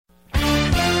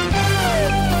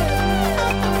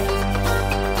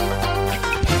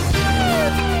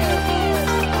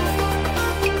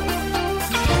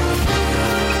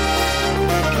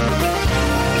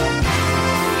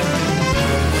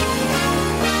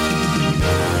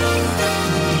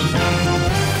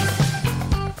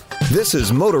This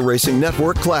is Motor Racing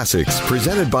Network Classics,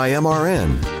 presented by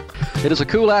MRN. It is a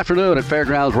cool afternoon at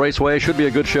Fairgrounds Raceway. Should be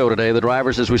a good show today. The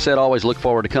drivers, as we said, always look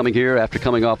forward to coming here after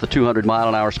coming off the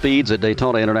 200-mile-an-hour speeds at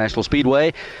Daytona International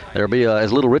Speedway. There'll be,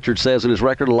 as Little Richard says in his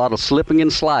record, a lot of slipping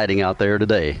and sliding out there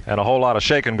today. And a whole lot of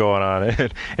shaking going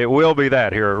on. It will be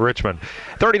that here at Richmond.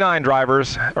 39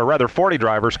 drivers, or rather 40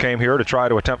 drivers, came here to try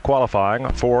to attempt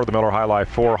qualifying for the Miller High Life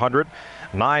 400.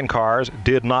 9 cars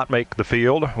did not make the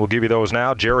field. We'll give you those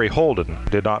now. Jerry Holden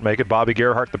did not make it. Bobby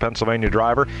Gerhart, the Pennsylvania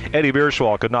driver. Eddie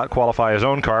Bierschwal could not qualify his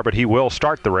own car, but he will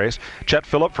start the race. Chet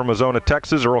Phillip from Ozona,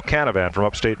 Texas. Earl Canavan from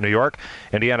upstate New York.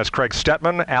 Indiana's Craig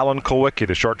Stetman. Alan Kulwicki,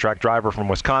 the short track driver from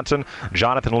Wisconsin.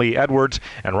 Jonathan Lee Edwards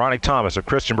and Ronnie Thomas of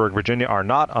Christiansburg, Virginia are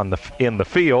not in the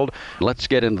field. Let's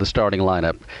get into the starting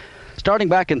lineup. Starting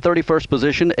back in 31st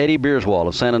position, Eddie Bierswald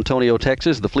of San Antonio,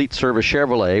 Texas. The Fleet Service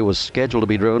Chevrolet was scheduled to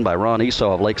be driven by Ron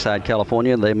Esau of Lakeside,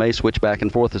 California, and they may switch back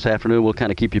and forth this afternoon. We'll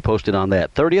kind of keep you posted on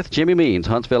that. 30th, Jimmy Means,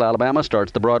 Huntsville, Alabama,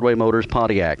 starts the Broadway Motors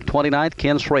Pontiac. 29th,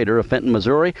 Ken Schrader of Fenton,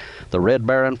 Missouri, the Red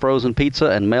Baron Frozen Pizza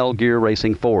and Mel Gear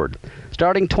Racing Ford.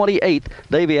 Starting 28th,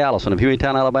 Davey Allison of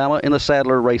Hueytown, Alabama, in the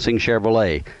Sadler Racing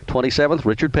Chevrolet. 27th,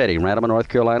 Richard Petty, Random, North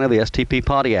Carolina, the STP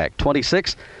Pontiac.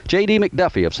 26th, J.D.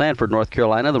 McDuffie of Sanford, North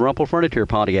Carolina, the Rumpel Furniture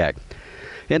Pontiac.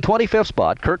 In 25th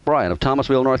spot, Kirk Bryan of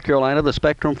Thomasville, North Carolina, the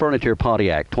Spectrum Furniture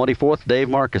Pontiac. 24th, Dave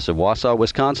Marcus of Wausau,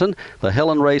 Wisconsin, the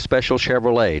Helen Ray Special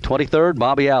Chevrolet. 23rd,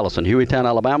 Bobby Allison, Hueytown,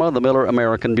 Alabama, the Miller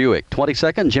American Buick.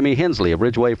 22nd, Jimmy Hensley of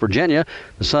Ridgeway, Virginia,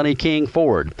 the Sonny King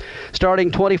Ford. Starting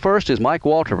 21st is Mike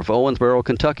Walter of Owensboro,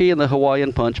 Kentucky, in the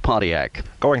Hawaiian Punch Pontiac.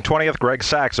 Going 20th, Greg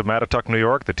Sachs of Mattituck, New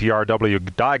York, the TRW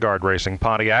Dyguard Racing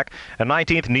Pontiac. And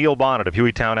 19th, Neil Bonnet of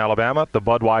Hueytown, Alabama, the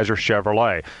Budweiser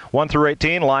Chevrolet. 1 through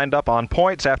 18 lined up on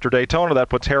points after Daytona. That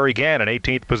puts Harry Gann in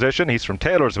 18th position. He's from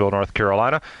Taylorsville, North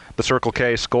Carolina, the Circle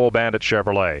K Skull Bandit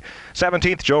Chevrolet.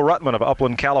 17th, Joe Ruttman of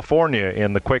Upland, California,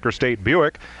 in the Quaker State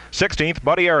Buick. 16th,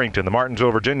 Buddy Arrington, the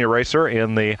Martinsville, Virginia racer,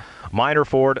 in the Minor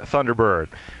Ford Thunderbird.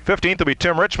 15th will be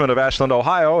Tim Richmond of Ashland,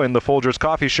 Ohio, in the Folgers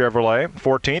Coffee Chevrolet.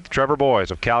 14th, Trevor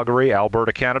Boys of Calgary,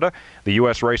 Alberta, Canada, the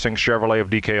U.S. Racing Chevrolet of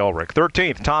D.K. Ulrich.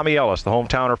 13th, Tommy Ellis, the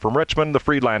hometowner from Richmond, the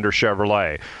Friedlander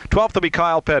Chevrolet. 12th will be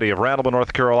Kyle Petty of Randleman,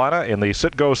 North Carolina, in the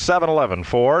Citgo 711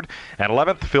 Ford. And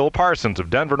 11th, Phil Parsons of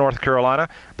Denver, North Carolina,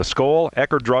 the Skoll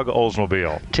Eckerd Drug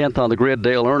Oldsmobile. 10th on the grid,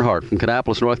 Dale Earnhardt from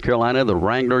Kannapolis, North Carolina, the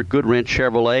Wrangler Goodwrench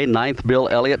Chevrolet. 9th, Bill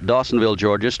Elliott, Dawsonville,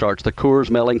 Georgia, starts the Coors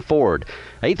Melling Ford.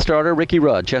 8th starter, Ricky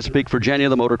Rudd, Chesapeake, Virginia,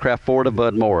 the Motorcraft Ford of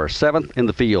Bud Moore. 7th in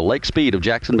the field, Lake Speed of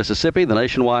Jackson, Mississippi, the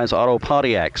Nationwide Auto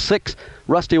Pontiac. 6th,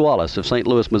 Rusty Wallace of St.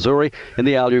 Louis, Missouri, in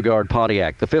the Aluguard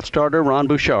Pontiac. The 5th starter, Ron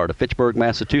Bouchard of Fitchburg,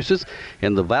 Massachusetts,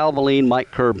 in the Valvoline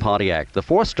Mike Curb Pontiac. The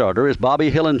 4th starter is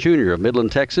Bobby Hillen Jr. of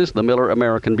Midland, Texas, the Miller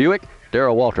American Buick.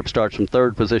 Darrell Waltrip starts from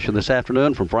 3rd position this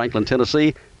afternoon from Franklin,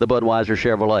 Tennessee, the Budweiser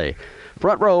Chevrolet.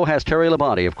 Front row has Terry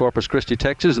Labonte of Corpus Christi,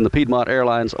 Texas, in the Piedmont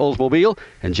Airlines Oldsmobile,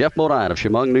 and Jeff Modine of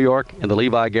Chemung, New York, in the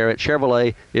Levi Garrett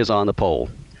Chevrolet is on the pole.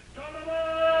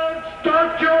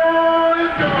 Start your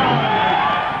engine!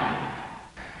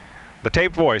 The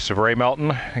taped voice of Ray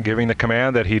Melton giving the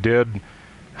command that he did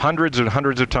hundreds and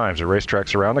hundreds of times at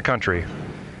racetracks around the country.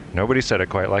 Nobody said it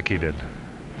quite like he did.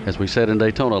 As we said in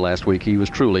Daytona last week, he was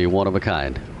truly one of a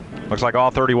kind. Looks like all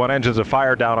 31 engines have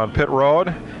fired down on pit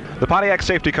road. The Pontiac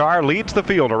safety car leads the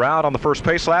field around on the first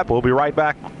pace lap. We'll be right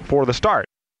back for the start.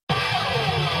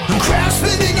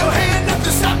 Craftsman in your hand,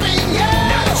 nothing stopping, yeah.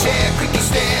 Not a chair, quick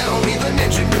stand, or even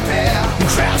engine repair.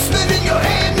 Craftsman in your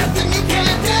hand, nothing you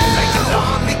can't do. Like the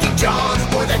lawn, Mickey John's,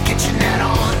 or that kitchenette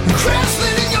on.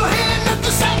 Craftsman in your hand,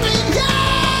 nothing stopping,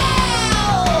 yeah.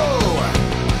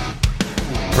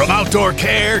 From outdoor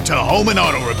care to home and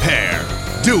auto repair,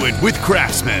 do it with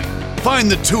Craftsman.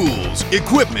 Find the tools,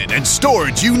 equipment, and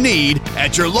storage you need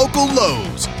at your local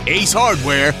Lowe's, Ace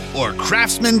Hardware, or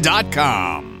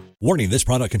Craftsman.com. Warning, this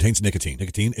product contains nicotine.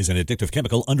 Nicotine is an addictive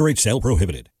chemical. Underage sale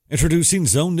prohibited. Introducing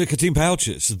Zone Nicotine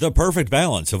Pouches, the perfect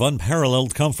balance of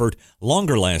unparalleled comfort,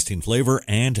 longer-lasting flavor,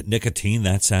 and nicotine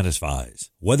that satisfies.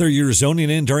 Whether you're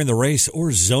zoning in during the race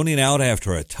or zoning out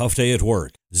after a tough day at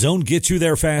work, Zone gets you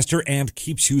there faster and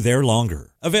keeps you there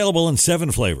longer. Available in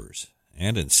 7 flavors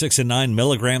and in 6 and 9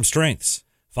 milligram strengths.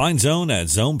 Find Zone at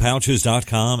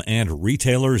zonepouches.com and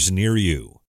retailers near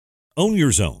you. Own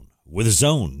your Zone with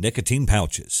Zone Nicotine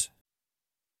Pouches.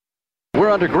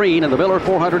 We're under green, and the Miller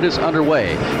 400 is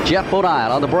underway. Jeff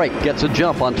Bodine on the brake gets a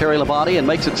jump on Terry Labonte and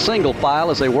makes it single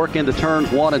file as they work into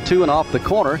turns 1 and 2 and off the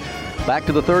corner. Back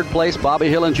to the third place, Bobby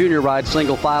Hillen Jr. rides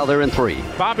single file there in 3.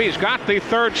 Bobby's got the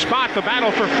third spot. The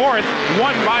battle for fourth,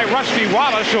 won by Rusty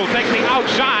Wallace, who'll take the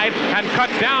outside and cut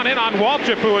down in on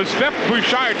Waltrip, who is 5th,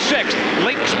 Bouchard 6th.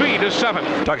 Lake Speed is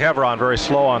 7th. Doug Heveron very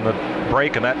slow on the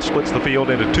break, and that splits the field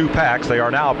into 2 packs. They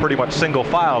are now pretty much single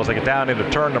file as they get down into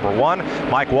turn number 1.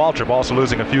 Mike Waltrip also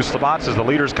losing a few spots as the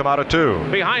leaders come out of 2.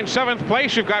 Behind 7th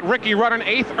place, you've got Ricky Rudd in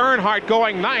 8th, Earnhardt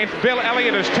going 9th, Bill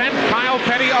Elliott is 10th, Kyle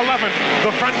Petty 11th.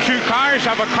 The front 2 cars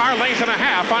have a car length and a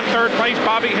half on 3rd place,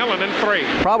 Bobby Hillen in 3.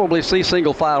 Probably see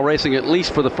single file racing at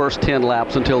least for the first 10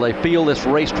 laps until they feel this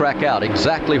racetrack out,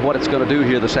 exactly what it's going to do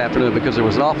here this afternoon, because there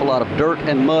was an awful lot of dirt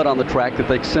and mud on the track that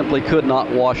they simply could not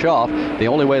wash off. The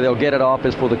only way they'll get it off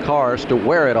is for the cars to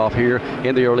wear it off here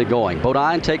in the early going.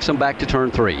 Bodine takes them back to turn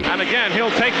 3. And again,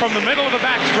 he'll take from the middle of the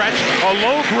backstretch a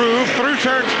low groove through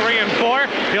turns 3 and 4.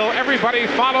 Everybody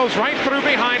follows right through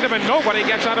behind him, and nobody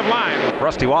gets out of line.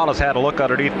 Rusty Wallace had a look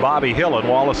underneath Bobby Hillen.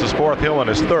 Wallace is 4th, Hillen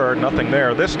is 3rd. Nothing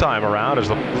there this time around as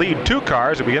the lead 2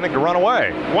 cars are beginning to run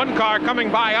away. 1 car coming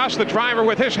by us, the driver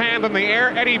with his hand in the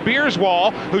air, Eddie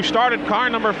Beerswall, who started car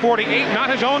number 48, not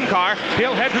his own car.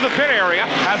 He'll head to the pit area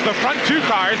as the front 2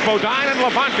 cars, Bodine and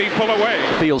Labonte, pull away.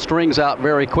 Field strings out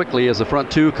very quickly as the front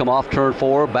 2 come off turn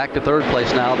 4. Back to 3rd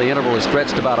place now. The interval is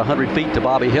stretched about 100 feet to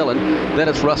Bobby Hillen. Then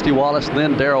it's Rusty Wallace,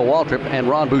 then Darrell Waltrip, and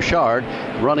Ron Bouchard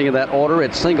running in that order.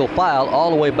 It's single file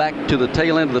all the way back to the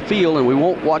tail end of the field, and we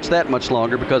won't watch that much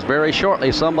longer because very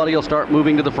shortly somebody will start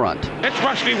moving to the front. It's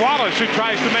Rusty Wallace who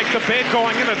tries to make the bid,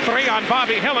 going in at 3 on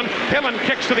Bobby Hillen. Hillen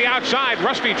kicks to the outside.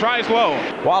 Rusty tries low.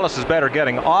 Wallace is better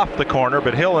getting off the corner,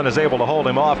 but Hillen is able to hold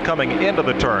him off coming into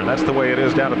the turn. That's the way it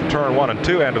is down at the turn 1 and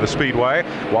 2 end of the speedway.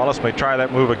 Wallace may try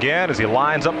that move again as he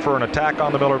lines up for an attack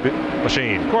on the Miller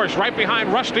machine. Of course, right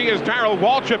behind Rusty is Darrell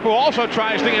Waltrip, who also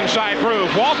tries the inside groove.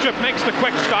 Waltrip makes the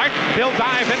quick start. He'll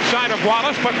dive inside of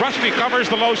Wallace, but Rusty covers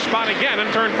the low spot again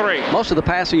in turn 3. Most of the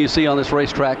passing you see on this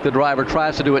racetrack, the driver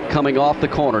tries to do it coming off the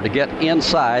corner to get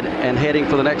inside and heading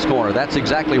for the next corner. That's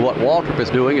exactly what Waltrip is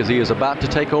doing as he is about to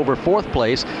take over 4th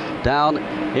place down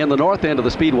in the north end of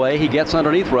the speedway. He gets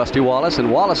underneath Rusty Wallace,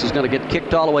 and Wallace is going to get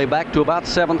kicked all the way back to about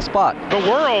 7th spot. The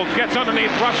world gets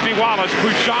underneath Rusty Wallace.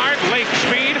 Bouchard, Lake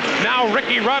Speed, now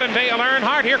Ricky Rudd and Dale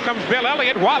Earnhardt. Here comes Bill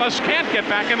Elliott. Wallace can't get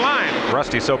back in line.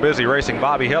 Rusty's so busy racing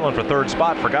Bobby Hillen for 3rd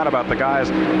spot, forgot about the guys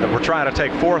that were trying to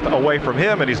take 4th away from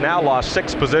him, and he's now lost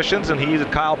 6 positions, and he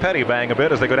and Kyle Petty bang a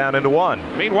bit as they go down into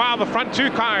 1. Meanwhile, the front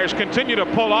 2 cars continue to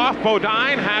pull off.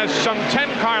 Bodine has some 10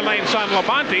 car lengths on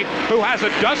Labonte, who has a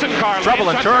dozen car lengths. Trouble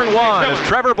in turn 1 as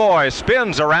Trevor Boy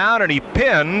spins around and he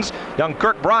pins young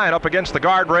Kirk Bryant up against the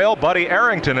guardrail. Buddy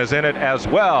Arrington is in it as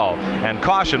well, and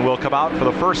caution will come out for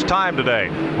the first time today.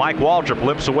 Mike Waltrip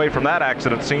limps away from that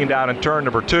accident scene down in turn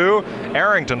number 2.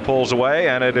 Arrington pulls away,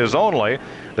 and it is only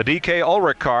the DK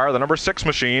Ulrich car, the number 6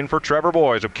 machine for Trevor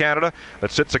Boys of Canada,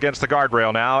 that sits against the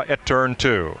guardrail now at turn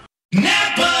 2.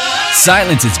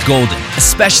 Silence is golden,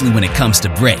 especially when it comes to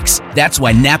brakes. That's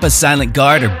why Napa Silent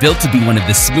Guard are built to be one of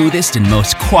the smoothest and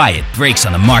most quiet brakes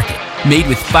on the market. Made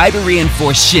with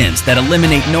fiber-reinforced shims that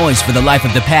eliminate noise for the life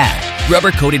of the pad,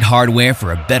 rubber-coated hardware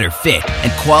for a better fit,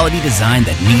 and quality design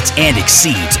that meets and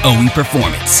exceeds OE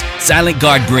performance. Silent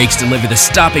Guard brakes deliver the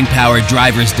stopping power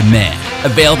drivers demand.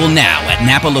 Available now at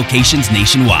Napa locations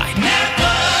nationwide.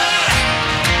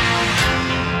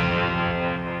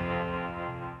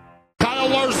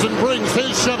 Brings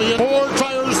his Chevy in 4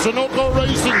 tires, Sunoco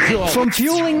Racing Fuel. From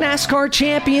fueling NASCAR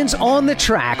champions on the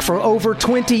track for over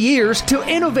 20 years to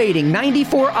innovating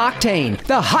 94 octane,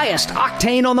 the highest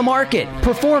octane on the market,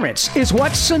 performance is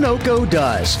what Sunoco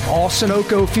does. All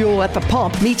Sunoco fuel at the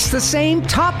pump meets the same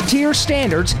top-tier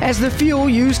standards as the fuel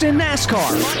used in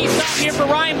NASCAR. Money stop here for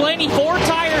Ryan Blaney. 4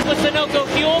 tires with Sunoco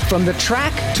fuel. From the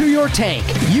track to your tank,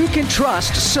 you can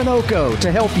trust Sunoco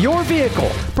to help your vehicle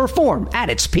perform at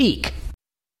its peak.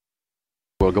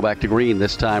 We'll go back to green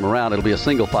this time around. It'll be a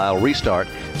single file restart.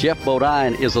 Jeff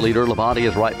Bodine is the leader. Labonte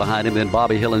is right behind him. Then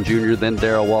Bobby Hillen Jr., then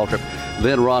Darrell Waltrip,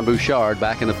 then Ron Bouchard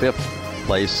back in the 5th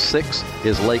place. 6th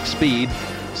is Lake Speed.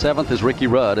 7th is Ricky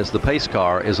Rudd as the pace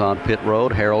car is on pit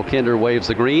road. Harold Kinder waves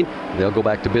the green. They'll go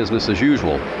back to business as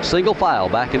usual. Single file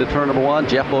back into turn number 1.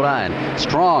 Jeff Bodine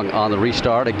strong on the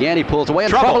restart. Again, he pulls away.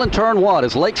 And trouble in turn 1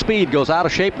 as Lake Speed goes out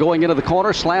of shape going into the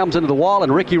corner, slams into the wall,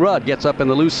 and Ricky Rudd gets up in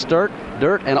the loose dirt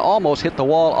and almost hit the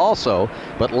wall also.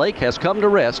 But Lake has come to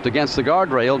rest against the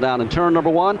guardrail down in turn number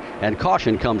 1, and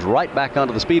caution comes right back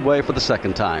onto the speedway for the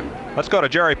 2nd time. Let's go to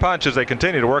Jerry Punch as they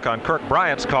continue to work on Kirk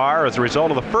Bryant's car as a result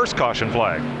of the first caution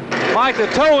flag. Mike, the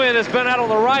toe-in has been out on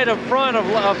the right of front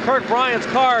of Kirk Bryant's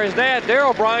car. His dad,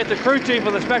 Darrell Bryant, the crew chief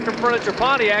of the Spectrum Furniture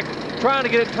Pontiac, trying to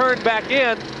get it turned back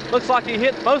in. Looks like he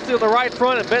hit mostly on the right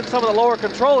front and bent some of the lower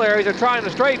control areas. They're trying to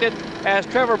straighten it as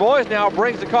Trevor Boyes now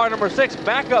brings the car number 6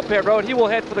 back up pit road. He will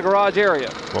head for the garage area.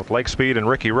 Both Lake Speed and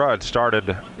Ricky Rudd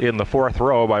started in the 4th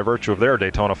row by virtue of their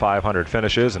Daytona 500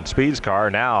 finishes, and Speed's car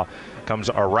now comes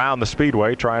around the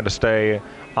speedway trying to stay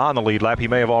on the lead lap. He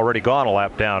may have already gone a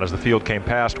lap down as the field came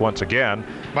past once again.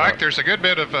 Mike, there's a good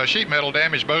bit of sheet metal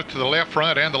damage both to the left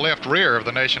front and the left rear of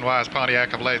the Nationwide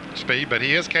Pontiac of Lake Speed, but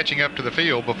he is catching up to the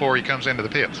field before he comes into the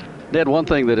pits. Ned, one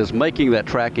thing that is making that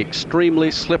track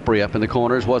extremely slippery up in the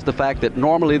corners was the fact that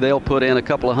normally they'll put in a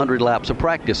couple of hundred laps of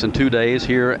practice in 2 days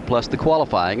here, plus the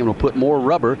qualifying, and will put more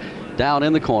rubber down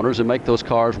in the corners and make those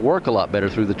cars work a lot better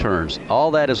through the turns. All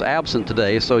that is absent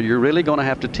today, so you're really going to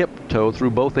have to tiptoe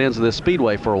through both ends of this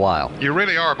speedway for a while. You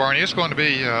really are, Barney. It's going to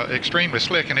be extremely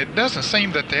slick, and it doesn't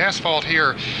seem that the asphalt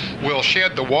here will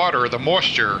shed the water or the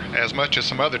moisture as much as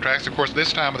some other tracks. Of course,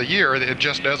 this time of the year, it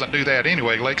just doesn't do that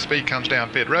anyway. Lake Speed comes down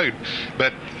pit road,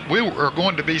 but we are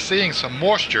going to be seeing some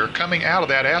moisture coming out of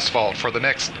that asphalt for the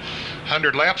next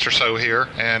 100 laps or so here,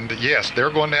 and yes,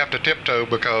 they're going to have to tiptoe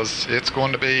because it's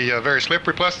going to be very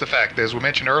slippery, plus the fact, as we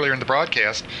mentioned earlier in the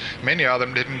broadcast, many of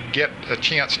them didn't get a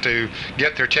chance to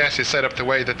get their chassis set up the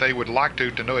way that they would like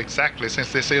to know exactly,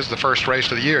 since this is the first race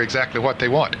of the year, exactly what they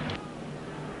want.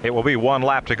 It will be 1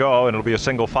 lap to go, and it'll be a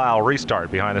single file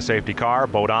restart behind the safety car.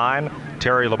 Bodine,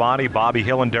 Terry Labonte, Bobby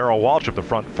Hill, and Darrell Walsh of the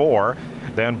front 4.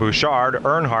 Then Bouchard,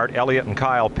 Earnhardt, Elliott, and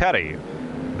Kyle Petty.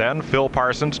 Then Phil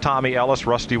Parsons, Tommy Ellis,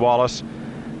 Rusty Wallace,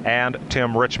 and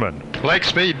Tim Richmond. Lake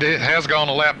Speed has gone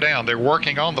a lap down. They're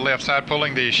working on the left side,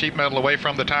 pulling the sheet metal away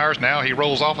from the tires. Now he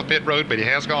rolls off a pit road, but he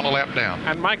has gone a lap down.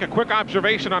 And Mike, a quick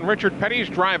observation on Richard Petty's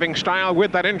driving style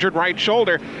with that injured right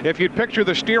shoulder. If you'd picture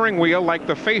the steering wheel like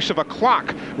the face of a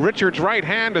clock, Richard's right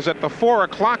hand is at the 4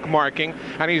 o'clock marking,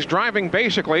 and he's driving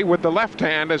basically with the left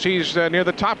hand as he's near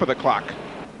the top of the clock.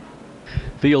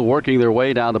 Field working their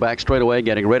way down the back straightaway,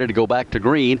 getting ready to go back to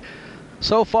green.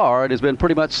 So far, it has been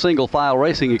pretty much single file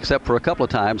racing, except for a couple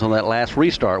of times on that last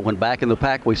restart. When back in the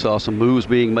pack, we saw some moves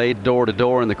being made door to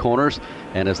door in the corners.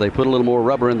 And as they put a little more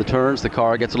rubber in the turns, the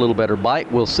car gets a little better bite.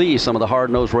 We'll see some of the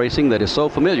hard-nosed racing that is so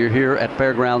familiar here at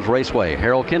Fairgrounds Raceway.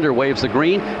 Harold Kinder waves the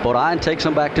green. Bodine takes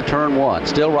him back to turn 1.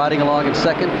 Still riding along in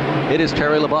second, it is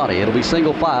Terry Labonte. It'll be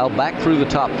single file back through the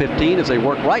top 15 as they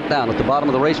work right down at the bottom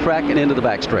of the racetrack and into the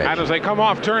backstretch. And as they come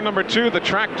off turn number 2, the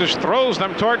track just throws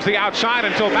them towards the outside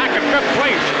until back in 5th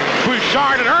place.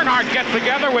 Bouchard and Earnhardt get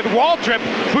together with Waltrip.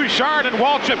 Bouchard and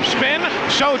Waltrip spin.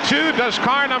 So too does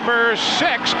car number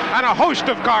 6 and a host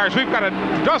of cars. We've got a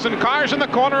dozen cars in the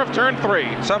corner of turn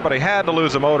 3. Somebody had to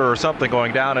lose a motor or something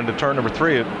going down into turn number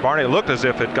 3. Barney, it looked as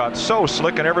if it got so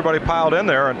slick and everybody piled in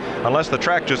there, and unless the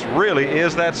track just really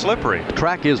is that slippery. The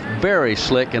track is very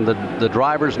slick, and the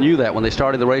drivers knew that when they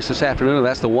started the race this afternoon. And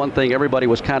that's the one thing everybody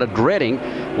was kind of dreading,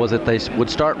 was that they would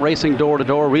start racing door to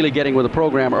door, really getting with the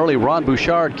program early. Ron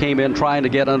Bouchard came in trying to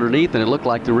get underneath, and it looked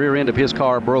like the rear end of his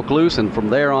car broke loose, and from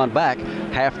there on back,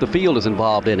 half the field is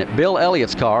involved in it. Bill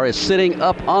Elliott's car is sitting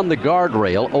up on the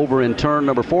guardrail over in turn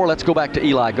number 4. Let's go back to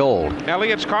Eli Gold.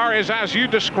 Elliott's car is as you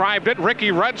described it.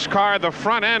 Ricky Rudd's car, the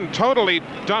front end totally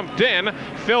dumped in.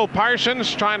 Phil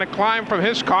Parsons trying to climb from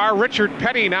his car. Richard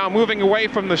Petty now moving away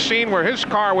from the scene where his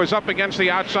car was up against the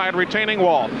outside retaining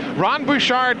wall. Ron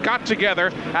Bouchard got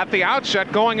together at the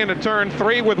outset going into turn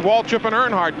 3 with Waltrip and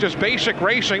Earnhardt. Just basic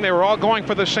racing. They were all going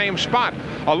for the same spot.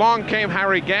 Along came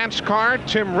Harry Gant's car,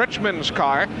 Tim Richmond's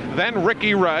car, then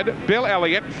Ricky Rudd, Bill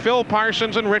Elliott, Phil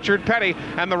Parsons, and Richard Petty,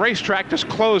 and the racetrack just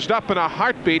closed up in a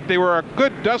heartbeat. There were a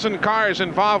good dozen cars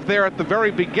involved there at the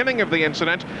very beginning of the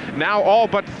incident. Now all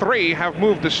but 3 have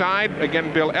moved aside.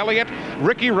 Again, Bill Elliott,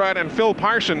 Ricky Rudd, and Phil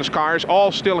Parsons' cars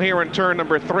all still here in turn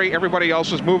number 3. Everybody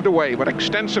else has moved away, but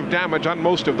extensive damage on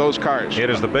most of those cars. It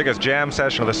is the biggest jam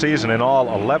session of the season. In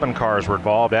all, 11 cars were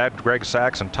involved. Add Greg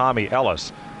Sachs and Tommy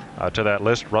Ellis to that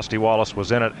list. Rusty Wallace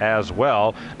was in it as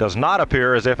well. Does not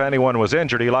appear as if anyone was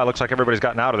injured. Eli, looks like everybody's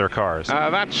gotten out of their cars.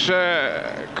 That's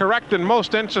correct in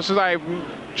most instances. I'm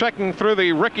checking through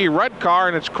the Ricky Rudd car,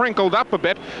 and it's crinkled up a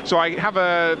bit, so I have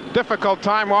a difficult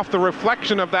time off the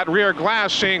reflection of that rear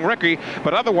glass seeing Ricky,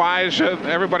 but otherwise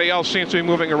everybody else seems to be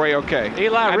moving away okay.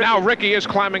 Eli, and now Ricky is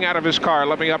climbing out of his car.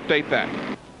 Let me update that.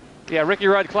 Yeah, Ricky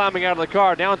Rudd climbing out of the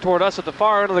car down toward us at the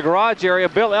far end of the garage area.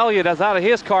 Bill Elliott is out of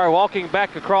his car walking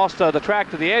back across the track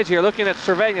to the edge here looking at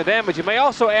surveying the damage. You may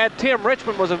also add Tim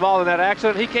Richmond was involved in that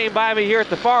accident. He came by me here at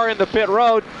the far end of pit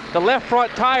road. The left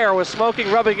front tire was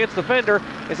smoking, rubbing against the fender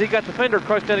as he got the fender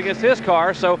crushed in against his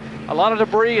car. So a lot of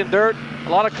debris and dirt, a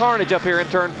lot of carnage up here in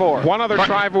turn 4. One other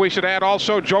driver we should add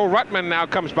also, Joe Ruttman now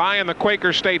comes by in the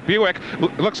Quaker State Buick.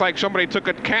 Looks like somebody took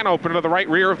a can opener to the right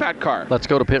rear of that car. Let's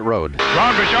go to pit road.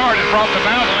 Ron Bouchard has brought the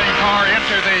mountain car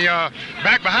into the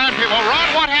back behind pit. Well,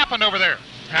 Ron, what happened over there?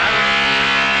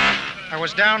 I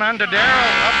was down under Darrell,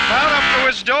 about up to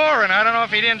his door, and I don't know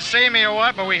if he didn't see me or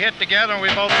what, but we hit together and we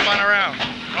both spun around.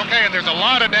 Okay, and there's a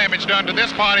lot of damage done to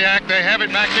this Pontiac. They have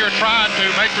it back here trying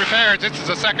to make repairs. This is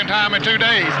the second time in 2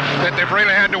 days that they've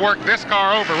really had to work this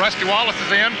car over. Rusty Wallace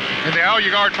is in the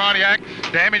Aluard Pontiac.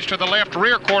 Damage to the left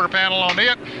rear quarter panel on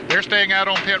it. They're staying out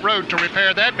on pit road to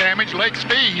repair that damage. Lake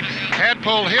Speed had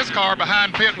pulled his car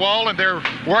behind pit wall, and they're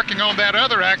working on that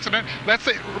other accident. Let's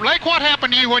see. Lake, what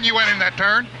happened to you when you went in that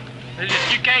turn?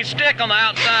 You can't stick on the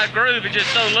outside groove. It's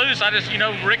just so loose.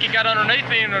 Ricky got underneath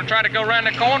me and tried to go around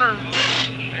the corner.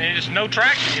 And just no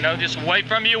traction, just away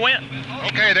from you went.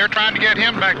 Okay, they're trying to get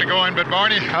him back to going, but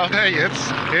Barney, I'll tell you,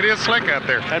 it is slick out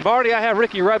there. And Barney, I have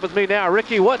Ricky Rudd with me now.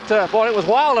 Ricky, boy, it was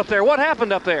wild up there. What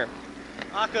happened up there?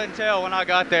 I couldn't tell when I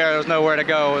got there. There was nowhere to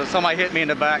go. Somebody hit me in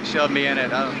the back, shoved me in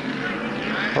it.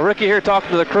 Well, Ricky here talking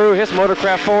to the crew. His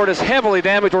motorcraft Ford is heavily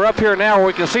damaged. We're up here now where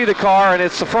we can see the car, and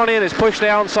the front end is pushed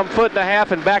down some 1.5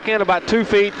 feet and back end about 2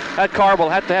 feet. That car will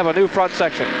have to have a new front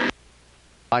section.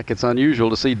 Mike, it's unusual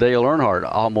to see Dale Earnhardt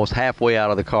almost halfway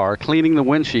out of the car, cleaning the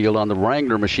windshield on the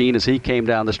Wrangler machine as he came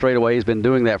down the straightaway. He's been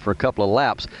doing that for a couple of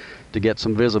laps to get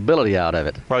some visibility out of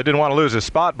it. Well, he didn't want to lose his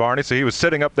spot, Barney, so he was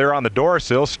sitting up there on the door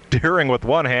sill, steering with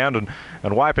one hand and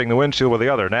wiping the windshield with the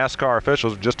other. NASCAR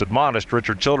officials just admonished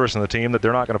Richard Childress and the team that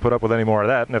they're not going to put up with any more of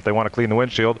that, and if they want to clean the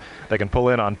windshield, they can pull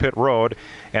in on pit road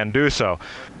and do so.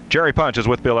 Jerry Punch is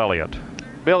with Bill Elliott.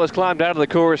 Bill has climbed out of the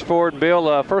Coors Ford.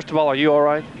 Bill, first of all, are you all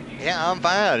right? Yeah, I'm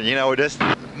fine. Just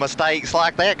mistakes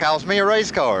like that cost me a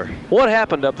race car. What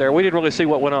happened up there? We didn't really see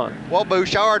what went on. Well,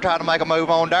 Bouchard tried to make a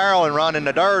move on Darrell and run in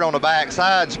the dirt on the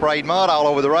backside and sprayed mud all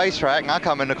over the racetrack, and I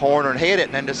come in the corner and hit it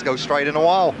and then just go straight in the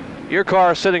wall. Your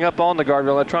car is sitting up on the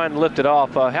guardrail. They're trying to lift it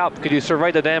off. Could you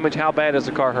survey the damage? How bad is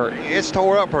the car hurt? It's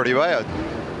tore up pretty bad.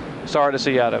 Sorry to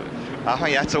see you out of it. I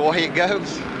mean, that's the way it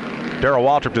goes. Darrell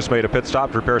Waltrip just made a pit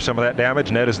stop to repair some of that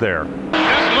damage. Ned is there. It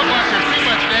doesn't look like there's too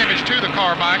much damage to the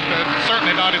car, Mike, but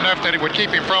certainly not enough that it would keep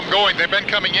him from going. They've been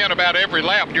coming in about every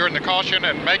lap during the caution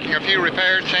and making a few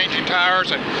repairs, changing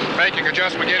tires and making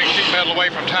adjustment, getting sheet metal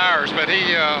away from tires. But he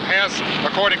has,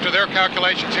 according to their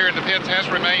calculations here in the pits, has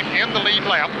remained in the lead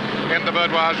lap in the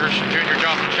Budweiser Junior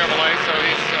Johnson Chevrolet, so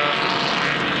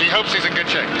he hopes he's in good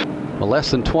shape. Well,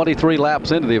 less than 23 laps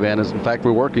into the event. In fact,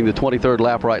 we're working the 23rd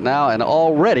lap right now, and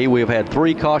already we've had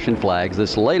 3 caution flags.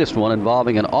 This latest one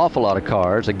involving an awful lot of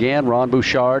cars. Again, Ron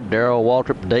Bouchard, Darrell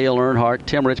Waltrip, Dale Earnhardt,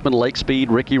 Tim Richmond, Lake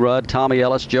Speed, Ricky Rudd, Tommy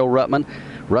Ellis, Joe Ruttman,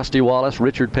 Rusty Wallace,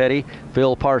 Richard Petty,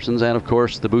 Phil Parsons, and of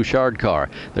course the Bouchard car.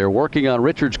 They're working on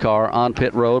Richard's car on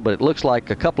pit road, but it looks like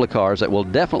a couple of cars that will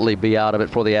definitely be out of it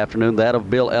for the afternoon, that of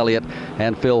Bill Elliott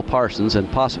and Phil Parsons, and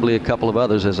possibly a couple of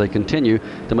others as they continue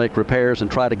to make repairs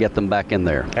and try to get them back in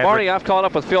there. Barney, I've caught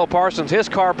up with Phil Parsons. His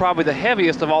car probably the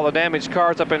heaviest of all the damaged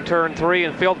cars up in turn 3,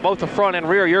 and Phil, both the front and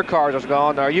rear of your cars is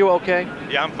gone. Are you okay?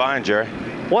 Yeah, I'm fine, Jerry.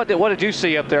 What did you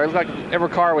see up there? It looked like every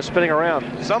car was spinning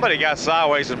around. Somebody got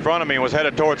sideways in front of me and was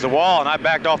headed towards the wall, and I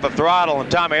backed off the throttle,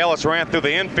 and Tommy Ellis ran through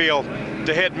the infield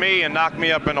to hit me and knock me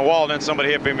up in the wall, and then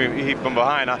somebody hit me from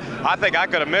behind. I think I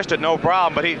could have missed it, no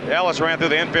problem, but Ellis ran through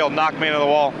the infield and knocked me into the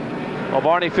wall. Well,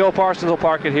 Barney, Phil Parsons will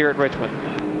park it here at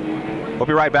Richmond. We'll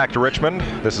be right back to Richmond.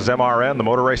 This is MRN, the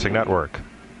Motor Racing Network.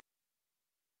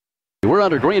 We're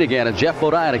under green again, and Jeff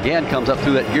Bodine again comes up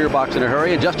through that gearbox in a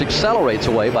hurry and just accelerates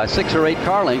away by 6 or 8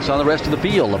 car lengths on the rest of the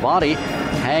field. Labonte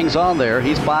hangs on there.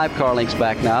 He's 5 car lengths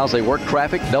back now as they work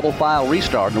traffic, double file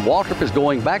restart, and Waltrip is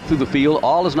going back through the field.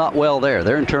 All is not well there.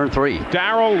 They're in turn 3.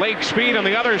 Darrell, Lake Speed, and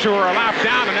the others who are a lap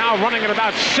down and now running at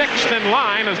about 6th in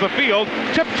line as the field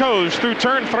tiptoes through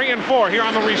turn 3 and 4 here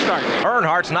on the restart.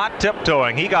 Earnhardt's not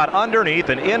tiptoeing. He got underneath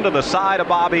and into the side of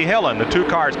Bobby Hillen. The 2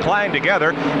 cars clanged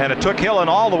together, and it took Hillen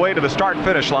all the way to the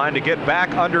start-finish line to get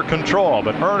back under control,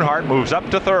 but Earnhardt moves up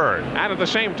to 3rd. And at the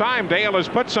same time, Dale has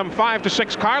put some 5 to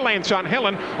 6 car lengths on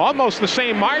Hillen, almost the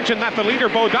same margin that the leader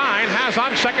Bodine has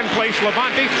on 2nd place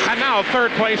Labonte, and now 3rd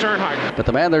place Earnhardt. But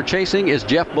the man they're chasing is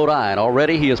Jeff Bodine.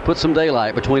 Already he has put some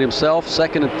daylight between himself,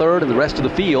 2nd and 3rd, and the rest of the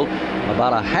field.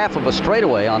 About a half of a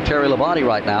straightaway on Terry Labonte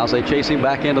right now as they chase him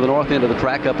back into the north end of the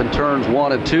track up in turns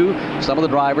 1 and 2. Some of the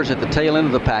drivers at the tail end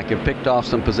of the pack have picked off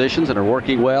some positions and are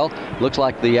working well. Looks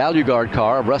like the Aluard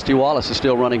car of Rusty Wallace is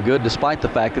still running good despite the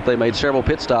fact that they made several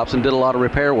pit stops and did a lot of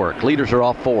repair work. Leaders are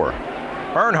off 4.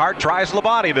 Earnhardt tries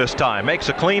Labonte this time, makes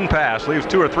a clean pass, leaves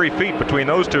 2 or 3 feet between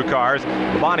those two cars.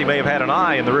 Labonte may have had an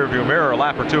eye in the rearview mirror a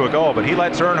lap or two ago, but he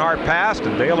lets Earnhardt past,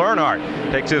 and Dale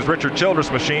Earnhardt takes his Richard Childress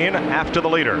machine after the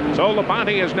leader. So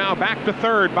Labonte is now back to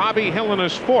third. Bobby Hillin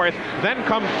is fourth. Then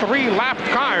come 3 lapped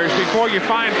cars before you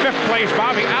find 5th place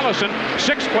Bobby Allison,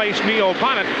 6th place Neil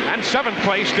Bonnet, and 7th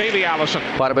place Davey Allison.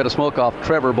 Quite a bit of smoke off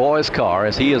Trevor Boyd's car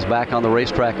as he is back on the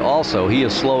racetrack also. He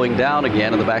is slowing down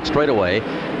again in the back straightaway.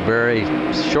 Very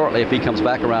shortly, if he comes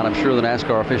back around, I'm sure the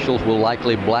NASCAR officials will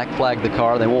likely black flag the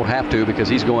car. They won't have to because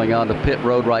he's going on to pit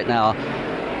road right now.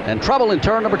 And trouble in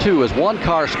turn number 2 as one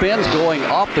car spins going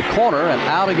off the corner and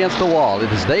out against the wall.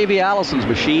 It is Davey Allison's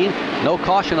machine. No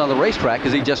caution on the racetrack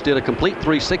as he just did a complete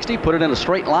 360, put it in a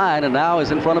straight line, and now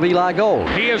is in front of Eli Gold.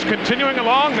 He is continuing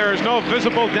along. There is no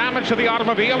visible damage to the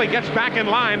automobile. He gets back in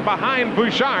line behind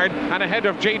Bouchard and ahead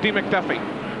of J.D.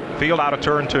 McDuffie. Field out of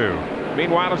turn 2.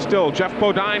 Meanwhile, it's still Jeff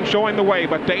Bodine showing the way,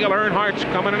 but Dale Earnhardt's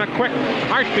coming in a quick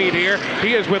heartbeat here.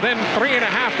 He is within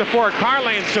 3.5 to 4 car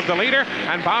lengths of the leader,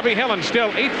 and Bobby Hillin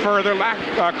still 8 further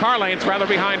car lengths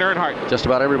behind Earnhardt. Just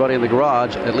about everybody in the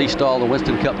garage, at least all the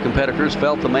Winston Cup competitors,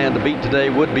 felt the man to beat today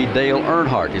would be Dale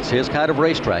Earnhardt. It's his kind of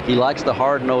racetrack. He likes the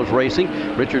hard-nosed racing.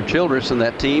 Richard Childress and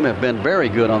that team have been very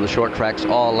good on the short tracks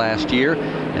all last year,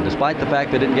 and despite the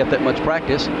fact they didn't get that much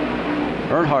practice,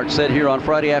 Earnhardt said here on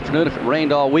Friday afternoon if it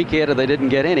rained all weekend and they didn't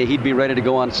get any, he'd be ready to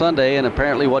go on Sunday, and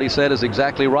apparently what he said is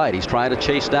exactly right. He's trying to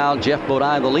chase down Jeff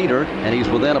Bodine, the leader, and he's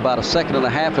within about 1.5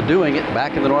 seconds of doing it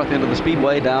back in the north end of the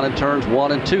speedway down in turns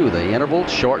 1 and 2. The interval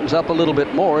shortens up a little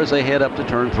bit more as they head up to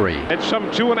turn 3. It's some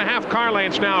 2.5 car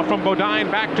lengths now from Bodine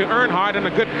back to Earnhardt, and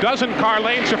a good dozen car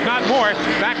lengths, if not more,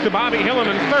 back to Bobby Hillin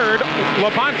in third,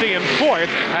 Labonte in fourth,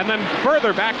 and then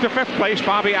further back to 5th place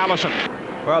Bobby Allison.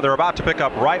 Well, they're about to pick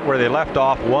up right where they left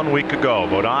off 1 week ago.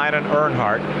 Bodine and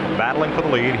Earnhardt battling for the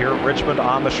lead here at Richmond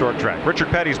on the short track. Richard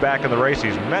Petty's back in the race.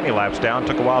 He's many laps down.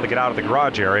 Took a while to get out of the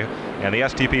garage area. And the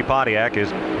STP Pontiac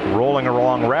is rolling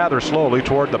along rather slowly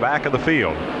toward the back of the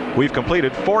field. We've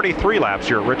completed 43 laps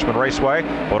here at Richmond Raceway.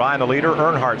 Bodine the leader,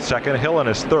 Earnhardt second, Hillin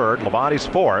is third, Labonte's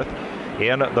fourth.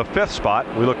 In the 5th spot,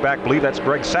 we look back, believe that's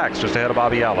Greg Sachs just ahead of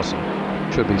Bobby Allison.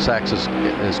 Should be Sachs's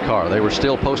car. They were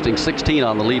still posting 16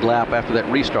 on the lead lap after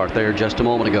that restart there just a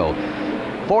moment ago.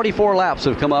 44 laps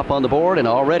have come up on the board, and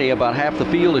already about half the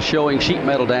field is showing sheet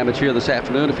metal damage here this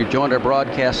afternoon. If you joined our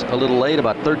broadcast a little late,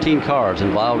 about 13 cars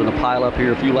involved in a pileup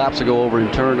here a few laps ago over in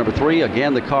turn number 3.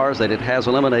 Again, the cars that it has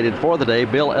eliminated for the day.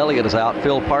 Bill Elliott is out,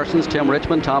 Phil Parsons, Tim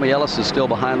Richmond, Tommy Ellis is still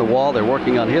behind the wall. They're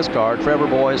working on his car. Trevor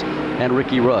Boys and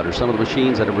Ricky Rudd are some of the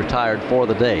machines that have retired for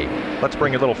the day. Let's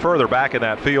bring it a little further back in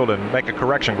that field and make a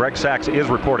correction. Greg Sachs is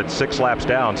reported 6 laps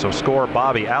down, so score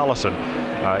Bobby Allison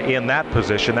in that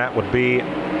position. That would be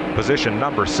position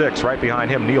number 6. Right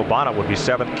behind him, Neil Bonnet would be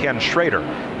 7th. Ken Schrader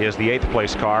is the 8th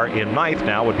place car. In 9th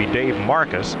now would be Dave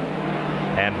Marcus.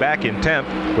 And back in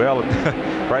 10th, well,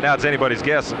 right now it's anybody's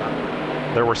guess.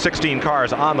 There were 16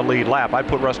 cars on the lead lap. I'd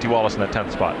put Rusty Wallace in that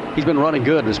 10th spot. He's been running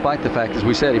good despite the fact, as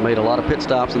we said, he made a lot of pit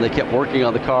stops and they kept working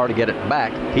on the car to get it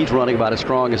back. He's running about as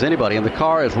strong as anybody, and the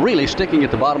car is really sticking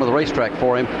at the bottom of the racetrack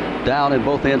for him down in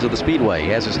both ends of the speedway. He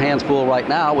has his hands full right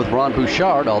now with Ron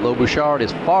Bouchard, although Bouchard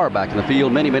is far back in the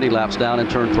field, many laps down in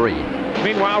turn 3.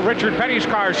 Meanwhile, Richard Petty's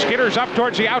car skitters up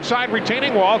towards the outside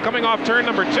retaining wall coming off turn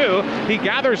number 2. He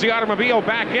gathers the automobile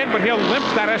back in, but he'll limp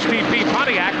that STP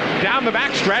Pontiac down the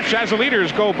backstretch as the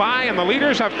leaders go by, and the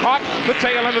leaders have caught the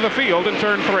tail end of the field in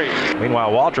turn 3.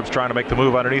 Meanwhile, Waltrip's trying to make the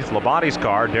move underneath Labonte's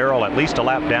car. Darrell at least a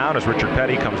lap down as Richard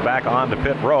Petty comes back onto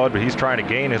pit road, but he's trying to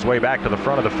gain his way back to the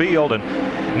front of the field. And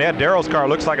Ned, Darrell's car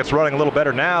looks like it's running a little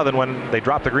better now than when they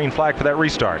dropped the green flag for that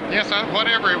restart. Yes,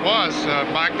 whatever it was,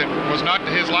 Mike, that was not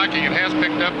to his liking, it has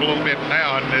picked up a little bit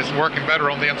now and is working better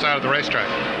on the inside of the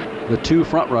racetrack. The 2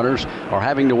 front runners are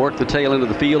having to work the tail end of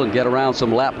the field and get around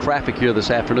some lap traffic here this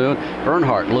afternoon.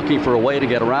 Earnhardt looking for a way to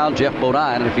get around Jeff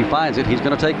Bodine, and if he finds it, he's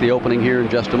going to take the opening here in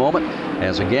just a moment.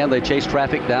 As again, they chase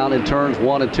traffic down in turns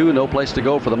 1 and 2. No place to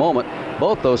go for the moment.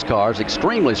 Both those cars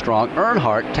extremely strong.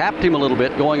 Earnhardt tapped him a little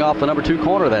bit going off the number 2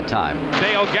 corner that time.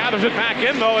 Dale gathers it back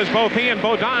in, though, as both he and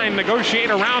Bodine negotiate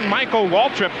around Michael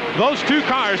Waltrip. Those 2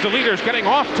 cars, the leaders, getting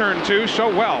off turn 2 so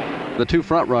well. The 2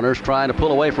 front runners trying to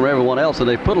pull away from everyone else, and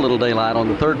they've put a little daylight on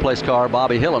the 3rd place car,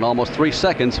 Bobby Hillin, almost 3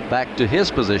 seconds back to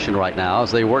his position right now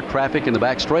as they work traffic in the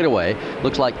back straightaway.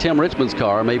 Looks like Tim Richmond's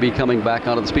car may be coming back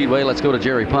onto the speedway. Let's go to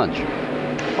Jerry Punch.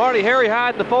 Marty, Harry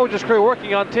Hyde and the Folgers crew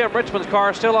working on Tim Richmond's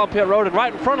car, still on pit road, and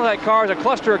right in front of that car is a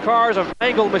cluster of cars of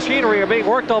angled machinery are being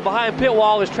worked on behind pit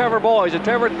wall is Trevor Boys. And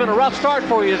Trevor, it's been a rough start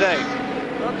for you today.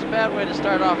 Well, it's a bad way to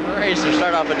start off a race or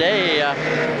start off a day.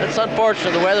 It's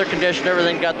unfortunate, the weather condition,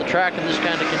 everything got the track in this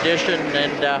kind of condition,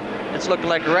 and It's looking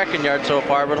like a wrecking yard so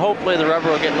far, but hopefully the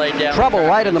rubber will get laid down. Trouble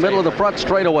right in the middle of the front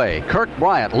straightaway. Kirk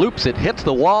Bryant loops it, hits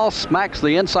the wall, smacks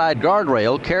the inside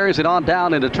guardrail, carries it on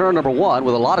down into turn number 1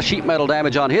 with a lot of sheet metal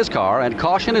damage on his car, and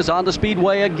caution is on the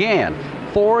speedway again.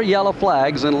 4 yellow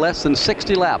flags in less than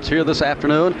 60 laps here this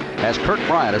afternoon as Kirk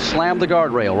Bryant has slammed the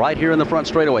guardrail right here in the front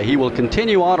straightaway. He will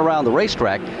continue on around the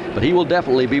racetrack, but he will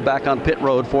definitely be back on pit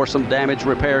road for some damage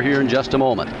repair here in just a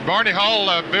moment. Barney Hall,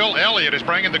 Bill Elliott is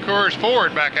bringing the Coors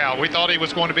Ford back out. We thought he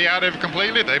was going to be out of it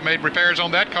completely. They've made repairs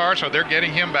on that car, so they're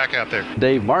getting him back out there.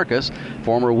 Dave Marcus,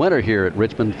 former winner here at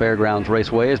Richmond Fairgrounds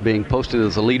Raceway, is being posted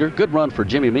as the leader. Good run for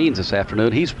Jimmy Means this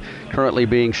afternoon. He's currently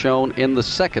being shown in the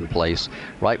second place,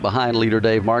 right behind leader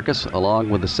Dave Marcus,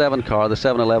 along with the 7 car, the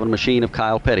 711 machine of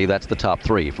Kyle Petty. That's the top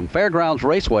 3. From Fairgrounds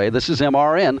Raceway, this is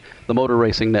MRN, the Motor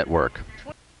Racing Network.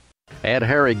 Add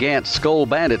Harry Gant's Skull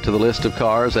Bandit to the list of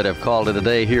cars that have called it a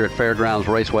day here at Fairgrounds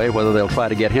Raceway. Whether they'll try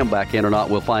to get him back in or not,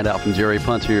 we'll find out from Jerry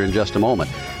Punts here in just a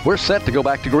moment. We're set to go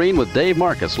back to green with Dave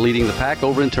Marcus leading the pack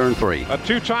over in turn 3. A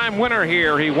 2-time winner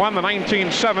here. He won the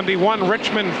 1971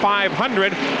 Richmond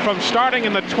 500 from starting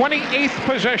in the 28th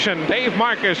position. Dave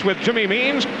Marcus with Jimmy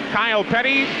Means, Kyle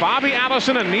Petty, Bobby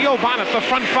Allison, and Neil Bonnet, the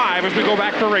front 5 as we go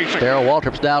back to racing. Darrell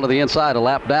Waltrip's down to the inside, a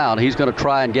lap down. He's going to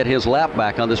try and get his lap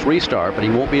back on this restart, but he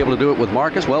won't be able to do it with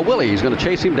Marcus. Well, will he? He's going to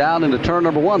chase him down into turn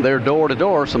number 1. They're door to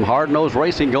door. Some hard-nosed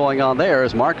racing going on there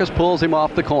as Marcus pulls him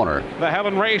off the corner. The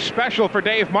Helen Race special for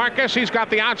Dave Marcus. He's got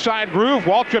the outside groove.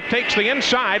 Waltrip takes the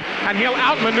inside, and he'll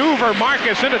outmaneuver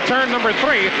Marcus into turn number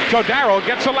 3. So Darrell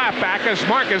gets a lap back as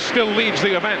Marcus still leads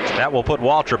the event. That will put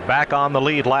Waltrip back on the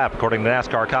lead lap, according to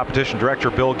NASCAR competition director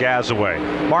Bill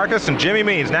Gazaway. Marcus and Jimmy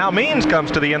Means. Now Means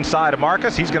comes to the inside of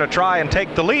Marcus. He's going to try and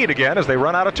take the lead again as they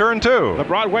run out of turn 2. The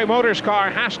Broadway Motors car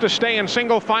has to stay in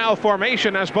single file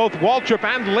formation as both Waltrip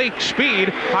and Lake Speed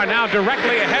are now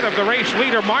directly ahead of the race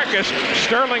leader Marcus.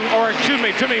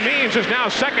 Jimmy Means is now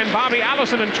second. Bobby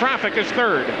Allison in traffic is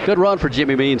third. Good run for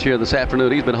Jimmy Means here this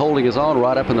afternoon. He's been holding his own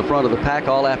right up in the front of the pack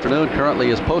all afternoon. Currently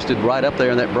is posted right up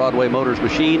there in that Broadway Motors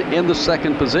machine in the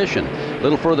second position. A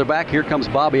little further back, here comes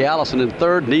Bobby Allison in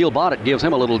third. Neil Bonnet gives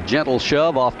him a little gentle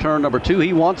shove off turn number 2.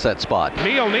 He wants that spot.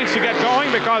 Neil needs to get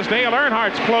going because Dale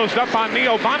Earnhardt's closed up on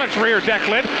Neil Bonnet's rear deck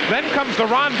lid. Then comes the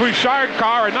Ron Bouchard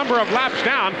car a number of laps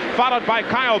down, followed by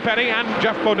Kyle Petty and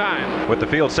Jeff Bodine. With the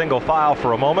field single file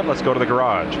for a moment, let's go to the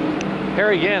garage.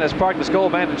 Harry Gann has parked the Skull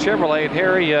Bandit Chevrolet. And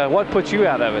Harry, what put you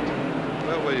out of it?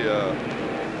 Well,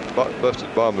 we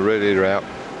busted bomb the radiator out.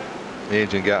 The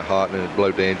engine got hot and it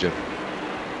blew the engine.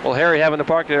 Well, Harry having to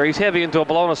park there. He's heavy into a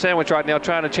bologna sandwich right now,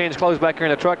 trying to change clothes back here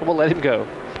in the truck, and we'll let him go.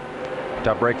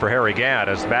 Tough break for Harry Gadd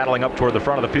as battling up toward the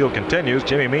front of the field continues.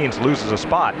 Jimmy Means loses a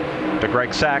spot to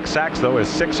Greg Sachs. Sachs, though, is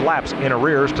 6 laps in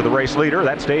arrears to the race leader.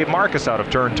 That's Dave Marcus out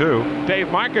of turn 2. Dave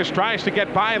Marcus tries to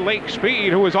get by Lake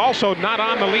Speed, who is also not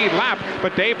on the lead lap,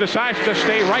 but Dave decides to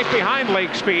stay right behind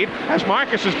Lake Speed as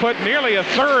Marcus has put nearly a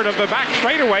third of the back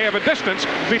straightaway of a distance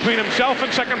between himself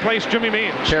and second place Jimmy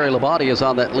Means. Terry Labonte is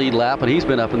on that lead lap, and he's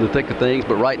been up in the thick of things,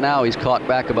 but right now he's caught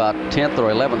back about 10th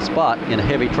or 11th spot in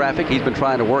heavy traffic. He's been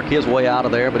trying to work his way out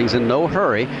of there, but he's in no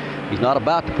hurry. He's not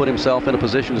about to put himself in a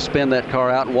position to spin that car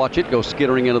out and watch it go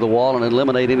skittering into the wall and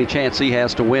eliminate any chance he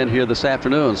has to win here this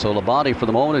afternoon. So Labonte, for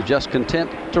the moment, is just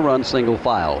content to run single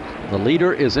file. The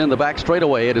leader is in the back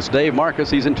straightaway. It is Dave Marcus.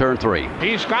 He's in turn 3.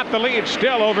 He's got the lead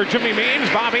still over Jimmy Means.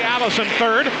 Bobby Allison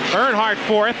third, Earnhardt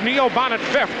fourth, Neil Bonnet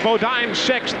fifth, Bodine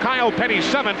sixth, Kyle Petty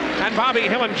 7th, and Bobby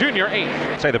Hillen Jr.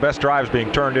 8th. Say the best drives being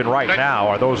turned in right now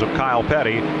are those of Kyle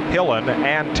Petty, Hillen,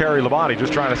 and Terry Labonte,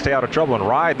 just trying to stay out of trouble and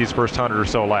ride these first 100 or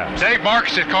so laps. Dave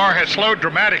Marcus' car has slowed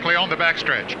dramatically on the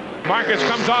backstretch. Marcus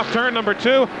comes off turn number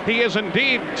 2. He is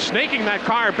indeed snaking that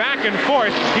car back and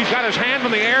forth. He's got his hand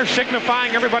in the air,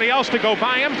 signifying everybody else to go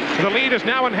by him. The lead is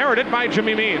now inherited by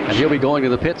Jimmy Means. And he'll be going to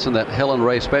the pits in that Helen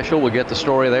Ray special. We'll get the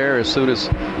story there as soon as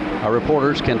our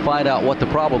reporters can find out what the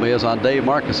problem is on Dave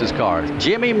Marcus's car.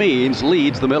 Jimmy Means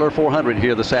leads the Miller 400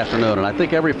 here this afternoon, and I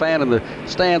think every fan in the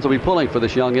stands will be pulling for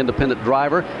this young independent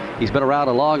driver. He's been around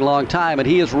a long, long time, and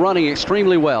he is running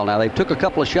extremely well. Now, they took a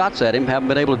couple of shots at him, haven't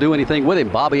been able to do anything with him.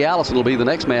 Bobby Allison will be the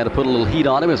next man to put a little heat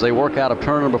on him as they work out of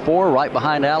turn number 4. Right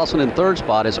behind Allison in third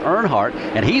spot is Earnhardt,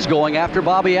 and he's going after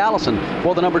Bobby Allison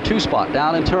for the number 2 spot.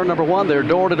 Down in turn number 1, they're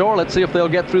door to door. Let's see if they'll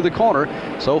get through the corner.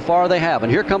 So far they have,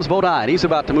 and here comes Bodine. He's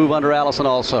about to move under Allison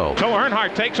also. So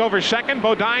Earnhardt takes over second.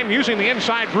 Bodine, using the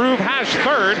inside groove, has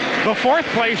third. The 4th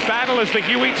place battle is the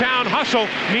Hueytown Hustle.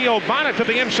 Neil Bonnet to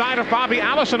the inside of Bobby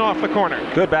Allison off the corner.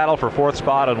 Good battle for 4th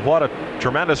spot, and what a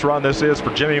tremendous run this is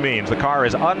for Jimmy Means. The car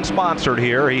is unsponsored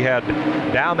here. He He had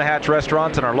Down the Hatch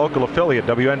Restaurants and our local affiliate,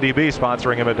 WNDB,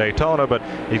 sponsoring him at Daytona, but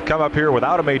he's come up here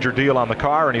without a major deal on the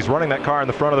car, and he's running that car in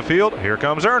the front of the field. Here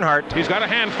comes Earnhardt. He's got a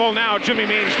handful now, Jimmy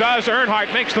Means does.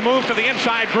 Earnhardt makes the move to the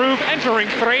inside groove, entering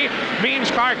 3.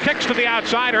 Means' car kicks to the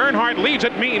outside. Earnhardt leads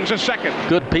it. Means is second.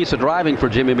 Good piece of driving for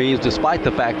Jimmy Means, despite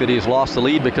the fact that he's lost the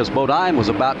lead, because Bodine was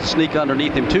about to sneak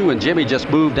underneath him too, and Jimmy just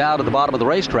moved down to the bottom of the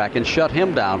racetrack and shut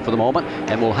him down for the moment,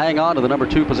 and will hang on to the number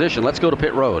 2 position. Let's go to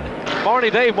pit road. Barney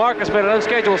Dave Marcus made an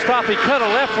unscheduled stop. He cut a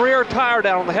left rear tire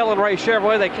down on the Helen Ray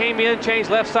Chevrolet. They came in, changed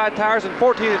left side tires in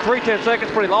 14 and 3/10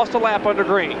 seconds, but he lost a lap under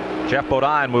green. Jeff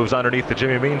Bodine moves underneath the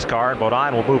Jimmy Means car, and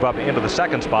Bodine will move up into the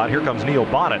second spot. Here comes Neil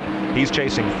Bonnet. He's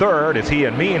chasing third as he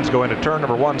and Means go into turn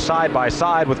number 1 side by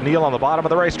side with Neil on the bottom of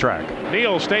the racetrack.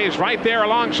 Neil stays right there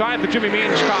alongside the Jimmy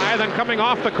Means car. Then coming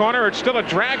off the corner, it's still a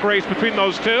drag race between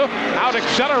those two. Out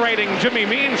accelerating Jimmy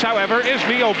Means, however, is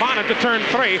Neil Bonnet to turn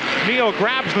 3. Neil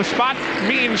grabs the spot.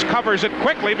 Means covers it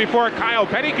quickly before Kyle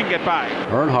Petty can get by.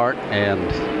 Earnhardt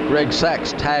and Greg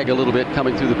Sachs tag a little bit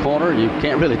coming through the corner. You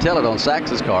can't really tell it on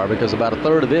Sachs's car because about a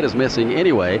third of it is missing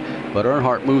anyway, but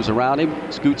Earnhardt moves around him,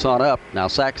 scoots on up. Now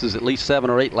Sachs is at least 7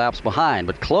 or 8 laps behind,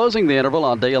 but closing the interval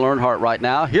on Dale Earnhardt right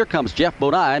now. Here comes Jeff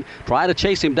Bodine trying to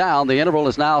chase him down. The interval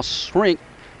is now shrink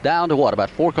down to what, about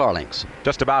 4 car lengths?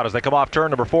 Just about. As they come off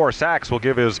turn number 4, Sachs will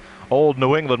give his old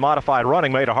New England modified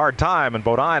running mate a hard time, and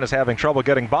Bodine is having trouble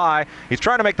getting by. He's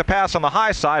trying to make the pass on the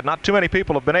high side. Not too many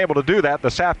people have been able to do that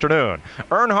this afternoon.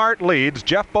 Earnhardt leads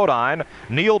Jeff Bodine,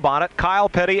 Neil Bonnet, Kyle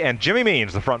Petty, and Jimmy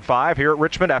Means, the front 5 here at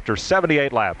Richmond after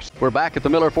 78 laps. We're back at the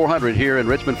Miller 400 here in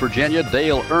Richmond, Virginia.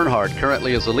 Dale Earnhardt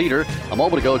currently is the leader. A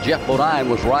moment ago, Jeff Bodine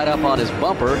was right up on his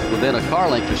bumper within a car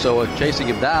length or so of chasing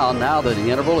him down. Now that the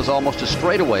interval is almost a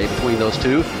straightaway between those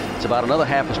two. It's about another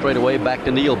half a straightaway back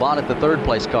to Neil Bonnet, the 3rd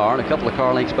place car, and a couple of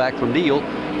car lengths back from Neil.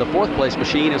 The 4th place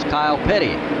machine is Kyle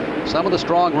Petty. Some of the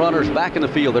strong runners back in the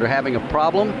field that are having a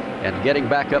problem and getting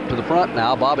back up to the front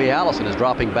now. Bobby Allison is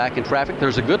dropping back in traffic.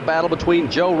 There's a good battle between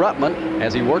Joe Ruttman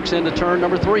as he works into turn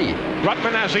number 3.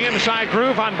 Ruttman has the inside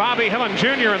groove on Bobby Hillen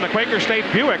Jr. and the Quaker State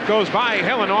Buick goes by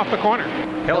Hillen off the corner.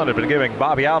 Hillen had been giving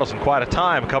Bobby Allison quite a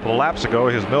time a couple of laps ago,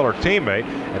 his Miller teammate,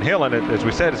 and Hillen, as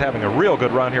we said, is having a real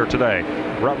good run here today.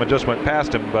 Ruttman just went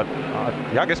past him, but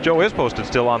I guess Joe is posted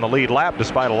still on the lead lap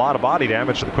despite a lot of body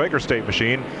damage to the Quaker State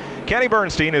machine. Kenny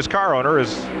Bernstein, his car owner,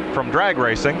 is from drag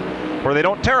racing, where they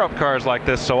don't tear up cars like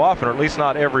this so often, or at least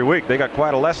not every week. They got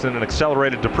quite a lesson in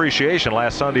accelerated depreciation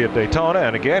last Sunday at Daytona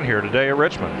and again here today at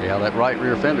Richmond. Yeah, that right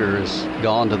rear fender is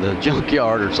gone to the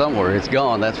junkyard or somewhere. It's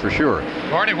gone, that's for sure.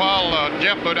 Barney, while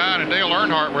Jeff Bodine and Dale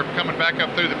Earnhardt were coming back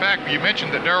up through the pack, you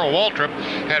mentioned that Darrell Waltrip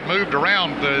had moved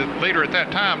around the leader at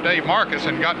that time, Dave Marcus,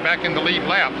 and got back in the lead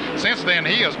lap. Since then,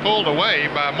 he has pulled away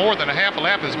by more than a half a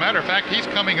lap. As a matter of fact, he's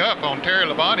coming up on Terry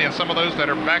Labonte and some of those that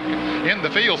are back in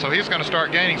the field, so he's going to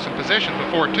start gaining some position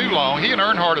before too long. He and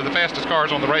Earnhardt are the fastest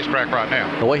cars on the racetrack right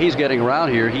now. The way he's getting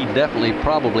around here, he definitely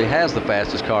probably has the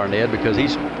fastest car, Ned, because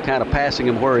he's kind of passing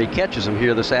him where he catches him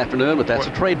here this afternoon, but that's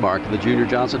a trademark of the Junior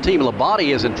Johnson team.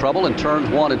 Labonte is in trouble in turns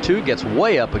 1 and 2, gets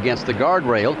way up against the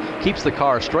guardrail, keeps the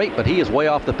car straight, but he is way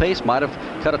off the pace, might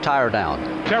have cut a tire down.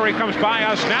 Terry comes by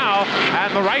us now,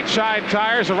 and the right side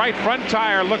tires, the right front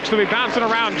tire looks to be bouncing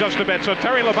around just a bit. So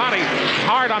Terry Labonte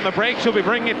hard on the brakes. He'll be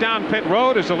bringing it down pit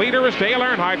road as the leader is Dale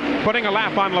Earnhardt, putting a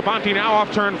lap on Labonte now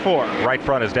off turn 4. Right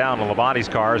front is down on Labonte's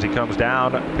car as he comes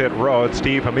down pit road.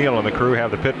 Steve Hamill and the crew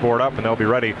have the pit board up, and they'll be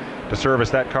ready to service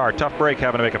that car. Tough break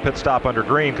having to make a pit stop under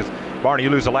green because, Barney, you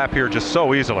lose a lap here just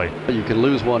so easily. You can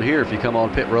lose one here if you come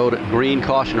on pit road at green,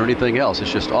 caution, or anything else.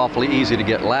 It's just awfully easy to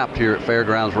get lapped here at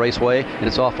Fairgrounds Raceway, and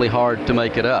it's awfully hard to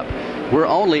make it up. We're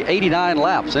only 89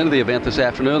 laps into the event this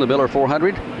afternoon, the Miller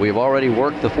 400. We've already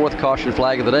worked the 4th caution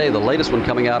flag of the day, the latest one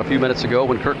coming out a few minutes ago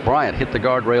when Kirk Bryant hit the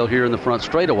guardrail here in the front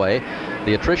straightaway.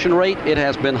 The attrition rate, it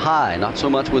has been high, not so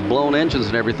much with blown engines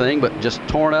and everything, but just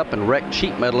torn up and wrecked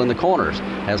sheet metal in the corners.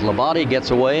 As Labonte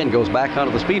gets away and goes back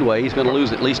onto the speedway, he's going to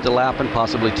lose at least a lap and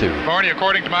possibly 2. Barney,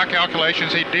 according to my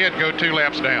calculations, he did go 2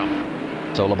 laps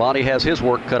down. So Labonte has his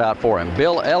work cut out for him.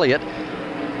 Bill Elliott,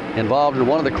 involved in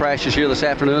one of the crashes here this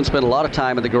afternoon, spent a lot of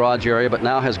time in the garage area, but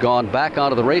now has gone back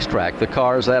onto the racetrack. The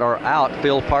cars that are out,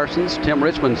 Phil Parsons, Tim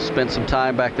Richmond spent some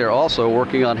time back there also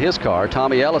working on his car.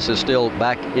 Tommy Ellis is still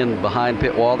back in behind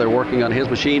pit wall. They're working on his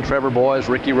machine. Trevor Boyes,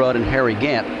 Ricky Rudd, and Harry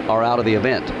Gant are out of the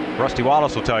event. Rusty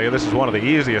Wallace will tell you this is one of the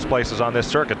easiest places on this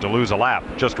circuit to lose a lap,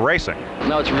 just racing.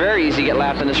 No, it's very easy to get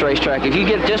lapped in this racetrack. If you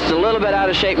get just a little bit out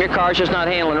of shape and your car's just not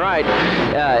handling right,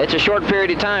 it's a short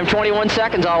period of time, 21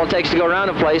 seconds all it takes to go around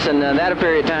a place, and that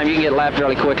period of time you can get lapped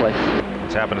really quickly.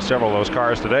 It's happened to several of those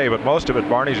cars today, but most of it,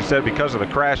 Barney, as you said, because of the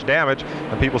crash damage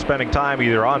and people spending time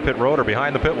either on pit road or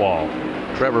behind the pit wall.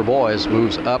 Trevor Boyes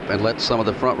moves up and lets some of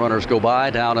the front runners go by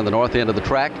down in the north end of the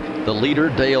track. The leader,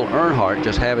 Dale Earnhardt,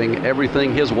 just having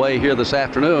everything his way here this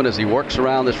afternoon as he works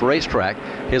around this racetrack.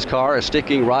 His car is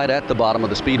sticking right at the bottom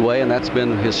of the speedway, and that's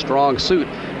been his strong suit.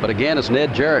 But again, as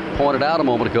Ned Jarrett pointed out a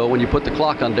moment ago, when you put the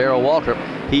clock on Darrell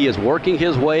Waltrip, he is working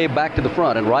his way back to the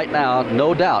front, and right now,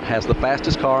 no doubt, has the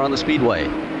fastest car on the speedway.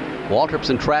 Waltrip's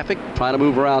in traffic, trying to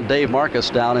move around Dave Marcus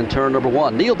down in turn number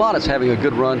 1. Neil Bonnett's having a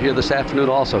good run here this afternoon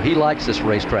also. He likes this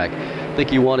racetrack. I think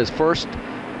he won his first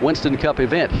Winston Cup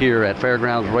event here at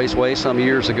Fairgrounds Raceway some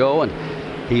years ago, and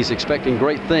he's expecting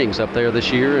great things up there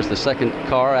this year as the second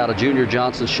car out of Junior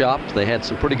Johnson's shop. They had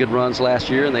some pretty good runs last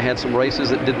year, and they had some races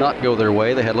that did not go their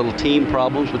way. They had little team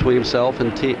problems between himself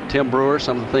and Tim Brewer.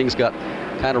 Some of the things got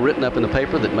kind of written up in the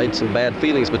paper that made some bad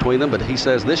feelings between them, but he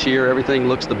says this year everything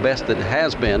looks the best that it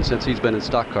has been since he's been in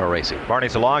stock car racing.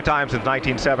 Barney's a long time since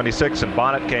 1976, and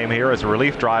Bonnet came here as a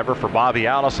relief driver for Bobby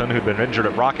Allison, who'd been injured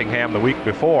at Rockingham the week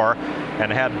before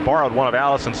and had borrowed one of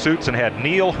Allison's suits and had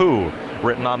Neil Who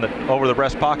written on the over the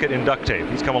breast pocket in duct tape.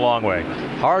 He's come a long way.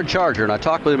 Hard charger, and I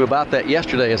talked with him about that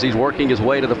yesterday as he's working his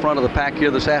way to the front of the pack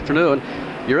here this afternoon.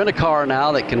 You're in a car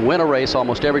now that can win a race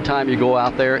almost every time you go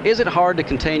out there. Is it hard to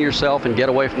contain yourself and get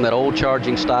away from that old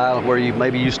charging style where you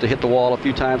maybe used to hit the wall a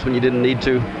few times when you didn't need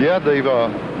to? Yeah, Dave.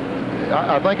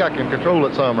 I think I can control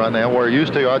it some right now. Where I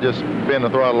used to, I just bend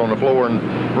the throttle on the floor and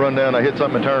run down. I hit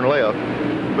something and turn left.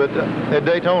 But at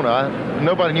Daytona,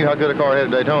 nobody knew how good a car I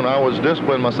had at Daytona. I was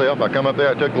disciplined myself. I come up there,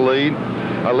 I took the lead.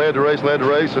 I led the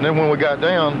race, and then when we got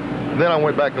down, then I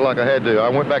went back to like I had to. I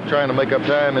went back trying to make up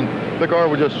time, and the car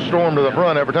would just storm to the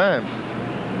front every time.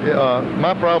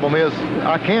 My problem is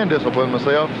I can discipline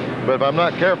myself, but if I'm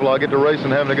not careful, I'll get to racing,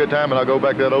 having a good time, and I'll go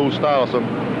back to that old style. So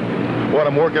what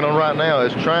I'm working on right now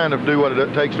is trying to do what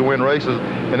it takes to win races,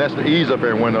 and that's to ease up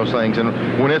there and win those things. And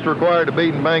when it's required to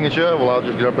beat and bang and shove, well, I'll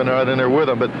just jump right in there with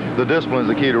them. But the discipline is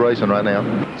the key to racing right now.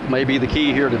 May be the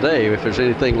key here today if there's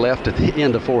anything left at the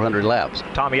end of 400 laps.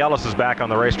 Tommy Ellis is back on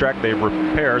the racetrack. They've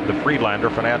repaired the Friedlander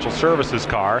Financial Services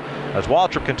car as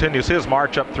Waltrip continues his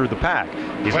march up through the pack.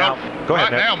 He's well, now, go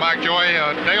ahead, right now, Mike Joy,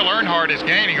 Dale Earnhardt is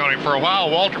gaining on him. For a while,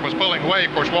 Waltrip was pulling away.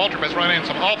 Of course, Waltrip has run in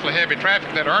some awfully heavy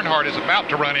traffic that Earnhardt is about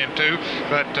to run into,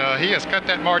 but he has cut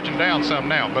that margin down some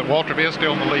now, but Waltrip is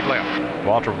still in the lead lap.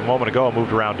 Waltrip a moment ago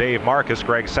moved around Dave Marcus,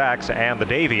 Greg Sachs, and the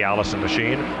Davey Allison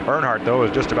machine. Earnhardt, though,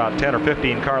 is just about 10 or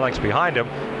 15 car lengths behind him,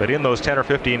 but in those 10 or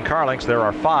 15 car lengths, there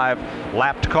are 5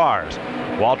 lapped cars.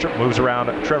 Waltrip moves around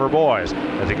Trevor Boyes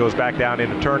as he goes back down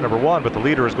into turn number 1, but the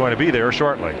leader is going to be there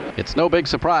shortly. It's no big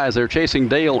surprise they're chasing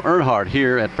Dale Earnhardt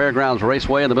here at Fairgrounds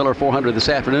Raceway in the Miller 400 this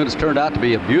afternoon. It's turned out to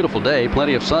be a beautiful day,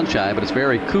 plenty of sunshine, but it's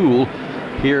very cool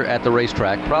here at the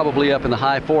racetrack, probably up in the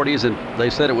high 40s, and they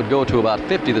said it would go to about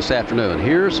 50 this afternoon.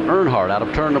 Here's Earnhardt out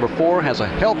of turn number 4, has a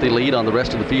healthy lead on the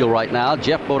rest of the field right now.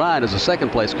 Jeff Bodine is a second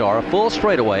place car, a full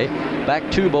straightaway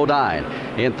back to Bodine.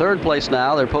 In third place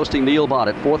now, they're posting Neil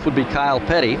Bonnet. Fourth would be Kyle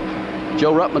Petty.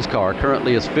 Joe Ruttman's car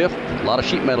currently is 5th. A lot of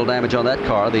sheet metal damage on that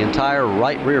car. The entire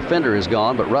right rear fender is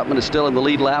gone, but Ruttman is still in the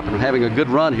lead lap and having a good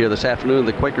run here this afternoon.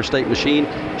 The Quaker State machine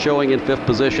showing in 5th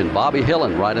position. Bobby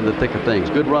Hillen right in the thick of things.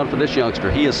 Good run for this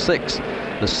youngster. He is 6th.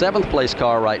 The 7th place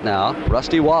car right now,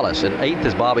 Rusty Wallace. In 8th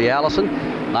is Bobby Allison.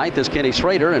 9th is Kenny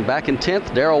Schrader, and back in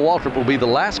 10th, Darrell Waltrip will be the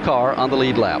last car on the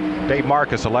lead lap. Dave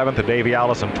Marcus 11th and Davey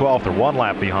Allison 12th are 1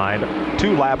 lap behind,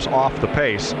 2 laps off the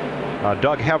pace.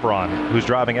 Doug Hevron, who's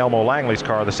driving Elmo Langley's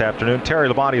car this afternoon. Terry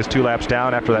Labonte is 2 laps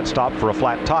down after that stop for a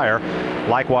flat tire.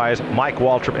 Likewise, Mike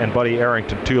Waltrip and Buddy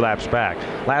Arrington 2 laps back.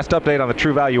 Last update on the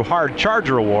True Value Hard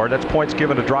Charger Award. That's points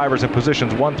given to drivers in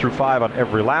positions 1 through 5 on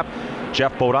every lap.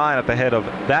 Jeff Bodine at the head of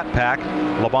that pack.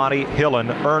 Labonte, Hillen,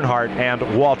 Earnhardt, and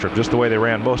Waltrip, just the way they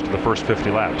ran most of the first 50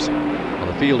 laps.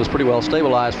 Well, the field is pretty well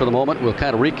stabilized for the moment. We'll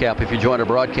kind of recap, if you joined our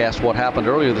broadcast, what happened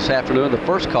earlier this afternoon. The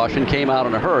first caution came out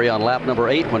in a hurry on lap number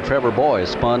 8 when Trevor Boyes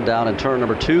spun down in turn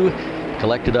number 2.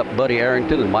 Collected up Buddy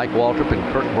Arrington and Mike Waltrip and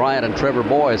Kirk Bryant and Trevor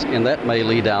Boyes in that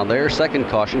melee down there. Second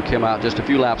caution came out just a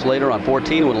few laps later on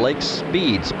 14 when Lake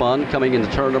Speed spun coming into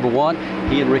turn number 1.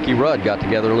 He and Ricky Rudd got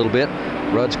together a little bit.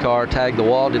 Rudd's car tagged the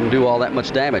wall, didn't do all that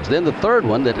much damage. Then the third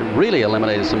one that really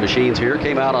eliminated some machines here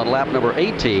came out on lap number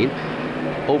 18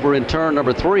 over in turn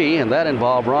number 3, and that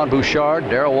involved Ron Bouchard,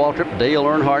 Darrell Waltrip, Dale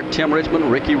Earnhardt, Tim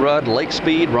Richmond, Ricky Rudd, Lake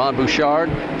Speed, Ron Bouchard,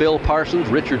 Phil Parsons,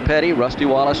 Richard Petty, Rusty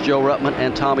Wallace, Joe Ruttman,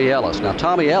 and Tommy Ellis. Now,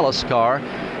 Tommy Ellis' car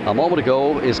a moment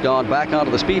ago is gone back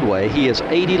onto the speedway. He is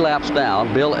 80 laps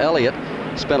down. Bill Elliott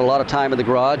spent a lot of time in the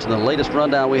garage, and the latest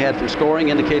rundown we had from scoring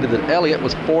indicated that Elliott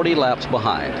was 40 laps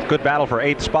behind. Good battle for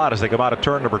 8th spot as they come out of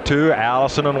turn number 2.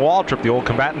 Allison and Waltrip, the old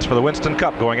combatants for the Winston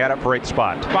Cup, going at it for 8th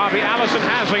spot. Bobby Allison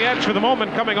has the edge for the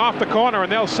moment coming off the corner,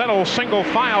 and they'll settle single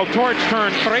file towards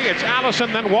turn 3. It's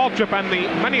Allison, then Waltrip, and the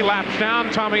many laps down,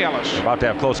 Tommy Ellis. About to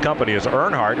have close company is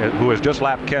Earnhardt, who has just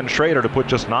lapped Ken Schrader to put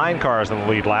just 9 cars in the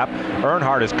lead lap.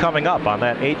 Earnhardt is coming up on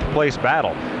that 8th place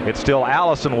battle. It's still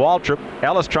Allison, Waltrip,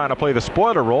 Ellis trying to play the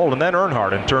spoiler role, and then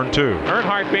Earnhardt in turn 2.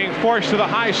 Earnhardt being forced to the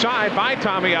high side by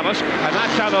Tommy Ellis, and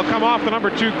that's how they'll come off the number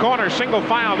 2 corner. Single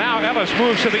file now. Ellis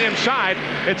moves to the inside.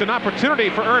 It's an opportunity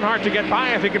for Earnhardt to get by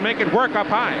if he can make it work up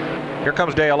high. Here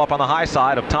comes Dale up on the high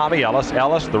side of Tommy Ellis.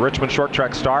 Ellis, the Richmond short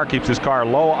track star, keeps his car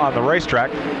low on the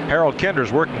racetrack. Harold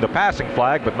Kinder's working the passing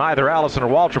flag, but neither Allison or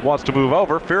Waltrip wants to move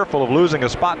over, fearful of losing a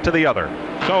spot to the other.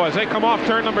 So as they come off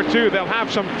turn number 2, they'll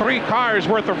have some 3 cars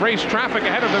worth of race traffic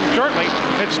ahead of them shortly.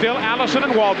 It's still Allison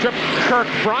and Waltrip. Kirk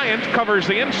Bryant covers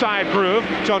the inside groove.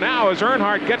 So now as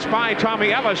Earnhardt gets by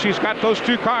Tommy Ellis, he's got those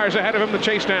 2 cars ahead of him to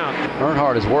chase down.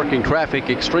 Earnhardt is working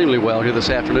traffic extremely well here this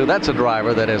afternoon. That's a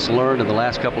driver that has learned in the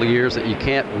last couple of years that you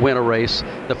can't win a race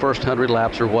the first 100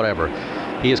 laps or whatever.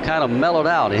 He has kind of mellowed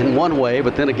out in one way,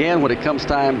 but then again, when it comes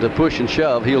time to push and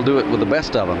shove, he'll do it with the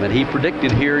best of them. And he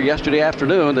predicted here yesterday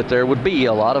afternoon that there would be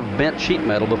a lot of bent sheet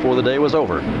metal before the day was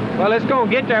over. Well, it's going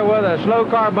to get there whether a slow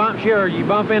car bumps you or you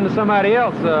bump into somebody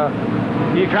else.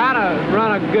 You're trying to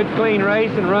run a good, clean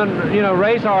race and run,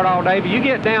 race hard all day, but you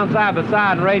get down side by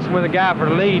side and racing with a guy for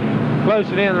the lead close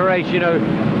to the end of the race, you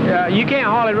can't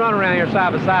hardly run around here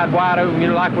side by side wide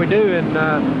open, like we do, and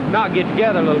not get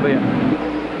together a little bit.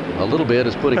 A little bit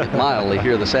is putting it mildly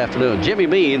here this afternoon. Jimmy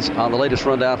Means, on the latest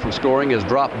rundown from scoring, has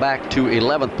dropped back to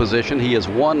 11th position. He is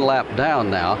 1 lap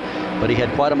down now, but he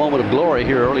had quite a moment of glory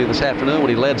here earlier this afternoon when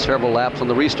he led several laps on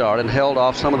the restart and held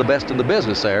off some of the best in the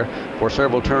business there for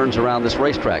several turns around this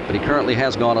racetrack. But he currently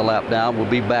has gone a lap down, will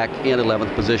be back in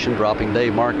 11th position, dropping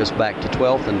Dave Marcus back to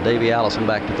 12th and Davey Allison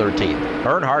back to 13th.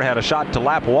 Earnhardt had a shot to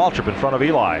lap Waltrip in front of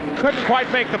Eli. Couldn't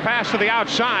quite make the pass to the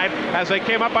outside as they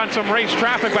came up on some race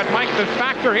traffic, but Mike, the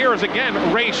factor here is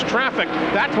again race traffic.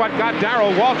 That's what got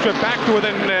Darrell Waltrip back to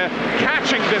within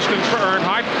catching distance for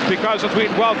Earnhardt, because as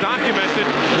we'd well documented,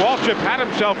 Waltrip had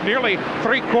himself nearly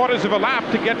 3/4 of a lap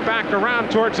to get back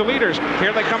around towards the leaders.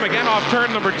 Here they come again off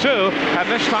turn number 2, and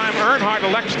this time Earnhardt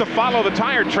elects to follow the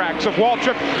tire tracks of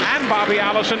Waltrip and Bobby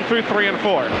Allison through 3 and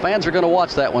 4. Fans are going to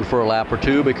watch that one for a lap or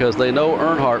two because they know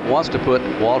Earnhardt wants to put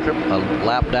Waltrip a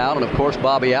lap down, and of course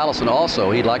Bobby Allison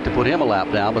also. He'd like to put him a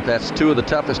lap down, but that's 2 of the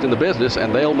toughest in the business,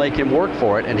 and they'll make him work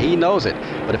for it, and he knows it.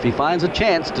 But if he finds a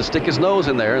chance to stick his nose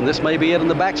in there, and this may be it in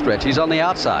the backstretch, he's on the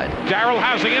outside. Darrell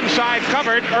has the inside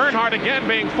covered. Earnhardt again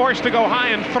being forced to go high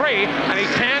in 3, and he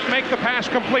can't make the pass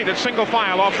complete at single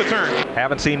file off the turn.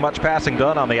 Haven't seen much passing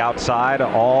done on the outside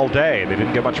all day. They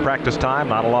didn't get much practice time,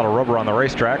 not a lot of rubber on the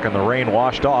racetrack, and the rain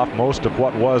washed off most of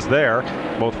what was there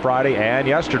both Friday and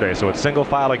yesterday. So it's single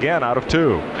file again out of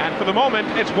 2. And for the moment,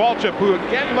 it's Waltrip who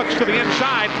again looks to the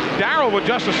inside. Darrell would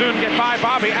just as soon get by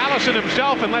Bobby Allison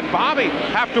himself and let Bobby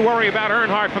have to worry about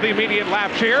Earnhardt for the immediate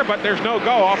laps here, but there's no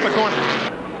go off the corner.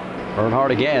 Earnhardt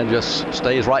again just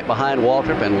stays right behind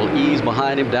Waltrip and will ease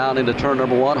behind him down into turn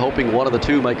number 1, hoping one of the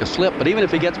 2 make a slip. But even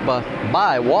if he gets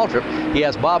by Waltrip, he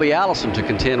has Bobby Allison to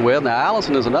contend with. Now,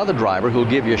 Allison is another driver who'll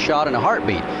give you a shot in a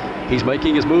heartbeat. He's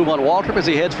making his move on Waltrip as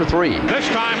he heads for 3. This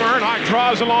time Earnhardt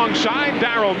draws alongside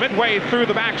Darrell midway through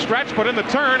the backstretch, but in the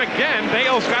turn again,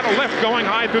 Dale's got a lift going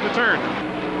high through the turn.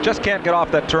 Just can't get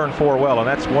off that turn 4 well, and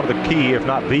that's one of the key, if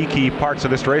not the key, parts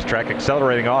of this racetrack,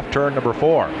 accelerating off turn number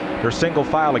 4. They're single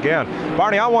file again.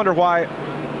 Barney, I wonder why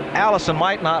Allison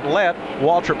might not let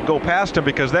Waltrip go past him,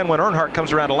 because then when Earnhardt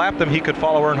comes around to lap them, he could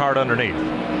follow Earnhardt underneath.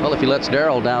 Well, if he lets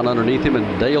Darrell down underneath him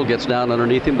and Dale gets down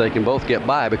underneath him, they can both get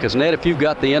by. Because, Ned, if you've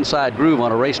got the inside groove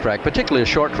on a racetrack, particularly a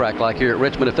short track like here at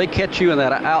Richmond, if they catch you in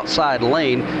that outside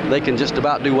lane, they can just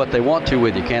about do what they want to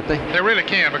with you, can't they? They really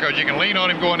can, because you can lean on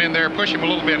him going in there, push him a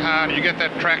little bit high, and you get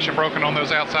that traction broken on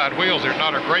those outside wheels. There's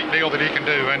not a great deal that he can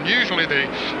do. And usually the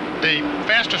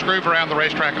fastest groove around the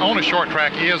racetrack on a short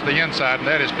track is the inside, and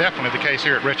that is definitely the case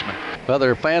here at Richmond. Well,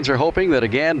 their fans are hoping that,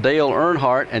 again, Dale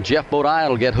Earnhardt and Jeff Bodine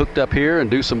will get hooked up here and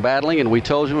do some battling. And we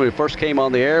told you when we first came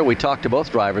on the air, we talked to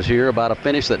both drivers here about a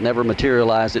finish that never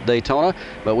materialized at Daytona.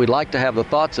 But we'd like to have the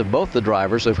thoughts of both the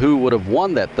drivers of who would have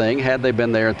won that thing had they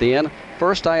been there at the end.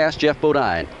 First, I asked Jeff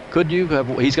Bodine. Could you have?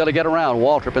 He's got to get around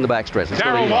Waltrip in the backstretch.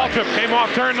 Darrell Waltrip came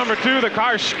off turn number 2. The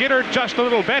car skittered just a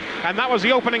little bit, and that was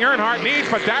the opening Earnhardt needs,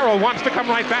 but Darrell wants to come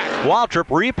right back. Waltrip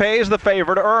repays the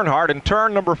favor to Earnhardt in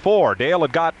turn number 4. Dale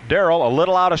had got Darrell a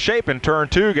little out of shape in turn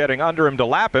 2, getting under him to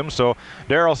lap him, so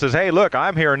Darrell says, hey, look,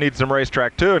 I'm here and need some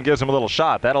racetrack too, and gives him a little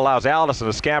shot. That allows Allison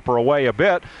to scamper away a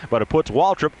bit, but it puts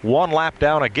Waltrip 1 lap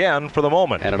down again for the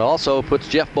moment. And it also puts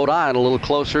Jeff Bodine a little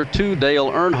closer to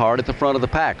Dale Earnhardt at the front of the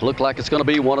pack. Looked like it's going to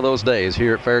be one of those days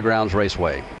here at Fairgrounds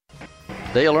Raceway.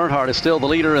 Dale Earnhardt is still the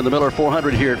leader in the Miller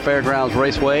 400 here at Fairgrounds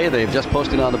Raceway. They've just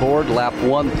posted on the board lap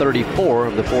 134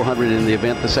 of the 400 in the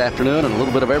event this afternoon, and a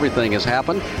little bit of everything has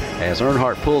happened. As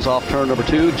Earnhardt pulls off turn number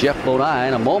 2, Jeff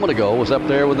Bodine a moment ago was up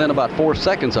there within about 4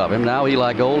 seconds of him. Now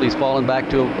Eli Gold, he's fallen back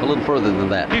to a little further than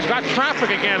that. He's got traffic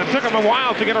again. It took him a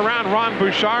while to get around Ron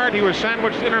Bouchard. He was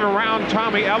sandwiched in and around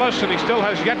Tommy Ellis, and he still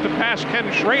has yet to pass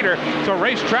Ken Schrader. So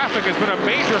race traffic has been a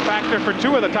major factor for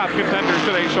 2 of the top contenders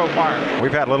today so far.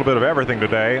 We've had a little bit of everything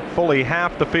today. Fully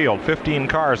half the field, 15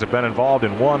 cars, have been involved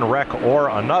in one wreck or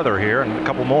another here, and a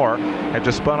couple more have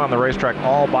just spun on the racetrack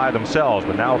all by themselves.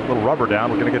 But now with a little rubber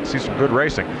down, we're going to get to see some good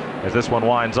racing as this one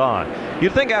winds on.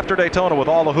 You'd think after Daytona, with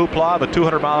all the hoopla, the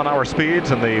 200-mile-an-hour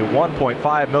speeds, and the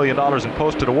 $1.5 million in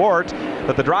posted awards,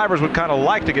 that the drivers would kind of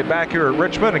like to get back here at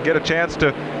Richmond and get a chance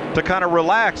to kind of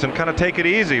relax and kind of take it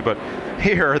easy. But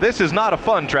here, this is not a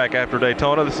fun track after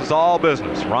Daytona. This is all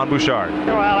business. Ron Bouchard.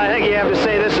 Well, I think you have to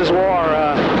say this is war.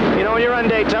 When you run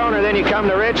Daytona, then you come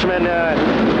to Richmond.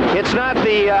 It's not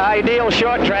the ideal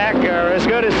short track or as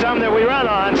good as some that we run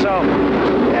on, so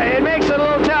it makes it a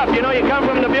little tough. You come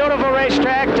from the beautiful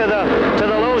racetrack to the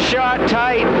little short,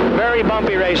 tight, very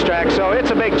bumpy racetrack, so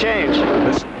it's a big change.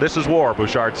 This is war,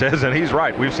 Bouchard says, and he's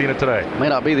right. We've seen it today. May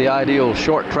not be the ideal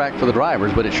short track for the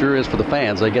drivers, but it sure is for the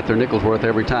fans. They get their nickel's worth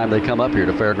every time they come up here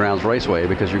to Fairgrounds Raceway,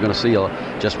 because you're going to see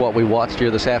just what we watched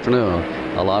here this afternoon.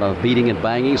 A lot of beating and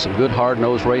banging, some good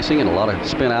hard-nosed racing, and a lot of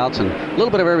spin-outs, and a little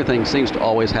bit of everything seems to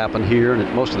always happen here and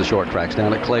at most of the short tracks,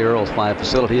 down at Clay Earl's 5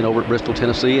 facility and over at Bristol,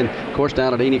 Tennessee, and of course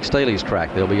down at Enoch Staley's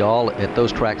track. They'll be all at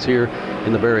those tracks here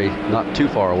in the very not too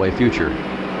far away future.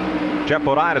 Jeff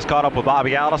Bodine has caught up with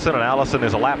Bobby Allison, and Allison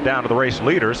is a lap down to the race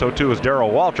leader. So too is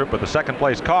Darrell Waltrip, but the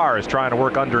second-place car is trying to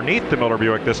work underneath the Miller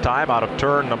Buick this time out of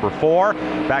turn number 4,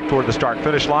 back toward the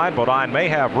start-finish line. Bodine may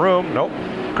have room. Nope.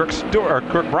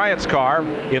 Kirk Bryant's car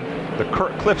in the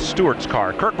Cliff Stewart's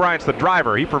car. Kirk Bryant's the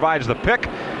driver. He provides the pick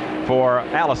for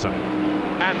Allison.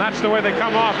 And that's the way they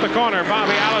come off the corner.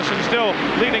 Bobby Allison still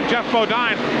leading Jeff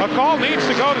Bodine. A call needs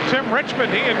to go to Tim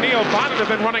Richmond. He and Neil Bonnet have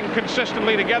been running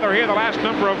consistently together here the last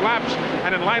number of laps.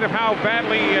 And in light of how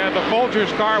badly the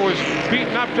Folgers car was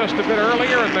beaten up just a bit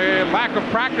earlier and the lack of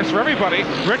practice for everybody,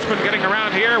 Richmond getting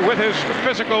around here with his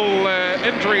physical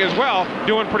injury as well,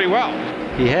 doing pretty well.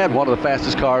 He had one of the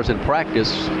fastest cars in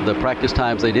practice, the practice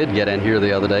times they did get in here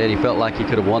the other day, and he felt like he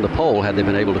could have won the pole had they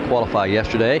been able to qualify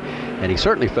yesterday, and he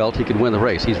certainly felt he could win the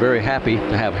race. He's very happy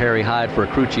to have Harry Hyde for a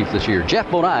crew chief this year.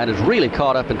 Jeff Bodine is really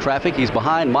caught up in traffic. He's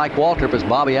behind Mike Waltrip as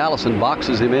Bobby Allison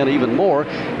boxes him in even more,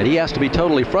 and he has to be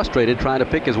totally frustrated trying to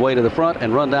pick his way to the front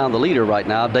and run down the leader right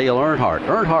now, Dale Earnhardt.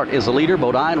 Earnhardt is the leader.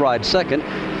 Bodine rides second.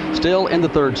 Still in the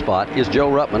third spot is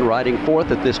Joe Ruttman, riding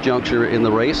fourth at this juncture in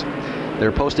the race.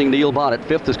 They're posting Neil Bonnet.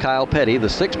 Fifth is Kyle Petty. The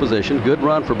sixth position, good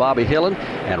run for Bobby Hillen.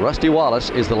 And Rusty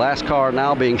Wallace is the last car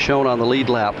now being shown on the lead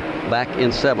lap, back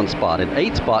in seventh spot. In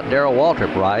eighth spot, Darrell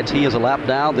Waltrip rides. He is a lap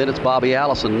down. Then it's Bobby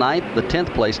Allison ninth. The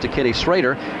 10th place to Kenny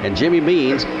Schrader. And Jimmy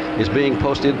Means is being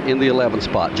posted in the 11th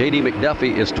spot. J.D.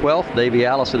 McDuffie is 12th. Davey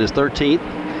Allison is 13th.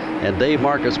 And Dave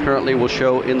Marcus currently will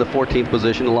show in the 14th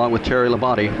position, along with Terry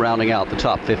Labonte rounding out the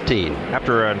top 15.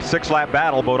 After a 6-lap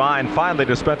battle, Bodine finally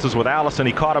dispenses with Allison.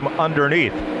 He caught him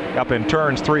underneath up in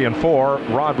turns 3 and 4.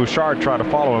 Ron Bouchard tried to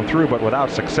follow him through, but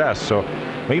without success. So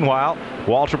meanwhile,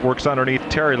 Waltrip works underneath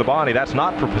Terry Labonte. That's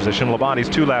not for position. Labonte's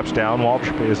 2 laps down.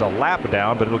 Waltrip is a lap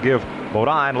down, but it'll give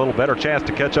Bodine a little better chance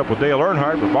to catch up with Dale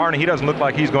Earnhardt. But Barney, he doesn't look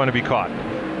like he's going to be caught.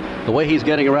 The way he's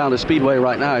getting around the speedway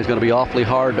right now, he's going to be awfully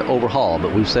hard to overhaul,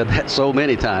 but we've said that so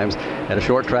many times. At a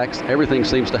short track, everything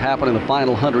seems to happen in the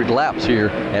final 100 laps here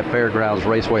at Fairgrounds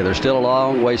Raceway. There's still a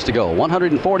long ways to go.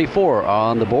 144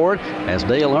 on the board as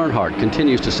Dale Earnhardt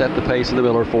continues to set the pace in the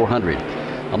Miller 400.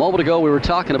 A moment ago, we were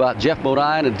talking about Jeff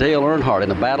Bodine and Dale Earnhardt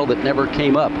in a battle that never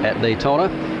came up at Daytona.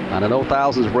 And I know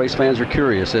thousands of race fans are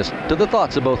curious as to the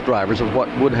thoughts of both drivers of what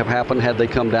would have happened had they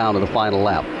come down to the final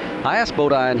lap. I asked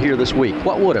Bodine here this week,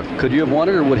 what would have? Could you have won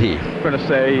it, or would he? I'm going to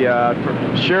say,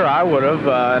 sure, I would have,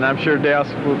 and I'm sure Dale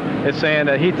is saying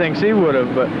that he thinks he would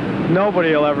have, but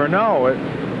nobody will ever know.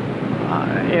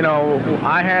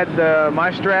 I had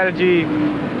my strategy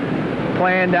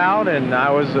planned out, and I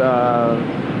was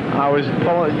I was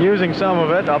using some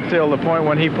of it up till the point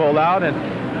when he pulled out,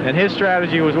 and his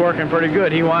strategy was working pretty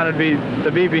good. He wanted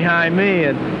to be behind me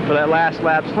and for that last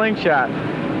lap slingshot.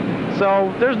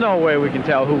 So there's no way we can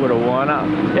tell who would have won.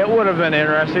 It would have been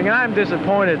interesting, and I'm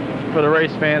disappointed for the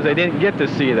race fans. They didn't get to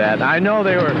see that. I know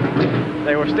they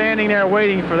were standing there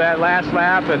waiting for that last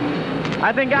lap, and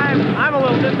I think I'm a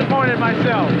little disappointed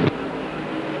myself.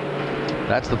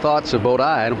 That's the thoughts of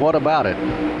Bodine. What about it?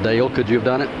 Dale, could you have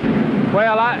done it?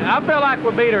 Well, I feel like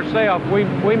we beat ourselves. We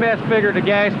misfigured the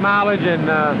gas mileage,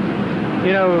 and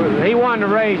you know, he won the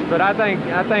race, but I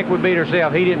think we beat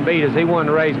ourselves. He didn't beat us. He won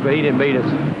the race, but he didn't beat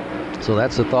us. So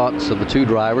that's the thoughts of the two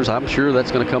drivers. I'm sure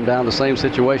that's going to come down to the same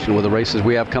situation with the races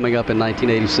we have coming up in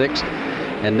 1986.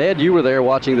 And Ned, you were there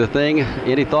watching the thing.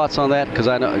 Any thoughts on that? Because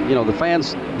I know, you know, the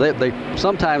fans, they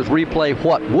sometimes replay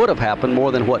what would have happened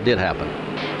more than what did happen.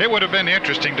 It would have been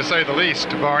interesting, to say the least,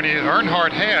 Barney.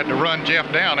 Earnhardt had to run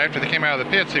Jeff down after they came out of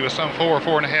the pits. He was some 4 or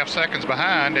 4.5 seconds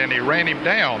behind, and he ran him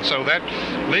down. So that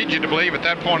leads you to believe at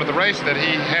that point of the race that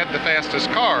he had the fastest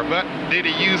car. But did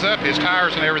he use up his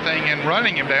tires and everything in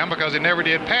running him down, because he never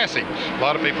did pass him? A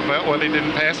lot of people felt, well, he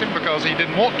didn't pass him because he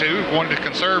didn't want to. He wanted to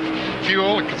conserve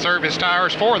fuel and conserve his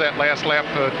tires for that last lap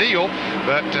deal.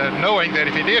 But knowing that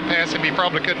if he did pass him, he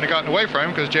probably couldn't have gotten away from him,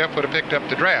 because Jeff would have picked up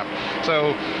the draft.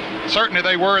 So certainly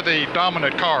they were the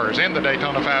dominant cars in the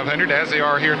Daytona 500, as they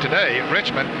are here today at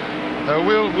Richmond.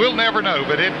 We'll never know,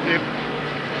 but it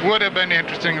would have been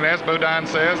interesting. And as Bodine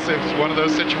says, it's one of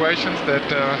those situations that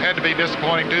had to be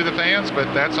disappointing to the fans,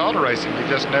 but that's auto racing. You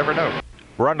just never know.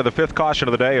 We're on to the fifth caution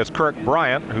of the day as Kirk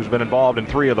Bryant, who's been involved in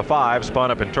 3 of the 5,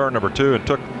 spun up in turn number 2 and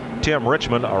took Tim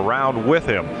Richmond around with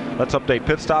him. Let's update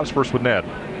pit stops first with Ned.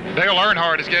 Dale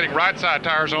Earnhardt is getting right side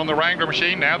tires on the Wrangler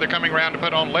machine. Now they're coming around to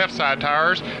put on left side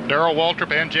tires. Darrell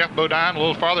Waltrip and Jeff Bodine a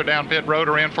little farther down pit road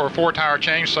are in for a 4-tire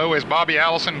change. So is Bobby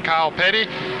Allison and Kyle Petty,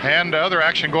 and other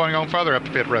action going on further up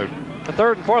the pit road. The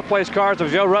third and fourth place cars of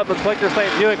Joe Rutland's Quaker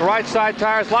State Buick right side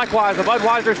tires. Likewise, the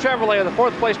Budweiser Chevrolet of the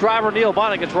fourth place driver Neil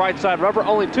Bonnet gets right side rubber.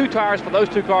 Only 2 tires for those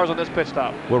 2 cars on this pit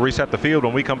stop. We'll reset the field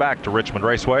when we come back to Richmond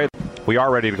Raceway. We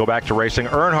are ready to go back to racing.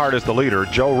 Earnhardt is the leader.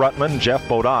 Joe Rutland, Jeff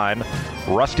Bodine,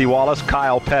 Rusty Wallace,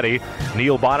 Kyle Petty,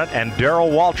 Neil Bonnet, and Darrell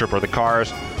Waltrip are the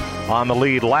cars on the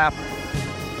lead lap.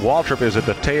 Waltrip is at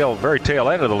the very tail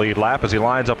end of the lead lap as he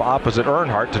lines up opposite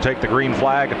Earnhardt to take the green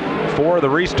flag for the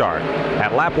restart.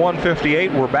 At lap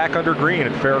 158, we're back under green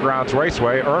at Fairgrounds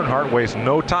Raceway. Earnhardt wastes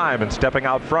no time in stepping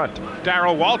out front.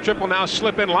 Darrell Waltrip will now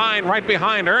slip in line right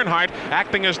behind Earnhardt,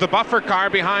 acting as the buffer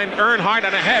car behind Earnhardt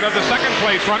and ahead of the second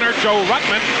place runner, Joe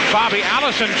Rutland. Bobby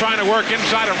Allison trying to work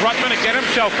inside of Rutland and get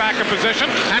himself back in position,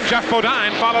 and Jeff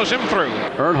Bodine follows him through.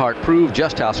 Earnhardt proved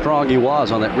just how strong he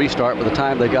was on that restart. By the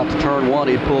time they got to turn 1,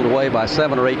 he'd pulled away by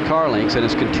 7 or 8 car lengths and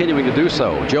is continuing to do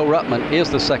so. Joe Rutland is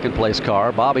the second place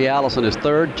car. Bobby Allison is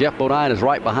third. Jeff Bodine is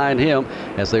right behind him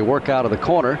as they work out of the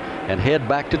corner and head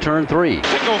back to turn 3.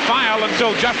 Single file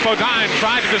until Jeff Bodine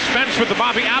tried to dispense with the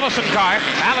Bobby Allison car.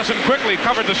 Allison quickly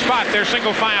covered the spot. They're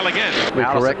single file again. Let me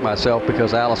correct myself,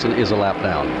 because Allison is a lap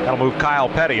down. That'll move Kyle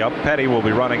Petty up. Petty will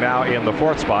be running now in the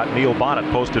 4th spot. Neil Bonnet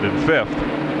posted in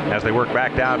 5th as they work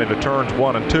back down into turns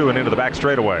 1 and 2 and into the back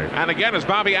straightaway. And again, as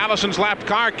Bobby Allison's lapped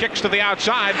car kicks to the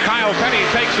outside, Kyle Petty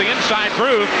takes the inside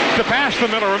groove to pass the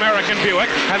Miller American Buick,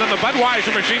 and then the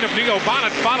Budweiser machine of Neil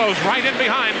Bonnet follows right in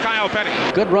behind Kyle Petty.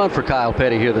 Good run for Kyle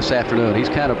Petty here this afternoon. He's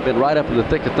kind of been right up in the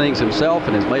thick of things himself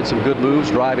and has made some good moves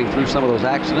driving through some of those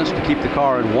accidents to keep the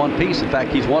car in one piece. In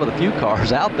fact, he's one of the few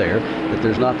cars out there that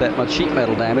there's not that much sheet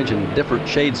metal damage and different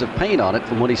shades of paint on it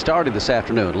from when he started this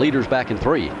afternoon. Leaders back in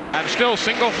 3. And still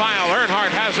single file. Earnhardt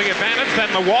has the advantage.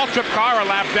 Then the Waltrip car a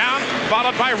lap down,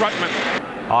 followed by Rutland.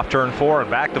 Off turn 4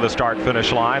 and back to the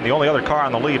start-finish line. The only other car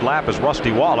on the lead lap is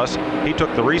Rusty Wallace. He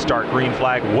took the restart green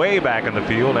flag way back in the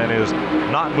field and is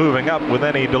not moving up with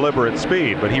any deliberate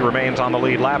speed, but he remains on the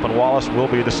lead lap, and Wallace will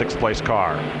be the 6th place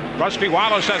car. Rusty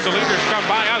Wallace, as the leaders come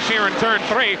by us here in turn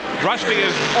 3. Rusty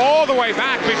is all the way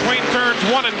back between turns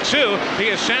 1 and 2. He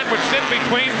is sandwiched in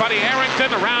between Buddy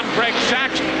Harrington, around Greg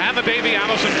Sachs, and the Davey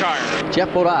Allison car.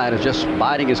 Jeff Bodine is just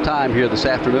biding his time here this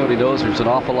afternoon. He knows there's an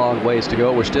awful long ways to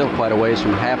go. We're still quite a ways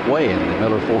from halfway in the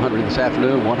Miller 400 this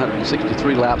afternoon.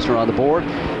 163 laps are on the board.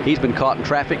 He's been caught in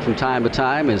traffic from time to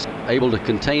time, is able to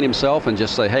contain himself and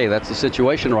just say, hey, that's the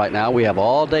situation right now. We have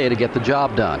all day to get the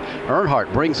job done.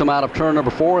 Earnhardt brings him out of turn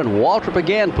number 4, and Waltrip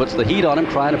again puts the heat on him,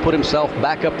 trying to put himself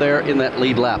back up there in that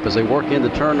lead lap. As they work into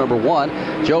turn number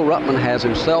 1, Joe Rutland has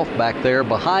himself back there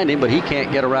behind him, but he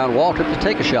can't get around Waltrip to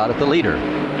take a shot at the leader.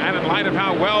 And in light of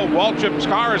how well Waltrip's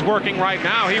car is working right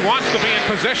now, he wants to be in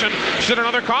position should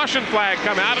another caution flag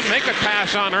come out and make a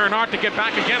pass on Earnhardt to get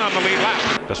back again on the lead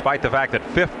lap. Despite the fact that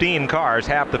 15 cars.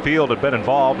 Half the field had been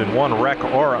involved in one wreck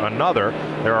or another.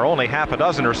 There are only half a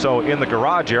dozen or so in the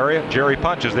garage area. Jerry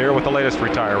Punch is there with the latest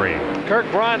retiree. Kirk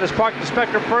Bryant has parked the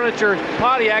Spectre Furniture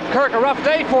Pontiac. Kirk, a rough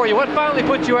day for you. What finally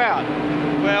put you out?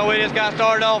 Well, we just got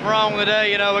started off wrong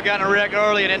today. You know, we got in a wreck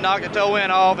early and it knocked the toe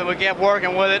end off, and we kept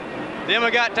working with it. Then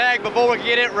we got tagged before we could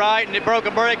get it right, and it broke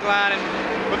a brake line,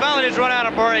 and we finally just run out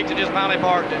of brakes and just finally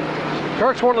parked it.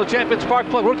 Kirk's one of the champion spark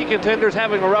plug rookie contenders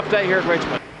having a rough day here at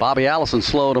Richmond. Bobby Allison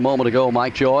slowed a moment ago.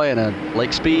 Mike Joy and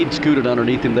Lake Speed scooted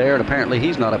underneath him there, and apparently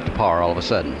he's not up to par all of a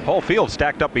sudden. Whole field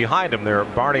stacked up behind him there.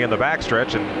 Barney in the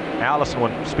backstretch, and Allison,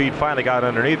 when Speed finally got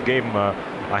underneath, gave him a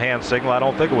hand signal. I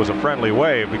don't think it was a friendly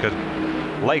wave, because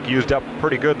Lake used up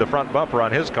pretty good the front bumper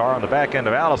on his car on the back end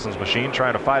of Allison's machine,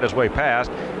 trying to fight his way past.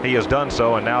 He has done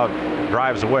so and now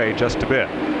drives away just a bit.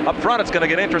 Up front, it's going to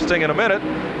get interesting in a minute.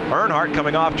 Earnhardt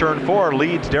coming off turn 4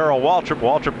 leads Darrell Waltrip.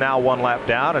 Waltrip now 1 lap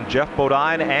down, and Jeff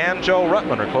Bodine and Joe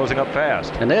Ruttman are closing up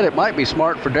fast. And then it might be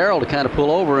smart for Darrell to kind of pull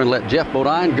over and let Jeff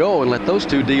Bodine go and let those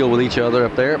two deal with each other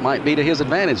up there. It might be to his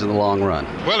advantage in the long run.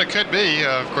 Well, it could be.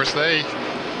 Of course, they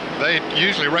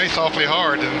usually race awfully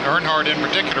hard, and Earnhardt in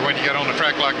particular when you get on a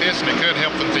track like this, and it could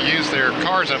help them to use their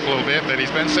cars up a little bit. But he's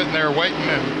been sitting there waiting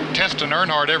and testing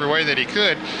Earnhardt every way that he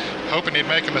could, hoping he'd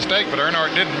make a mistake, but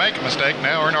Earnhardt didn't make a mistake.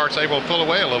 Now Earnhardt's able to pull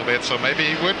away a little bit, so maybe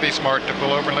he would be smart to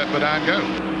pull over and let Bodine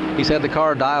go. He's had the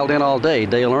car dialed in all day.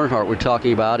 Dale Earnhardt we're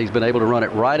talking about. He's been able to run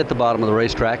it right at the bottom of the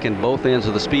racetrack in both ends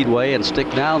of the speedway and stick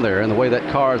down there. And the way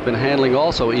that car has been handling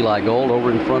also Eli Gold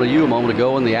over in front of you a moment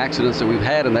ago in the accidents that we've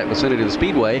had in that vicinity of the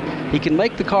speedway, he can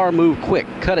make the car move quick,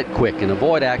 cut it quick, and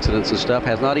avoid accidents and stuff.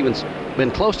 Has not even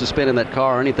been close to spinning that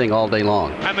car or anything all day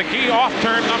long. And the key off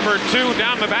turn number 2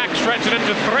 down the back stretch and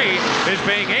into 3 is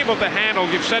being able to handle,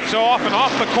 you've said so often,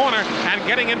 off the corner and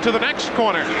getting into the next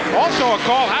corner. Also a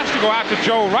call has to go out to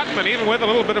Joe Ruttman, even with a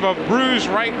little bit of a bruised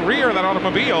right rear of that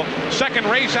automobile. Second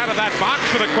race out of that box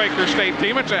for the Quaker State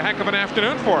team. It's a heck of an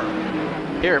afternoon for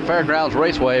him. Here at Fairgrounds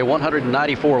Raceway,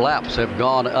 194 laps have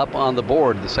gone up on the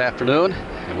board this afternoon,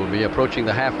 and we'll be approaching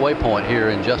the halfway point here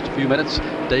in just a few minutes.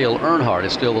 Dale Earnhardt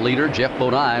is still the leader. Jeff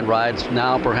Bodine rides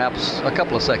now perhaps a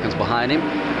couple of seconds behind him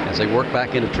as they work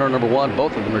back into turn number 1.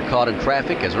 Both of them are caught in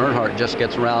traffic as Earnhardt just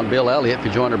gets around Bill Elliott. If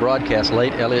you joined our broadcast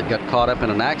late, Elliott got caught up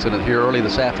in an accident here early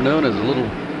this afternoon. Is a little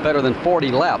better than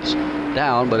 40 laps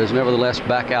down, but is nevertheless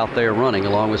back out there running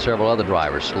along with several other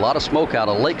drivers. A lot of smoke out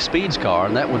of Lake Speed's car,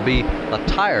 and that would be a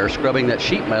tire scrubbing that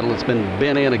sheet metal that's been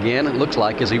bent in again, it looks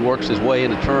like, as he works his way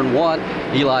into turn 1.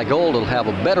 Eli Gold will have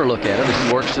a better look at it as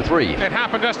he works to 3. It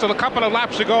happened just a couple of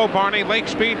laps ago, Barney. Lake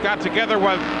Speed got together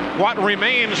with what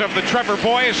remains of the Trevor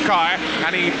Boyes car,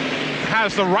 and he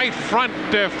has the right front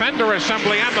fender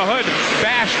assembly and the hood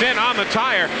bashed in on the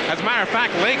tire. As a matter of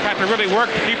fact, Lake had to really work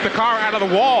to keep the car out of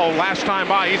the wall last time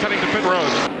by. He's heading to pit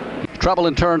road. Trouble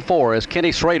in turn 4 as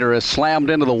Kenny Schrader is slammed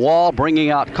into the wall, bringing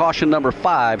out caution number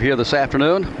 5 here this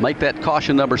afternoon. Make that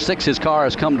caution number 6. His car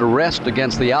has come to rest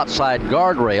against the outside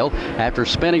guardrail after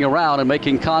spinning around and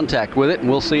making contact with it, and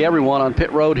we'll see everyone on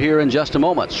pit road here in just a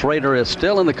moment. Schrader is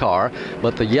still in the car,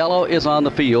 but the yellow is on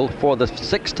the field for the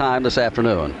 6th time this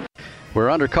afternoon. We're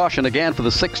under caution again for the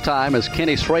 6th time as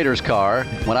Kenny Schrader's car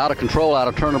went out of control out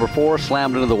of turn number 4,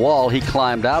 slammed into the wall. He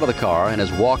climbed out of the car and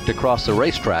has walked across the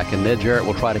racetrack, and Ned Jarrett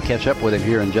will try to catch up with him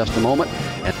here in just a moment.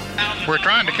 We're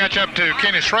trying to catch up to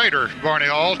Kenny Schrader, Barney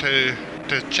Hall, to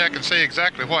check and see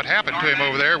exactly what happened to him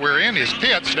over there. We're in his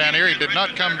pits down here. He did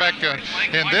not come back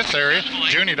in this area.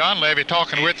 Junie Donlevy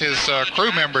talking with his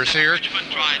crew members here.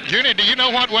 Junie, do you know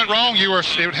what went wrong?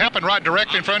 It happened right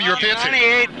directly in front of your pits.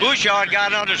 98 Bouchard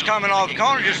got others coming off the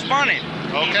corner, just spun him.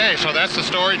 Okay, so that's the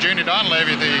story. Junie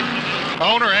Donlevy, the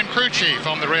owner and crew chief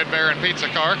on the Red Baron pizza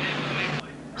car.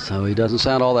 So he doesn't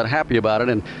sound all that happy about it.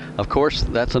 And, of course,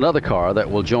 that's another car that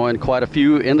will join quite a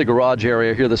few in the garage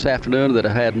area here this afternoon that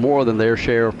have had more than their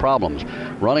share of problems.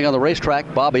 Running on the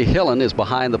racetrack, Bobby Hillen is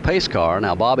behind the pace car.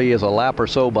 Now, Bobby is a lap or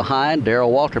so behind.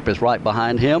 Darrell Waltrip is right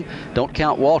behind him. Don't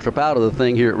count Waltrip out of the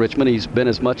thing here at Richmond. He's been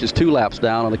as much as 2 laps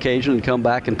down on occasion and come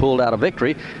back and pulled out a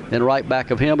victory. Then right back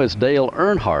of him is Dale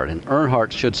Earnhardt, and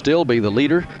Earnhardt should still be the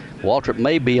leader. Waltrip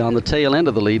may be on the tail end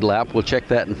of the lead lap. We'll check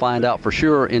that and find out for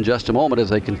sure in just a moment as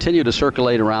they continue to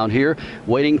circulate around here,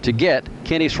 waiting to get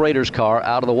Kenny Schrader's car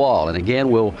out of the wall. And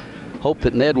again, we'll hope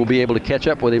that Ned will be able to catch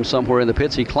up with him somewhere in the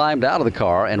pits. He climbed out of the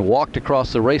car and walked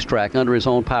across the racetrack under his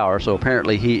own power, so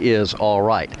apparently he is all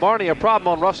right. Barney, a problem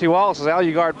on Rusty Wallace's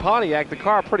Aluguard Pontiac. The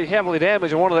car pretty heavily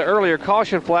damaged in one of the earlier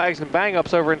caution flags and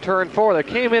bang-ups over in turn 4. They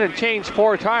came in and changed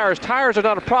 4 tires. Tires are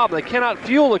not a problem. They cannot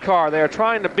fuel the car. They are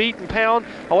trying to beat and pound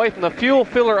away from the fuel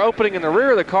filler opening in the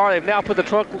rear of the car. They've now put the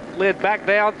trunk lid back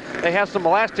down. They have some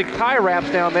elastic tie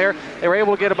wraps down there. They were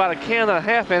able to get about a can and a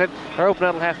half in it. They're hoping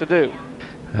that'll have to do.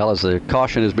 Well, as the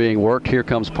caution is being worked, here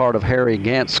comes part of Harry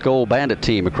Gant's Skull Bandit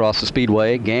team across the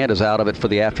speedway. Gant is out of it for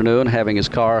the afternoon, having his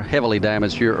car heavily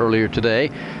damaged here earlier today.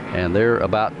 And they're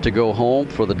about to go home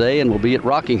for the day and will be at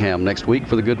Rockingham next week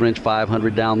for the Goodwrench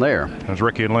 500 down there. There's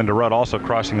Ricky and Linda Rudd also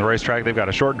crossing the racetrack. They've got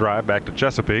a short drive back to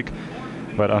Chesapeake,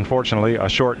 but unfortunately a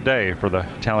short day for the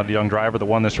talented young driver that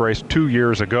won this race 2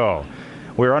 years ago.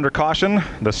 We're under caution,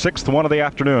 the 6th one of the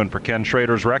afternoon for Ken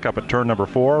Schrader's wreck up at turn number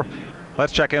 4.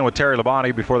 Let's check in with Terry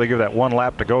Labonte before they give that 1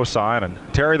 lap to go sign. And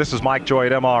Terry, this is Mike Joy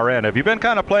at MRN. Have you been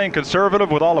kind of playing conservative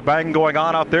with all the banging going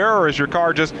on out there, or is your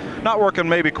car just not working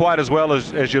maybe quite as well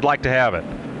as you'd like to have it? No,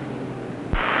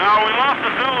 we lost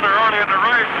a cylinder early in the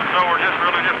race, so we're just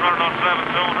running on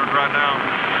 7 cylinders right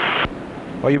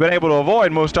now. Well, you've been able to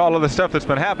avoid most all of the stuff that's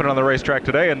been happening on the racetrack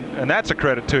today, and that's a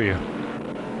credit to you.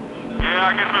 Yeah,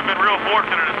 I guess we've been real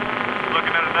fortunate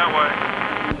looking at it that way.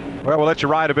 Well, we'll let you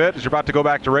ride a bit as you're about to go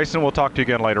back to racing. We'll talk to you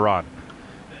again later on.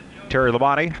 Terry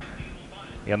Labonte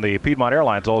in the Piedmont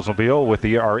Airlines Oldsmobile with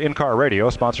our in-car radio,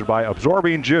 sponsored by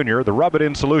Absorbine Junior, the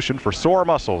rub-it-in solution for sore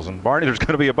muscles. And Barney, there's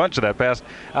going to be a bunch of that passed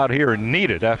out here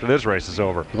needed after this race is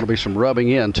over. Going to be some rubbing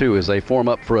in, too, as they form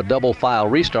up for a double file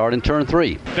restart in turn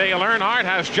 3. Dale Earnhardt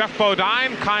has Jeff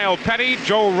Bodine, Kyle Petty,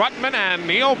 Joe Ruttman, and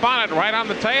Neil Bonnet right on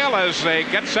the tail as they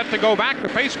get set to go back. The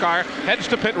pace car heads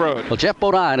to pit road. Well, Jeff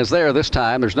Bodine is there this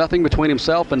time. There's nothing between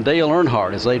himself and Dale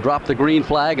Earnhardt as they drop the green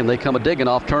flag and they come a-digging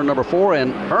off turn number 4.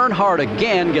 And Earnhardt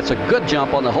again gets a good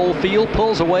jump on the whole field,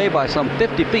 pulls away by some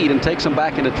 50 feet and takes him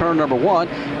back into turn number 1.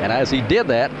 And as he did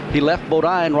that, he left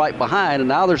Bodine right behind, and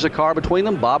now there's a car between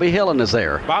them. Bobby Hillen is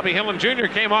there. Bobby Hillen Jr.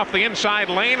 came off the inside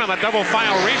lane on the double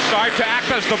file restart to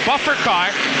act as the buffer car.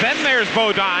 Then there's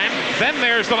Bodine. Then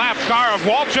there's the lap car of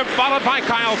Waltrip, followed by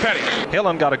Kyle Petty.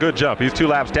 Hillen got a good jump. He's 2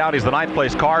 laps down. He's the 9th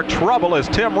place car. Trouble as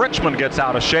Tim Richmond gets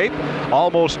out of shape.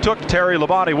 Almost took Terry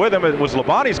Labonte with him. It was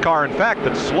Labonte's car, in fact,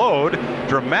 that slowed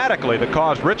dramatically, that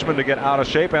caused Richmond to get out of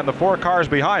shape, and the 4 cars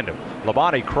behind him.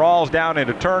 Labonte crawls down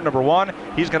into turn number 1.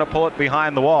 He's going to pull it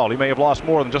behind the wall. He may have lost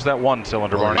more than just that 1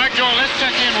 cylinder, Barney. Mike Joel, let's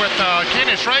check in with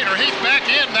Kenny Schrader. He's back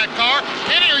in that car.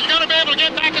 Kenny, are you going to be able to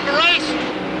get back in the race?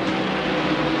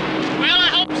 Well, I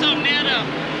hope so, Ned.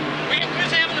 We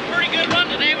was having a pretty good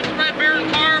run today with the Red Baron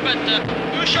car, but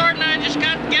Bouchard and I just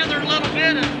got together a little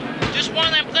bit, and just one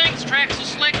of them things. Track's so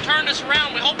slick, turned us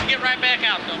around. We hope to get right back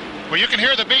out, though. Well, you can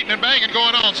hear the beating and banging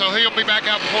going on, so he'll be back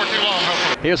out before too long,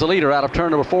 hopefully. Here's the leader out of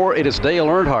turn number 4. It is Dale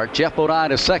Earnhardt. Jeff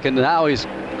Bodine is second, and now he's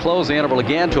closed the interval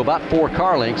again to about 4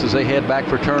 car lengths as they head back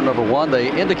for turn number 1. They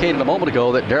indicated a moment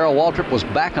ago that Darrell Waltrip was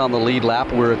back on the lead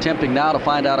lap. We're attempting now to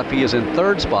find out if he is in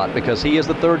 3rd spot, because he is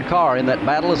the 3rd car in that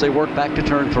battle as they work back to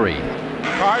turn 3.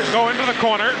 Cars go into the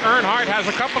corner. Earnhardt has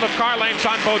a couple of car lengths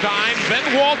on Bodine. Then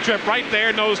Waltrip right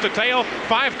there, nose to tail.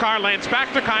 5 car lengths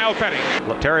back to Kyle Petty.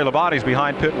 Terry Labonte's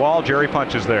behind pit wall. Jerry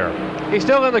Punch is there. He's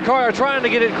still in the car trying to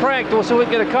get it cranked so we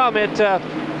can get a comment.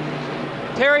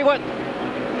 Terry, what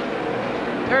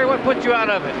put you out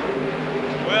of it?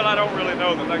 Well, I don't really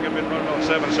know. The thing I've been running on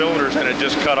 7 cylinders and it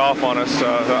just cut off on us.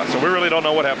 So we really don't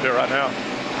know what happened there right now.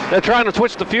 They're trying to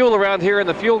switch the fuel around here, and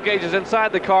the fuel gauge is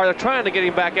inside the car. They're trying to get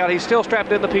him back out. He's still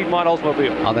strapped in the Piedmont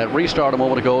Oldsmobile. On that restart a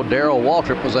moment ago, Darrell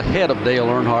Waltrip was ahead of Dale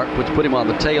Earnhardt, which put him on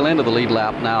the tail end of the lead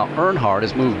lap. Now Earnhardt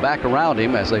has moved back around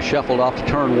him as they shuffled off to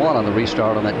turn 1 on the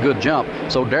restart on that good jump.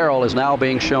 So Darrell is now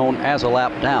being shown as a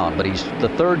lap down, but he's the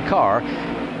 3rd car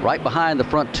right behind the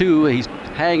front 2. He's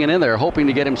hanging in there, hoping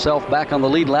to get himself back on the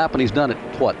lead lap, and he's done it,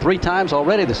 3 times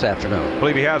already this afternoon? I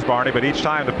believe he has, Barney, but each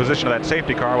time the position of that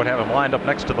safety car would have him lined up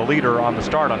next to the leader on the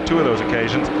start on 2 of those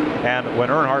occasions, and when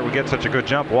Earnhardt would get such a good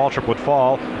jump, Waltrip would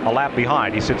fall a lap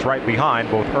behind. He sits right behind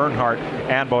both Earnhardt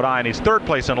and Bodine. He's 3rd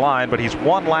place in line, but he's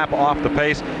 1 lap off the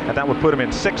pace, and that would put him in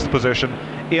 6th position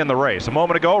in the race. A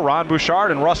moment ago, Ron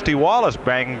Bouchard and Rusty Wallace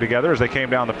banging together as they came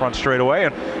down the front straightaway,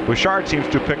 and Bouchard seems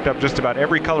to have picked up just about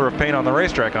every color of paint on the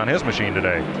racetrack on his machine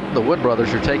today. The Wood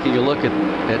brothers are taking a look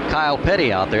at Kyle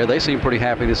Petty out there. They seem pretty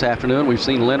happy this afternoon. We've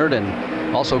seen Leonard and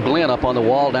Also, Glenn up on the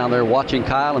wall down there watching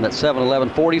Kyle in that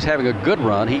 7:11.40. He's having a good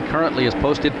run. He currently is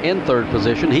posted in 3rd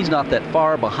position. He's not that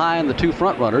far behind the 2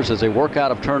 front runners as they work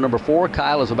out of turn number 4.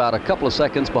 Kyle is about a couple of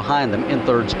seconds behind them in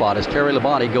 3rd spot as Terry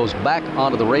Labonte goes back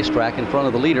onto the racetrack in front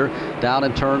of the leader down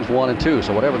in turns 1 and 2.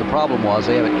 So whatever the problem was,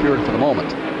 they have it cured for the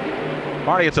moment.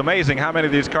 Marty, it's amazing how many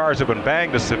of these cars have been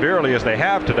banged as severely as they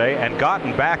have today and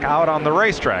gotten back out on the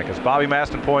racetrack. As Bobby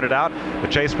Maston pointed out, the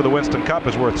chase for the Winston Cup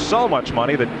is worth so much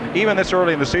money that even this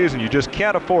early in the season, you just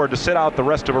can't afford to sit out the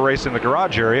rest of a race in the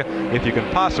garage area if you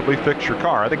can possibly fix your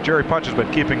car. I think Jerry Punch has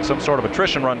been keeping some sort of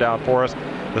attrition rundown for us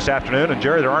this afternoon. And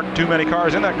Jerry, there aren't too many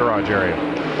cars in that garage area.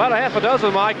 About a half a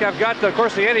dozen, Mike. I've got, of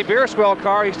course, the Eddie Beerswell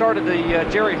car. He started the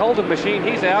Jerry Holden machine.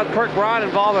 He's out. Kirk Bryan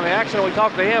involved in the accident. We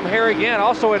talked to him. Harry Gant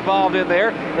also involved in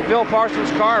there. The Phil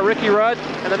Parsons car, Ricky Rudd,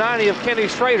 and the 90 of Kenny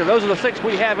Schrader. Those are the 6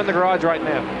 we have in the garage right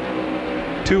now.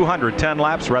 210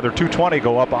 laps, rather 220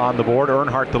 go up on the board.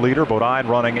 Earnhardt the leader, Bodine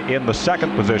running in the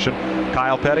 2nd position.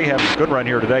 Kyle Petty having a good run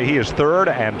here today. He is 3rd,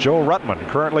 and Joe Ruttman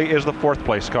currently is the 4th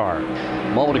place car.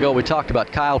 A moment ago we talked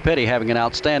about Kyle Petty having an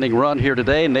outstanding run here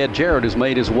today. Ned Jarrett has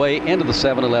made his way into the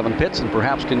 7-11 pits and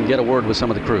perhaps can get a word with some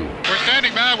of the crew. We're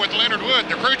standing by with Leonard Wood,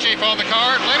 the crew chief on the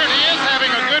car. Leonard, he is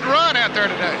having a good run out there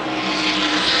today.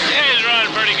 Yeah, he's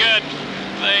running pretty good.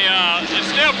 They're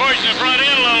still pushing the front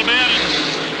end a little bit.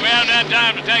 We haven't had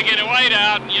time to take any weight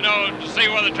out, to see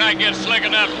whether the track gets slick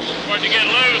enough for it to get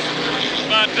loose.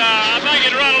 But I think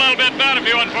it'd run a little bit better if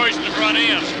he wasn't pushing the front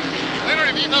end.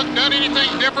 Leonard, have you done anything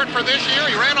different for this year?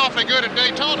 He ran awfully good at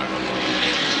Daytona.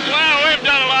 Well, we've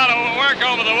done a lot of work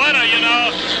over the winter,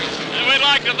 and we'd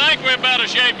like to think we're in better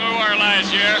shape than we were last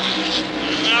year.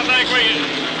 And I think we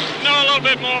know a little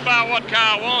bit more about what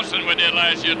Kyle wants than we did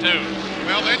last year, too.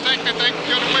 Well, they think that they're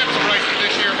going to win some races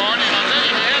this year, Marty, and I'll tell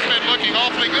you, he has been looking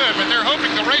awfully good, but they're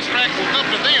hoping the racetrack will come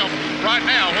to them right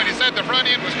now. When he said the front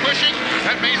end was pushing,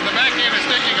 that means the back end is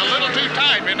sticking a little too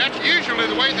tight, and that's usually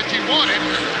the way that you want it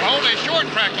on a short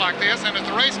track like this, and as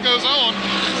the race goes on,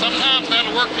 sometimes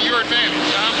that'll work to your advantage.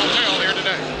 Time will tell here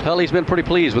today. Well, he's been pretty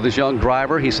pleased with his young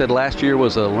driver. He said last year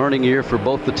was a learning year for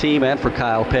both the team and for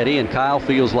Kyle Petty, and Kyle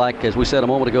feels like, as we said a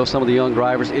moment ago, some of the young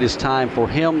drivers, it is time for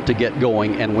him to get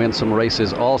going and win some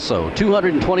races also.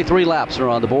 223 laps are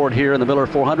on the board here in the Miller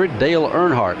 400. Dale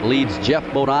Earnhardt leads Jeff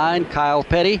Bodine, Kyle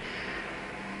Petty.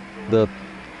 The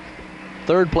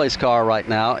 3rd place car right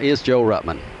now is Joe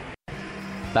Ruttman.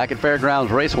 Back at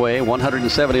Fairgrounds Raceway,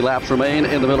 170 laps remain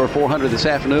in the Miller 400 this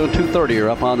afternoon. 230 are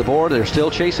up on the board. They're still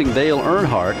chasing Dale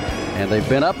Earnhardt, and they've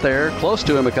been up there close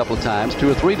to him a couple of times. 2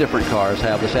 or 3 different cars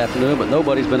have this afternoon, but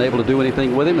nobody's been able to do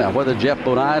anything with him. Now, whether Jeff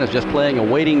Bodine is just playing a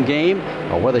waiting game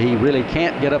or whether he really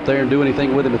can't get up there and do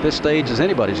anything with him at this stage is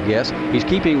anybody's guess. He's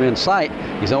keeping him in sight.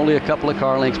 He's only a couple of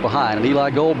car lengths behind. And Eli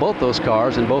Gold, both those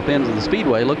cars in both ends of the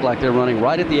speedway look like they're running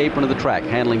right at the apron of the track,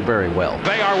 handling very well.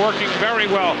 They are working very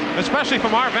well, especially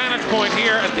from our vantage point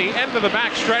here at the end of the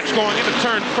back stretch going into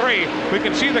turn 3. We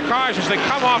can see the cars as they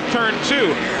come off turn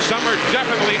 2. Some are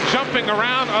definitely jumping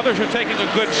around. Others are taking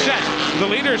a good set. The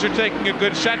leaders are taking a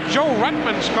good set. Joe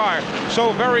Ruttman's car,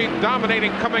 so very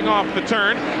dominating coming off the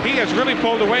turn. He has really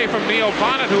pulled away from Neil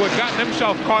Bonnet, who had gotten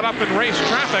himself caught up in race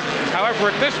traffic.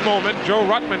 However, at this moment, Joe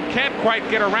Ruttman can't quite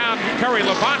get around Terry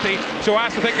Labonte, so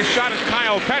has to take a shot at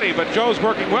Kyle Petty, but Joe's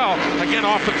working well, again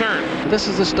off the turn. This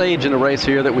is the stage in a race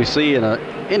here that we see in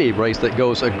any race that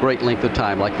goes a great length of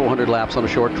time, like 400 laps on a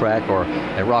short track or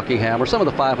at Rockingham or some of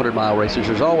the 500-mile races.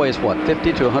 There's always,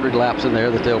 50 to 100 laps in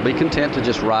there that they'll be content to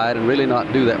just ride and really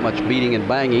not do that much beating and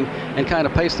banging and kind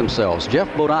of pace themselves. Jeff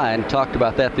Bodine talked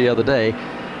about that the other day.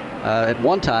 At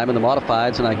one time in the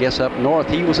modifieds, and I guess up north,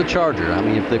 he was a charger. I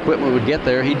mean, if the equipment would get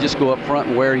there, he'd just go up front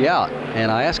and wear you out. And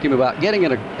I asked him about getting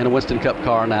in a Winston Cup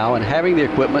car now and having the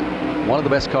equipment, one of the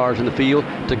best cars in the field,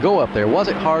 to go up there. Was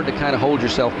it hard to kind of hold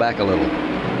yourself back a little?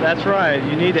 That's right.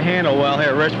 You need to handle well here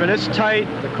at Richmond. It's tight.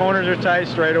 The corners are tight.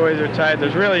 Straightaways are tight.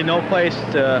 There's really no place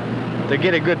to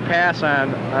get a good pass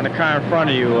on the car in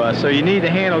front of you. So you need to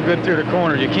handle good through the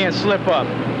corners. You can't slip up.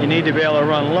 You need to be able to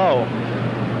run low.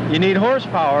 You need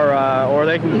horsepower, or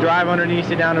they can drive underneath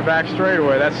you down the back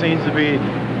straightaway. That seems to be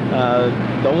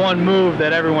the one move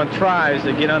that everyone tries,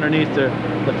 to get underneath the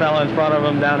fella in front of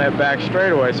them down that back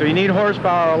straightaway. So you need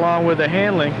horsepower along with the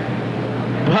handling.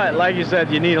 But like you said,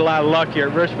 you need a lot of luck here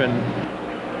at Richmond.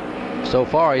 So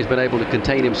far, he's been able to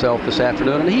contain himself this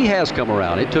afternoon, and he has come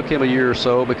around. It took him a year or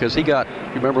so because he got,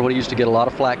 you remember when he used to get a lot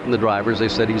of flack from the drivers? They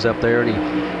said he's up there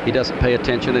and he doesn't pay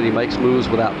attention and he makes moves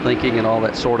without thinking and all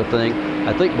that sort of thing.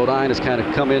 I think Bodine has kind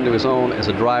of come into his own as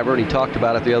a driver, and he talked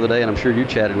about it the other day, and I'm sure you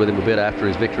chatted with him a bit after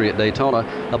his victory at Daytona,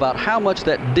 about how much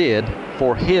that did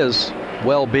for his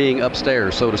well-being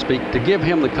upstairs, so to speak, to give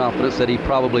him the confidence that he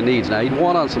probably needs. Now, he'd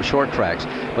won on some short tracks,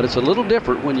 but it's a little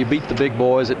different when you beat the big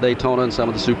boys at Daytona and some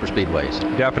of the super speedways.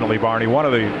 Definitely, Barney. One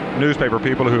of the newspaper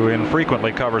people who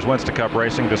infrequently covers Winston Cup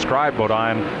racing described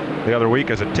Bodine the other week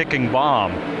as a ticking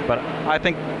bomb. But I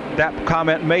think that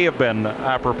comment may have been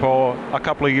apropos a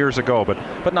couple of years ago,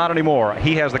 but not anymore.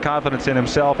 He has the confidence in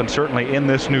himself and certainly in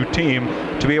this new team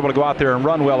to be able to go out there and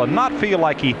run well and not feel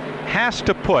like he has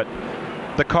to put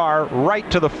the car right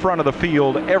to the front of the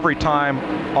field every time,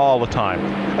 all the time.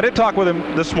 I did talk with him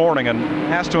this morning and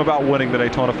asked him about winning the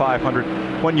Daytona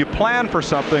 500. When you plan for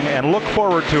something and look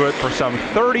forward to it for some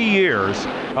 30 years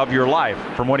of your life,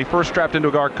 from when he first strapped into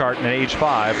a go-kart at age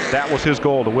 5, that was his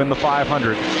goal, to win the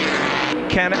 500.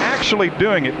 Can actually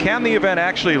doing it, can the event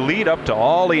actually lead up to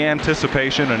all the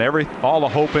anticipation and all the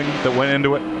hoping that went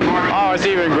into it? Oh, it's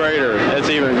even greater. It's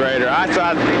even greater. I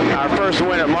thought our first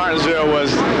win at Martinsville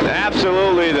was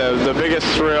absolutely the biggest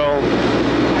thrill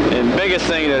and biggest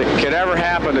thing that could ever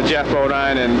happen to Jeff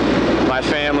Bodine and my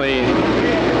family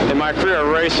in my career of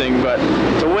racing. But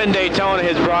to win Daytona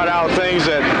has brought out things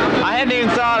that I hadn't even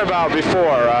thought about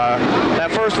before.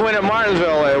 That first win at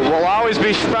Martinsville, it will always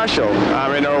be special.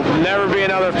 I mean, there will never be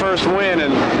another first win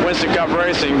in Winston Cup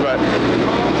racing, but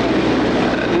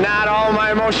not all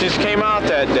my emotions came out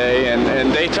that day,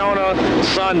 and Daytona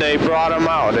Sunday brought them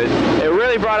out. It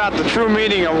really brought out the true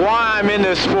meaning of why I'm in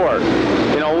this sport.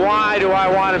 You know, why do I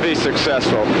want to be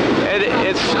successful?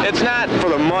 It's not for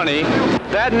the money.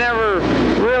 That never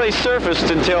really surfaced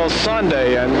until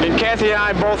Sunday, and Kathy and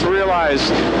I both realized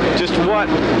just what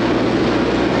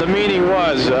the meaning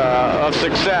was of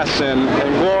success and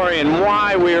glory, and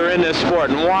why we are in this sport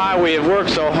and why we have worked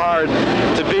so hard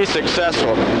to be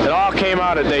successful. It all came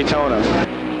out at Daytona.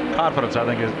 Confidence, I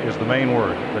think, is the main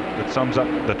word that sums up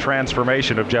the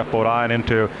transformation of Jeff Bodine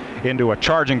into a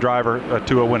charging driver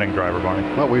to a winning driver, Barney.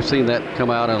 Well, we've seen that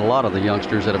come out in a lot of the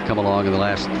youngsters that have come along in the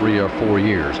last 3 or 4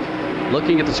 years.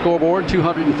 Looking at the scoreboard,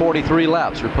 243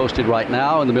 laps are posted right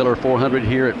now in the Miller 400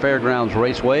 here at Fairgrounds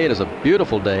Raceway. It is a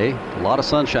beautiful day. A lot of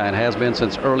sunshine has been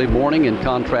since early morning, in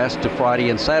contrast to Friday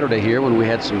and Saturday here when we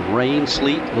had some rain,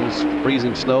 sleet, a little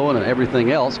freezing snow and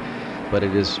everything else. But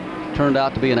it has turned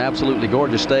out to be an absolutely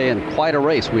gorgeous day and quite a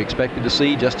race. We expected to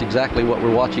see just exactly what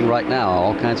we're watching right now.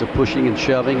 All kinds of pushing and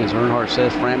shoving, as Earnhardt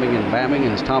says, framming and bamming,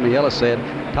 and as Tommy Ellis said.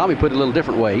 Tommy put it a little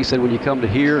different way. He said when you come to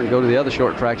here and go to the other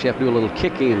short tracks, you have to do a little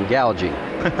kicking and gouging.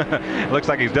 Looks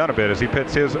like he's done a bit as he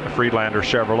pits his Friedlander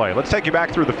Chevrolet. Let's take you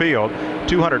back through the field.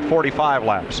 245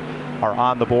 laps are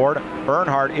on the board.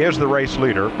 Earnhardt is the race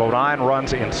leader. Bodine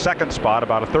runs in second spot,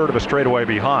 about a third of a straightaway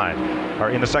behind,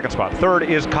 or in the second spot. Third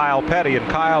is Kyle Petty, and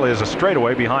Kyle is a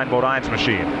straightaway behind Bodine's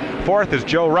machine. Fourth is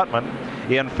Joe Ruttman.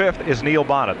 In fifth is Neil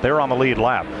Bonnet. They're on the lead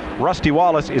lap. Rusty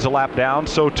Wallace is a lap down,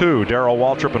 so too Darrell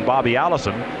Waltrip and Bobby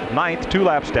Allison. Ninth, 2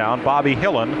 laps down, Bobby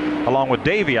Hillen, along with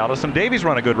Davey Allison. Davey's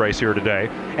run a good race here today.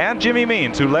 And Jimmy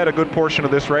Means, who led a good portion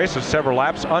of this race, is several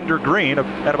laps under green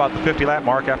at about the 50-lap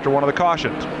mark after one of the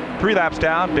cautions. 3 laps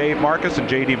down, Dave Marcus and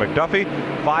J.D. McDuffie.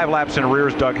 5 laps in rear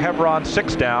is Doug Hebron.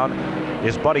 6 down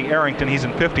is Buddy Arrington. He's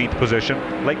in 15th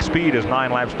position. Lake Speed is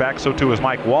 9 laps back, so too is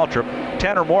Mike Waltrip.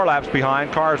 10 or more laps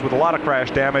behind, cars with a lot of crash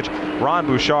damage. Ron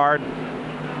Bouchard,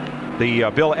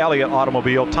 the Bill Elliott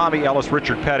automobile, Tommy Ellis,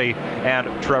 Richard Petty, and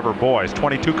Trevor Boyce.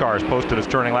 22 cars posted as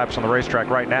turning laps on the racetrack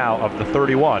right now of the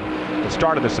 31 that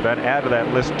started this event. Add to that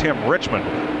list Tim Richmond,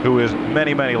 who is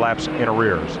many, many laps in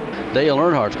arrears. Dale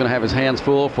Earnhardt's going to have his hands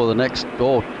full for the next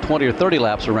 20 or 30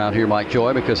 laps around here, Mike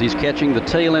Joy, because he's catching the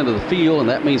tail end of the field, and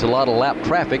that means a lot of lap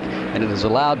traffic, and it has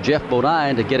allowed Jeff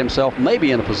Bodine to get himself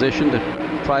maybe in a position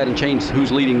to try and change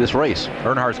who's leading this race.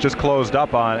 Earnhardt's just closed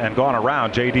up on and gone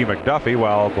around J.D. McDuffie,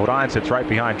 while Bodine sits right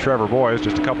behind Trevor Boyce,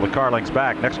 just a couple of car lengths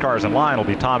back. Next cars in line will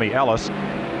be Tommy Ellis,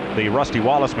 the Rusty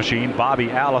Wallace machine, Bobby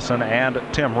Allison, and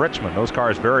Tim Richmond. Those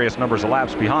cars various numbers of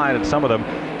laps behind, and some of them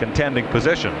contending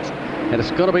positions. And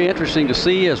it's going to be interesting to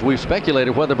see, as we've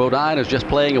speculated, whether Bodine is just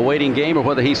playing a waiting game or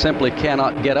whether he simply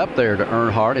cannot get up there to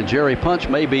Earnhardt, and Jerry Punch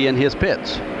may be in his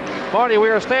pits. Marty, we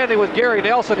are standing with Gary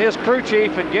Nelson, his crew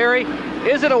chief. And Gary,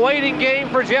 is it a waiting game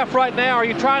for Jeff right now? Are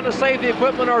you trying to save the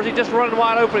equipment, or is he just running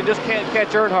wide open and just can't catch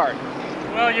Earnhardt?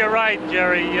 Well, you're right,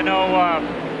 Jerry. You know,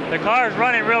 the car is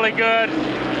running really good.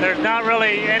 There's not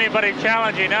really anybody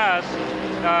challenging us.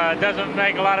 It doesn't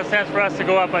make a lot of sense for us to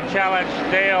go up and challenge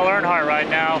Dale Earnhardt right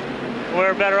now.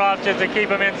 We're better off just to keep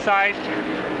him in sight,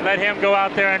 let him go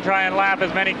out there and try and lap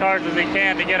as many cars as he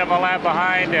can to get him a lap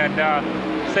behind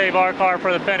and save our car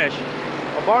for the finish.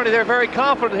 Well, Barney, they're very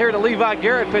confident here in the Levi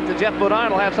Garrett pit that Jeff Bodine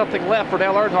will have something left for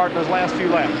Dale Earnhardt in his last few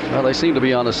laps. Well, they seem to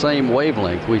be on the same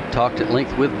wavelength. We talked at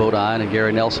length with Bodine and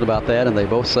Gary Nelson about that, and they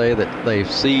both say that they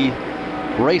see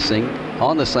racing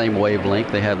on the same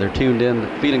wavelength. They're tuned in,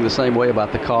 feeling the same way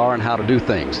about the car and how to do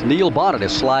things. Neil Bonnet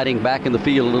is sliding back in the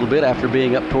field a little bit after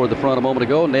being up toward the front a moment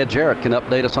ago. Ned Jarrett can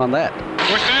update us on that.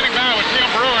 We're standing by with Tim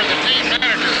Brewer, the team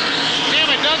manager. Tim,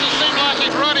 it doesn't seem like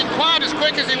he's running quite as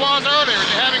quick as he was earlier. Is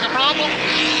he having a problem?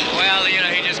 Well, you know,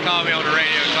 he just called me on the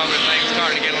radio and told me things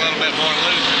started to get a little bit more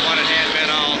loose than what it had been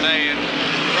all day. And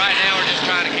right now we're just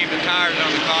trying to keep the tires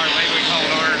on the car. Maybe we can hold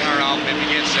Earnhardt off if he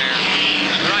gets there.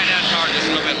 But right now the car's just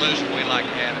a little bit looser than we'd like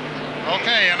to have it.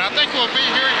 Okay, and I think we'll be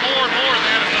hearing more and more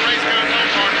then as the race goes on,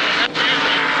 Martin. That's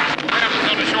usually what happens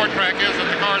on the short track is that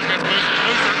the cars get looser.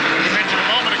 You mentioned a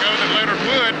moment ago that Leonard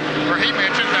Wood, or he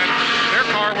mentioned that their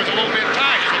car was a little bit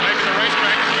tight, so maybe the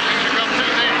racetrack is beginning to come to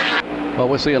them. Well,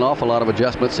 we'll see an awful lot of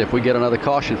adjustments if we get another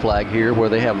caution flag here where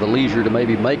they have the leisure to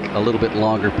maybe make a little bit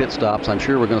longer pit stops. I'm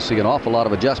sure we're going to see an awful lot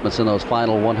of adjustments in those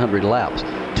final 100 laps.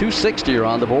 260 are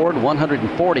on the board,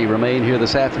 140 remain here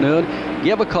this afternoon.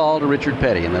 Give a call to Richard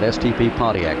Petty in that STP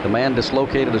Pontiac. The man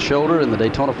dislocated a shoulder in the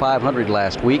Daytona 500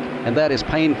 last week, and that is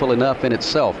painful enough in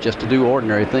itself just to do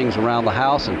ordinary things around the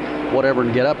house and whatever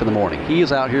and get up in the morning. He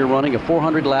is out here running a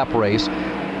 400-lap race.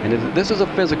 And this is a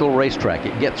physical racetrack.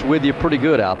 It gets with you pretty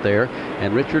good out there.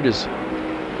 And Richard is,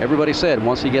 everybody said,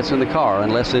 once he gets in the car,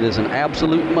 unless it is an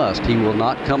absolute must, he will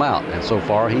not come out. And so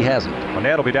far, he hasn't. Well,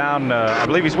 Ned will be down, I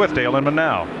believe he's with Dale Inman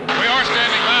now. We are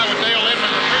standing by with Dale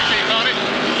Inman, the crew chief on it.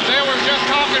 Dale, we were just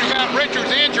talking about Richard's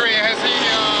injury. Has he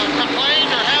complained,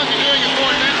 or how's he doing as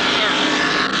far as that's concerned?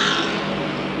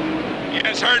 Yeah,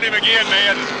 it's hurt him again,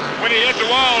 Ned. When he hit the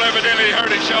wall, evidently he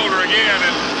hurt his shoulder again.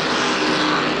 And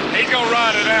he's going to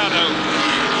ride it out, though.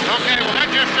 Okay, well, that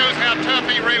just shows how tough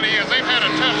he really is. They've had a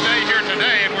tough day here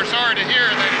today, and we're sorry to hear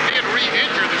that he did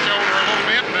re-injure the shoulder a little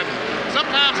bit. But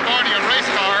sometimes starting a race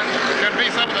car can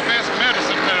be some of the best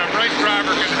medicine that a race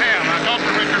driver can have. I talked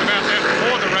to Richard about that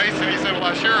before the race, and he said, well,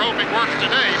 I sure hope it works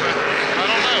today, but I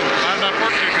don't know. It might not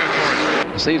work too good for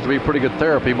him. It seems to be pretty good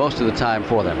therapy most of the time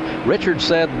for them. Richard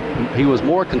said he was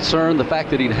more concerned the fact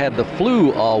that he'd had the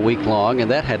flu all week long, and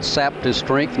that had sapped his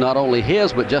strength, not only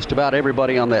his, but just about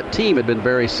everybody on that team had been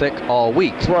very sick all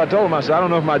week. That's what I told him. I said, I don't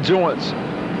know if my joints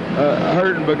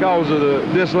hurting because of the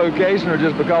dislocation or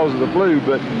just because of the flu,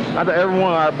 but I think every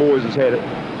one of our boys has had it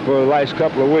for the last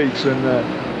couple of weeks, and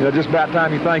you know, just about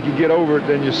time you think you get over it,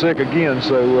 then you're sick again.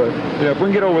 So you know, if we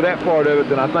can get over that part of it,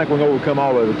 then I think we can overcome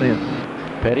all of it then.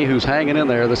 Petty, who's hanging in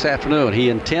there this afternoon. He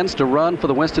intends to run for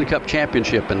the Winston Cup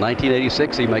Championship in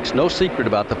 1986. He makes no secret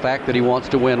about the fact that he wants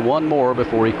to win one more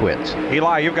before he quits.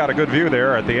 Eli, you've got a good view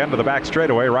there at the end of the back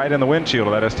straightaway, right in the windshield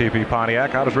of that STP Pontiac.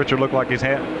 How does Richard look like he's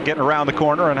getting around the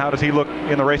corner, and how does he look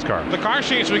in the race car? The car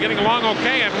seems to be getting along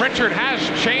okay, and Richard has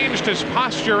changed his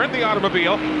posture in the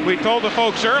automobile. We told the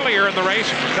folks earlier in the race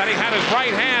that he had his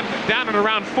right hand down at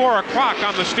around 4 o'clock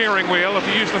on the steering wheel, if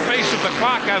you use the face of the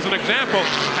clock as an example,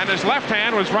 and his left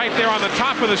hand was right there on the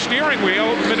top of the steering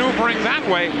wheel, maneuvering that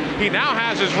way. He now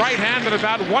has his right hand at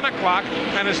about 1 o'clock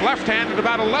and his left hand at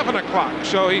about 11 o'clock.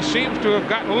 So he seems to have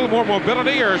gotten a little more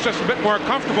mobility, or is just a bit more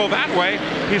comfortable that way.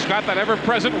 He's got that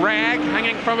ever-present rag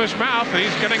hanging from his mouth, and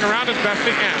he's getting around as best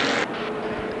he can.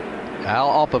 Now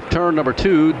off of turn number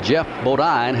 2, Jeff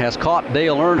Bodine has caught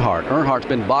Dale Earnhardt. Earnhardt's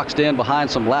been boxed in behind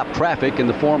some lap traffic in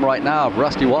the form right now of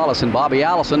Rusty Wallace and Bobby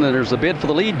Allison, and there's a bid for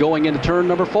the lead going into turn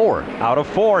number 4. Out of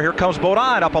 4, here comes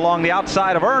Bodine up along the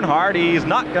outside of Earnhardt. He's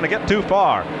not going to get too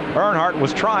far. Earnhardt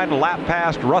was trying to lap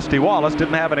past Rusty Wallace,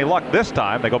 didn't have any luck this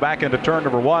time. They go back into turn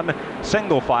number 1,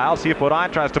 single file, see if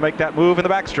Bodine tries to make that move in the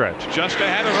backstretch. Just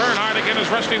ahead of Earnhardt again is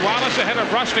Rusty Wallace. Ahead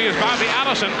of Rusty is Bobby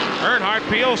Allison. Earnhardt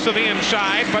peels to the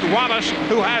inside, but Wallace,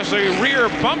 who has the rear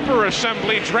bumper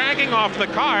assembly dragging off the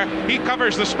car, he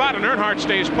covers the spot, and Earnhardt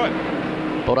stays put.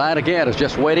 Bodine again is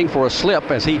just waiting for a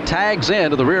slip as he tags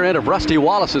into the rear end of Rusty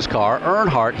Wallace's car.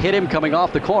 Earnhardt hit him coming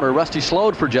off the corner. Rusty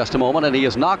slowed for just a moment, and he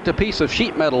has knocked a piece of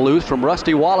sheet metal loose from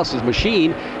Rusty Wallace's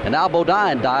machine, and now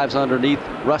Bodine dives underneath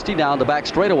Rusty down the back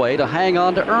straightaway to hang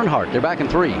on to Earnhardt. They're back in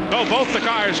 3. So both the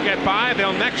cars get by.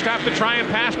 They'll next have to try and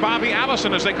pass Bobby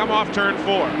Allison as they come off turn 4.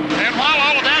 And while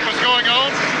all of that was going on,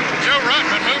 Joe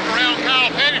Ruttman moved around Kyle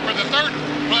Petty for the 3rd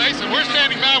place, and we're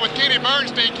standing by with Kenny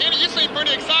Bernstein. Kenny, you seem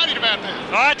pretty excited about this.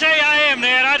 Oh, I tell you, I am,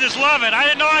 Ned. I just love it. I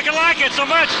didn't know I could like it so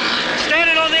much.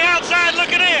 Standing on the outside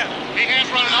looking in. He has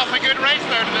run an awfully good race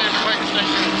there today for Wake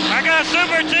Station. I got a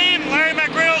super team. Larry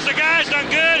McGrill's the guy's done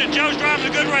good, and Joe's driving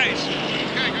a good race.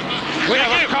 We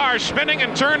have a car spinning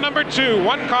in turn number 2.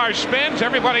 One car spins.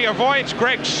 Everybody avoids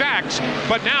Greg Sachs.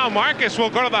 But now Marcus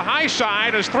will go to the high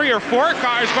side as 3 or 4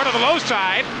 cars go to the low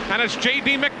side. And it's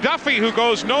J.D. McDuffie who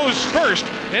goes nose first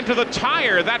into the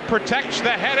tire that protects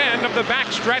the head end of the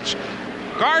backstretch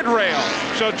guardrail.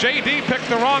 So JD picked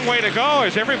the wrong way to go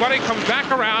as everybody comes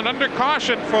back around under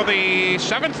caution for the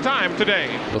 7th time today.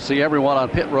 We'll see everyone on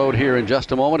pit road here in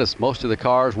just a moment, as most of the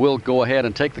cars will go ahead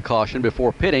and take the caution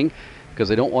before pitting because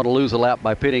they don't want to lose a lap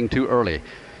by pitting too early.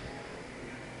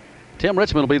 Tim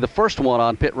Richmond will be the first one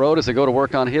on pit road as they go to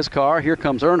work on his car. Here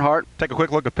comes Earnhardt. Take a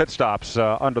quick look at pit stops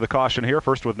under the caution here.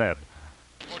 First with Ned.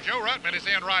 Well, Joe Ruttman is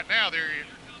in right now. The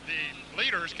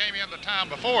leaders came in the time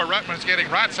before. Ruttman's getting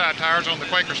right side tires on the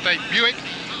Quaker State Buick.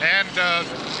 And a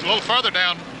little further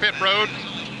down pit road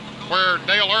where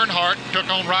Dale Earnhardt took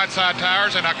on right side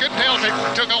tires. And I couldn't tell if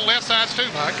he took on left sides too,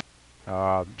 Mike.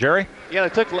 Jerry? Yeah,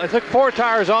 they took 4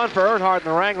 tires on for Earnhardt in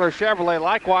the Wrangler Chevrolet.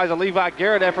 Likewise, a Levi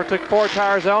Garrett effort took 4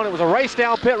 tires on. It was a race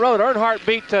down pit road. Earnhardt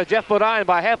beat Jeff Bodine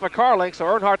by half a car length, so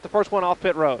Earnhardt the first one off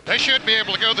pit road. They should be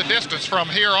able to go the distance from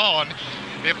here on.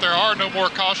 If there are no more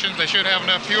cautions, they should have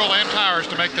enough fuel and tires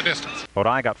to make the distance.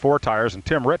 Bodine got 4 tires, and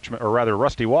Tim Richmond, or rather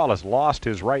Rusty Wallace, lost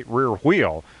his right rear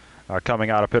wheel coming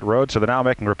out of pit road, so they're now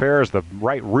making repairs. The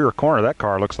right rear corner of that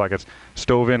car looks like it's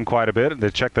stove in quite a bit. They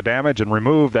checked the damage and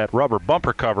removed that rubber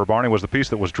bumper cover. Barney was the piece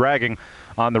that was dragging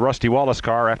on the Rusty Wallace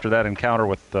car after that encounter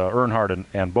with Earnhardt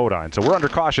and Bodine. So we're under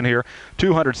caution here.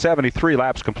 273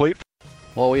 laps complete.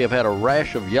 Well, we have had a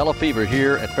rash of yellow fever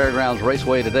here at Fairgrounds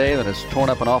Raceway today that has torn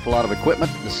up an awful lot of equipment.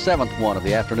 The 7th one of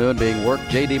the afternoon being worked.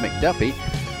 J.D. McDuffie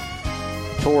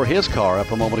tore his car up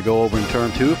a moment ago over in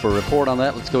turn 2. For a report on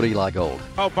that, let's go to Eli Gold.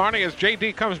 Oh, Barney, as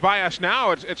JD comes by us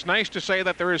now, it's nice to say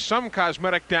that there is some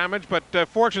cosmetic damage, but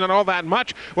fortunately not all that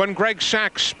much. When Greg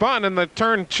Sachs spun in the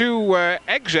turn 2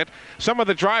 exit, some of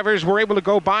the drivers were able to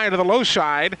go by to the low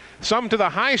side, some to the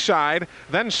high side.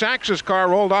 Then Sachs's car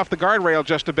rolled off the guardrail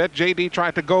just a bit. JD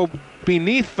tried to go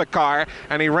beneath the car,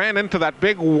 and he ran into that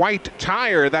big white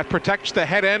tire that protects the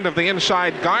head end of the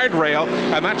inside guardrail,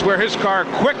 and that's where his car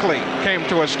quickly came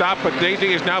to a stop. But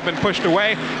JD has now been pushed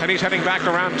away, and he's heading back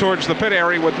around towards the pit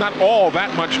area with not all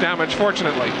that much damage,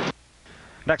 fortunately.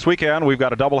 Next weekend, we've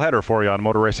got a doubleheader for you on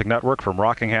Motor Racing Network from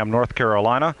Rockingham, North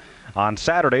Carolina. On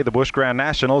Saturday, the Busch Grand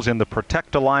Nationals in the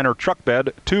Protect-A-Liner Truck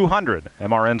Bed 200.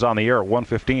 MRN's on the air at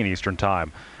 1:15 Eastern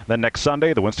Time. Then next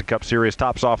Sunday, the Winston Cup Series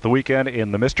tops off the weekend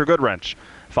in the Mr. Goodwrench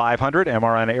 500.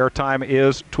 MRN airtime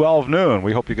is 12 noon.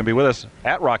 We hope you can be with us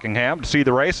at Rockingham to see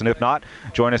the race, and if not,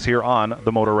 join us here on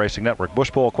the Motor Racing Network. Busch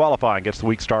Bowl qualifying gets the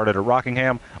week started at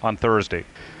Rockingham on Thursday.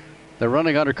 They're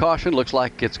running under caution. Looks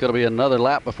like it's going to be another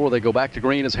lap before they go back to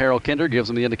green as Harold Kinder gives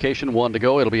them the indication. 1 to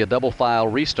go. It'll be a double file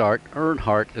restart.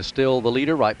 Earnhardt is still the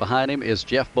leader. Right behind him is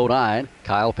Jeff Bodine.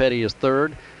 Kyle Petty is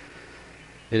 3rd.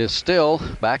 It is still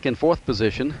back in 4th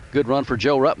position. Good run for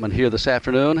Joe Ruttman here this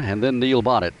afternoon. And then Neil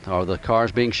Bonnet are the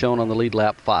cars being shown on the lead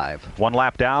lap 5. 1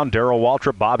 lap down, Darrell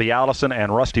Waltrip, Bobby Allison,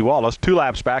 and Rusty Wallace. 2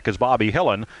 laps back is Bobby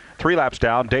Hillen. 3 laps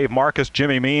down, Dave Marcus,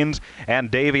 Jimmy Means,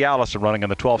 and Davey Allison running in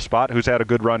the 12th spot, who's had a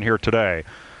good run here today.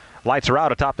 Lights are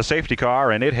out atop the safety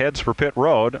car, and it heads for pit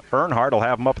road. Earnhardt will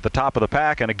have him up at the top of the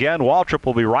pack, and again, Waltrip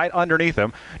will be right underneath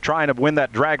him, trying to win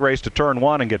that drag race to turn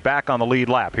 1 and get back on the lead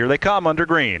lap. Here they come under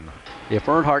green. If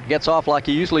Earnhardt gets off like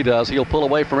he usually does, he'll pull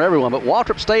away from everyone, but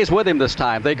Waltrip stays with him this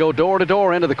time. They go door to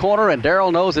door into the corner, and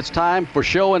Darrell knows it's time for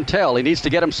show and tell. He needs to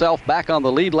get himself back on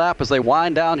the lead lap as they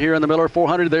wind down here in the Miller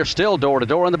 400. They're still door to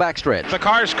door in the backstretch. The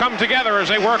cars come together as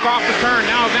they work off the turn.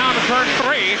 Now down to turn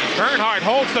 3. Earnhardt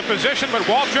holds the position, but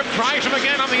Waltrip tries him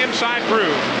again on the inside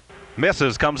groove.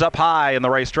 Misses, comes up high in the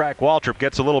racetrack. Waltrip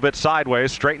gets a little bit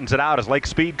sideways, straightens it out as Lake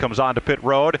Speed comes on to pit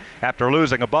road after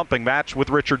losing a bumping match with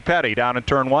Richard Petty down in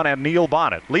turn 1 and Neil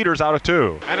Bonnet. Leaders out of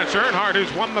 2. And it's Earnhardt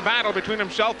who's won the battle between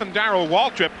himself and Darrell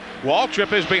Waltrip.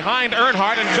 Waltrip is behind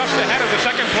Earnhardt and just ahead of the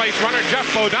second place runner Jeff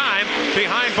Bodine.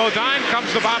 Behind Bodine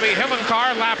comes the Bobby Hillen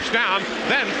car, laps down.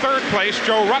 Then 3rd place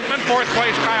Joe Ruttman, 4th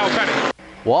place Kyle Petty.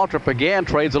 Waltrip again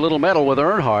trades a little metal with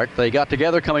Earnhardt. They got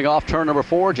together coming off turn number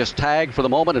 4, just tagged for the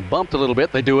moment and bumped a little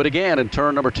bit. They do it again in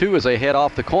turn number 2 as they head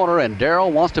off the corner, and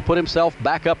Darrell wants to put himself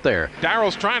back up there.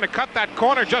 Darrell's trying to cut that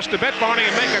corner just a bit, Barney,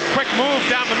 and make a quick move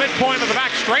down the midpoint of the back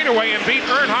straightaway and beat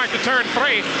Earnhardt to turn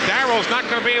 3. Darrell's not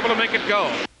going to be able to make it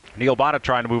go. Neil Bonnet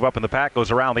trying to move up in the pack, goes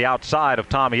around the outside of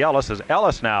Tommy Ellis as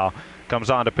Ellis now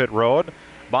comes on to pit road.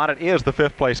 Bonnet is the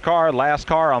 5th place car, last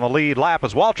car on the lead lap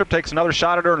as Waltrip takes another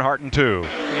shot at Earnhardt in 2.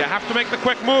 You have to make the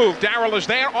quick move. Darrell is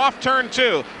there off turn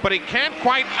 2, but he can't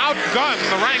quite outgun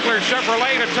the Wrangler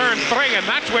Chevrolet to turn 3, and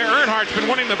that's where Earnhardt's been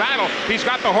winning the battle. He's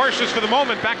got the horses for the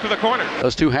moment back to the corner.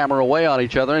 Those two hammer away on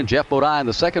each other, and Jeff Bodine,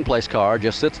 the 2nd place car,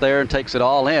 just sits there and takes it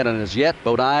all in, and as yet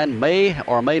Bodine may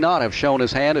or may not have shown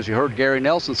his hand. As you heard Gary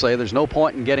Nelson say, there's no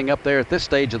point in getting up there at this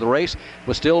stage of the race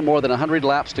with still more than 100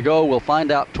 laps to go. We'll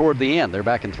find out toward the end. They're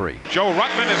back in 3. Joe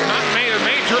Ruttman has not made a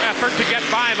major major effort to get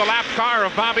by the lap car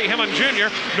of Bobby Hillin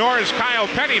Jr., nor has Kyle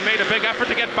Petty made a big effort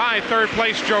to get by third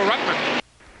place Joe Ruttman.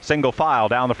 Single file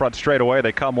down the front straightaway.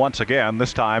 They come once again,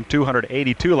 this time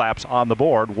 282 laps on the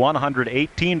board,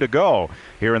 118 to go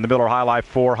here in the Miller High Life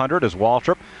 400 as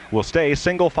Waltrip will stay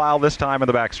single file this time in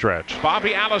the backstretch.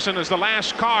 Bobby Allison is the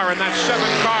last car in that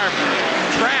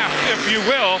 7-car draft, if you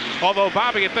will, although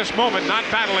Bobby at this moment not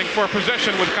battling for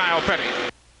position with Kyle Petty.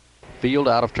 Field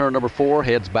out of turn number 4,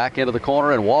 heads back into the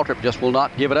corner, and Waltrip just will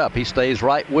not give it up. He stays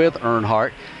right with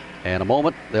Earnhardt. In a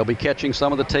moment, they'll be catching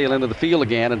some of the tail end of the field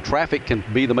again, and traffic can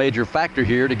be the major factor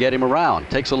here to get him around.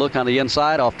 Takes a look on the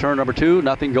inside off turn number 2,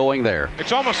 nothing going there.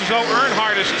 It's almost as though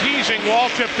Earnhardt is teasing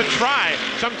Waltrip to try.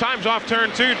 Sometimes off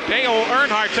turn 2, Dale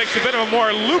Earnhardt takes a bit of a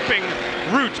more looping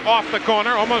route off the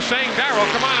corner, almost saying, Darrell,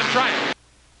 come on and try it.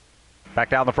 Back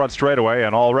down the front straightaway,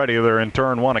 and already they're in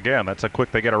turn 1 again. That's how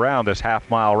quick they get around this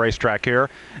half-mile racetrack here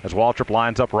as Waltrip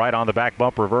lines up right on the back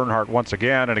bumper of Earnhardt once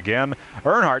again and again.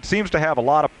 Earnhardt seems to have a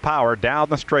lot of power down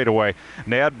the straightaway,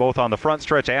 Ned, both on the front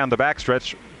stretch and the back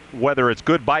stretch. Whether it's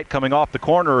good bite coming off the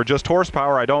corner or just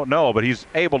horsepower, I don't know, but he's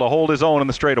able to hold his own in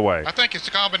the straightaway. I think it's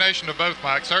a combination of both,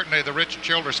 Mike. Certainly the Richard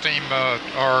Childress team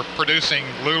are producing,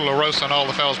 Lou LaRosa and all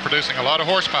the fellas producing a lot of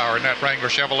horsepower in that Wrangler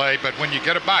Chevrolet, but when you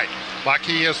get a bite like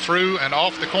he is through and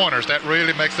off the corners, that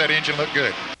really makes that engine look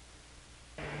good.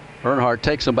 Earnhardt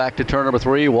takes him back to turn number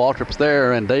 3. Waltrip's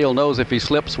there, and Dale knows if he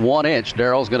slips 1 inch,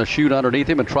 Darrell's going to shoot underneath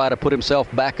him and try to put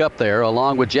himself back up there,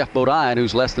 along with Jeff Bodine,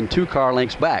 who's less than 2 car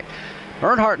lengths back.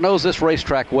 Earnhart knows this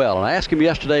racetrack well, and I asked him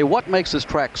yesterday what makes this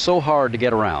track so hard to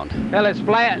get around. Well, it's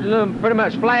flat, pretty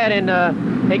much flat,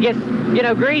 and it gets,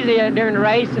 greasy during the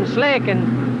race and slick,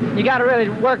 and you got to really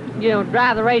work,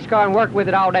 drive the race car and work with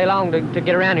it all day long to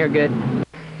get around here good.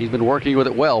 He's been working with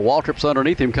it well. Waltrip's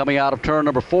underneath him coming out of turn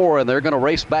number 4, and they're going to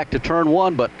race back to turn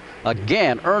 1, but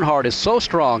again, Earnhardt is so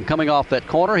strong coming off that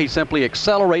corner, he simply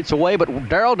accelerates away, but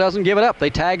Darrell doesn't give it up.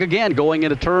 They tag again, going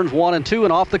into turns 1 and 2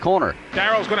 and off the corner.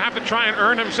 Darrell's going to have to try and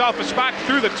earn himself a spot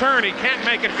through the turn. He can't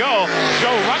make it go.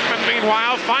 Joe Ruttman,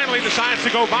 meanwhile, finally decides to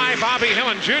go by Bobby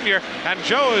Hillin Jr., and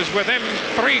Joe is within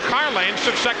 3 car lengths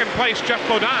of second place Jeff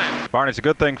Bodine. Barney, it's a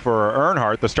good thing for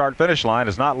Earnhardt. The start-finish line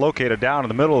is not located down in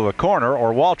the middle of the corner,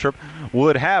 or Waltrip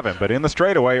would have him. But in the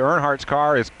straightaway, Earnhardt's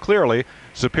car is clearly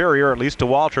superior, at least to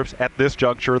Waltrip's, at this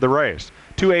juncture of the race.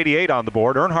 288 on the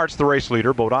board. Earnhardt's the race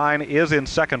leader. Bodine is in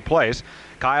second place.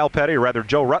 Kyle Petty, or rather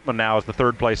Joe Ruttman now is the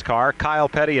third place car. Kyle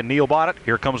Petty and Neil Bonnet.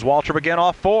 Here comes Waltrip again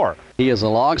off 4. He is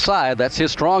alongside. That's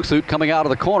his strong suit coming out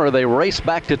of the corner. They race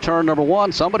back to turn number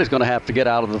 1. Somebody's going to have to get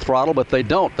out of the throttle, but they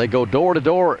don't. They go door to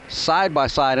door, side by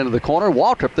side into the corner.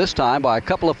 Waltrip this time by a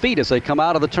couple of feet as they come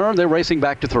out of the turn. They're racing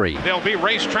back to 3. There'll be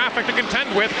race traffic to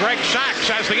contend with. Greg Sachs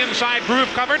has the inside groove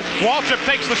covered. Waltrip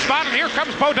takes the spot, and here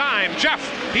comes Bodine.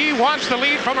 Jeff, he wants the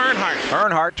lead from Earnhardt.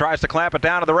 Earnhardt tries to clamp it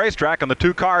down to the racetrack, and the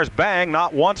 2 cars bang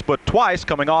not once but twice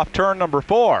coming off turn number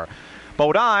 4.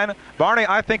 Bodine, Barney,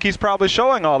 I think he's probably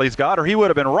showing all he's got, or he would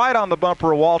have been right on the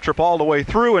bumper of Waltrip all the way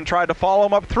through and tried to follow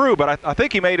him up through, but I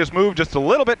think he made his move just a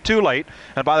little bit too late,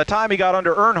 and by the time he got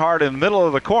under Earnhardt in the middle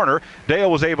of the corner, Dale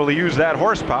was able to use that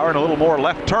horsepower and a little more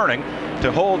left turning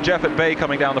to hold Jeff at bay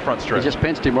coming down the front stretch. He just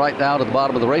pinched him right down to the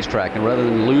bottom of the racetrack, and rather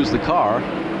than lose the car,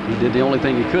 he did the only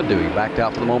thing he could do. He backed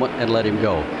out for the moment and let him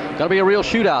go. Going to be a real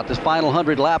shootout this final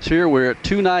 100 laps here. We're at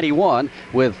 291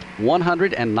 with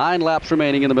 109 laps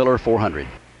remaining in the Miller 400.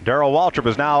 Darrell Waltrip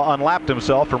has now unlapped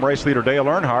himself from race leader Dale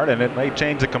Earnhardt, and it may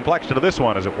change the complexion of this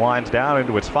one as it winds down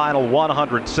into its final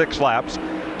 106 laps.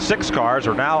 6 cars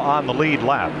are now on the lead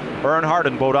lap. Earnhardt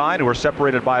and Bodine, who are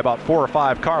separated by about 4 or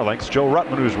 5 car lengths. Joe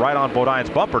Ruttman, who's right on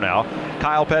Bodine's bumper now.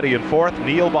 Kyle Petty in 4th,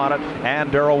 Neil Bonnet,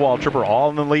 and Darrell Waltrip are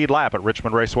all in the lead lap at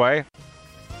Richmond Raceway.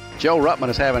 Joe Ruttman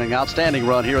is having an outstanding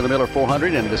run here in the Miller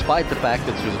 400, and despite the fact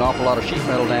that there's an awful lot of sheet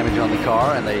metal damage on the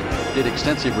car and they did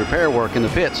extensive repair work in the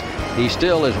pits, he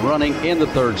still is running in the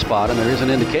 3rd spot, and there is an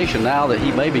indication now that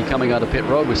he may be coming onto pit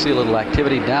road. We see a little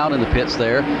activity down in the pits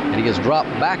there, and he has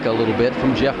dropped back a little bit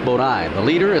from Jeff Bodine. The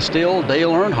leader is still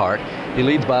Dale Earnhardt. He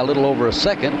leads by a little over a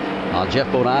second on Jeff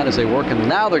Bodine as they work, and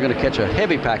now they're going to catch a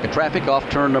heavy pack of traffic off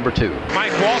turn number 2.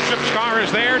 Mike Waltrip's car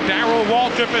is there. Darrell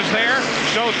Waltrip is there.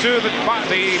 So too the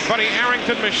Buddy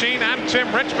Arrington machine and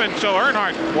Tim Richmond. So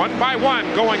Earnhardt, one by one,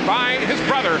 going by his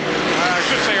brother. I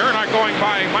should say Earnhardt going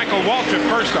by Michael Waltrip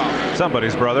first off.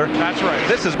 Somebody's brother. That's right.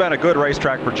 This has been a good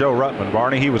racetrack for Joe Ruttman,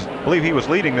 Barney. I believe he was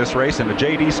leading this race in the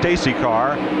J.D. Stacy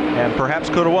car and perhaps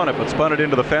could have won it, but spun it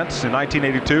into the fence in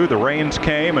 1982. The rains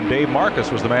came, and Dave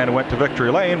Marcus was the man who went to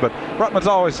victory lane, but Ruttman's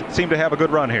always seemed to have a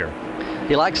good run here.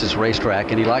 he likes this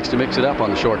racetrack, and he likes to mix it up on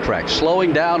the short track.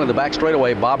 Slowing down in the back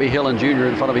straightaway, Bobby Hillen Jr.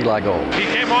 in front of Eli Gold. He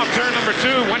came off turn number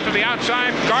 2, went to the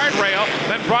outside guardrail,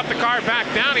 then brought the car back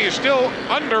down. He is still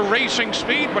under racing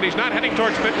speed, but he's not heading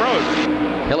towards pit road.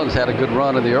 Hillen's had a good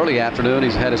run in the early afternoon.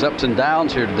 He's had his ups and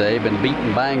downs here today, been beat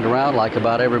and banged around like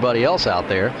about everybody else out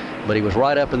there, but he was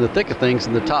right up in the thick of things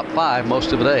in the top 5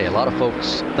 most of the day. A lot of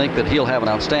folks think that he'll have an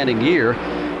outstanding year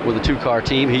with a 2-car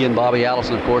team. He and Bobby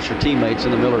Allison, of course, are teammates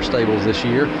in the Miller stables this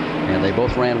year, and they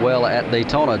both ran well at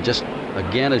Daytona. Just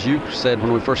again, as you said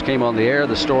when we first came on the air,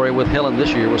 the story with Hillen this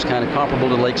year was kind of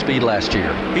comparable to Lake Speed last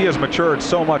year. He has matured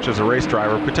so much as a race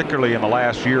driver, particularly in the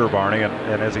last year, Barney,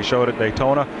 and as he showed at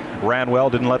Daytona, ran well,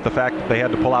 didn't let the fact that they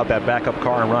had to pull out that backup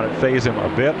car and run it phase him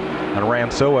a bit, and ran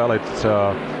so well.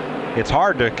 It's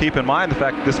hard to keep in mind the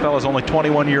fact that this fellow's only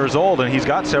 21 years old, and he's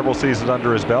got several seasons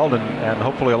under his belt and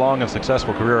hopefully a long and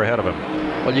successful career ahead of him.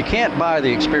 Well, you can't buy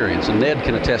the experience, and Ned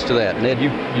can attest to that. Ned,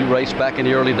 you raced back in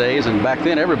the early days, and back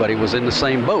then everybody was in the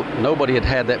same boat. Nobody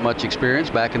had that much experience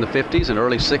back in the 50s and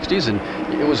early 60s, and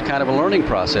it was kind of a learning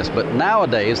process. But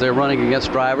nowadays, they're running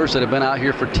against drivers that have been out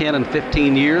here for 10 and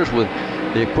 15 years with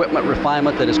the equipment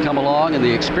refinement that has come along and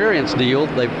the experience deal.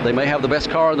 They may have the best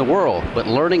car in the world, but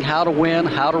learning how to win,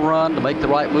 how to run, to make the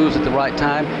right moves at the right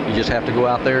time, you just have to go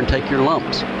out there and take your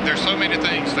lumps. There's so many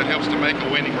things that helps to make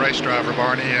a winning race driver,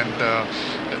 Barney, and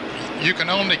you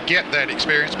can only get that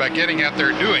experience by getting out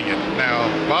there doing it. Now,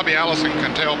 Bobby Allison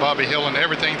can tell Bobby Hillen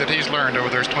everything that he's learned over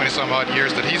those 20-some-odd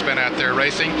years that he's been out there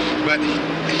racing, but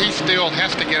he still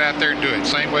has to get out there and do it.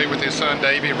 Same way with his son,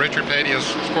 Davey. Richard Petty, of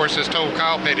course, has told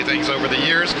Kyle Petty things over the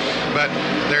years, but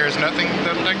there's nothing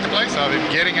that'll take the place of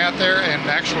him getting out there and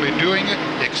actually doing it,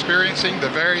 experiencing the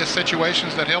various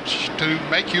situations that helps to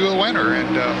make you a winner.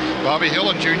 And Bobby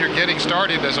Hillen Jr. getting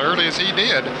started as early as he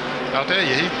did, I'll tell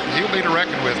you, he'll be to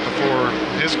reckon with before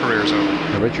his career's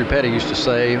over. Richard Petty used to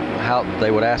say how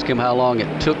they would ask him how long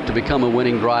it took to become a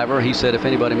winning driver. He said if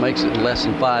anybody makes it in less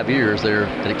than 5 years, they're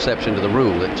an exception to the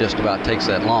rule. It just about takes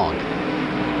that long.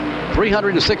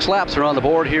 306 laps are on the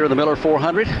board here in the Miller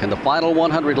 400, and the final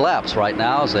 100 laps right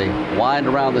now as they wind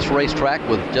around this racetrack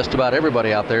with just about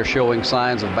everybody out there showing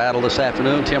signs of battle this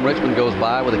afternoon. Tim Richmond goes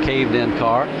by with a caved-in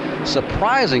car.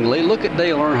 Surprisingly, look at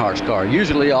Dale Earnhardt's car.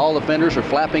 Usually all the fenders are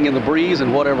flapping in the breeze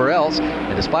and whatever else,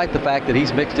 and despite the fact that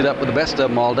he's mixed it up with the best of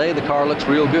them all day, the car looks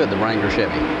real good, the Wrangler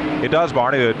Chevy. It does,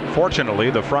 Barney. Fortunately,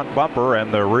 the front bumper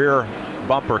and the rear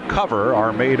bumper cover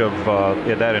are made of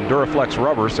that Enduraflex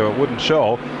rubber, so it wouldn't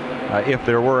show if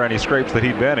there were any scrapes that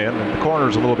he'd been in. And the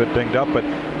corner's a little bit dinged up, but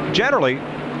generally,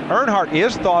 Earnhardt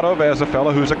is thought of as a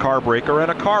fellow who's a car breaker and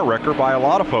a car wrecker by a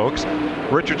lot of folks.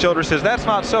 Richard Childress says that's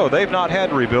not so. They've not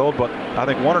had to rebuild, but I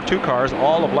think 1 or 2 cars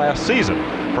all of last season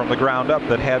from the ground up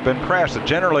that had been crashed. That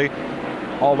generally,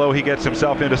 although he gets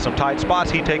himself into some tight spots,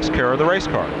 he takes care of the race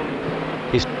car.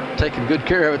 He's taking good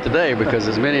care of it today because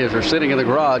as many as are sitting in the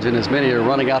garage and as many are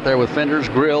running out there with fenders,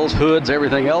 grills, hoods,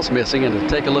 everything else missing, and to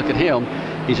take a look at him,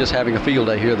 he's just having a field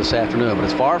day here this afternoon. But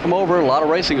it's far from over. A lot of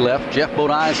racing left. Jeff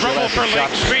Bodine still Trouble has for some Lake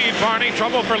shots. Speed, Barney.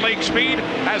 Trouble for Lake Speed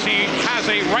as he has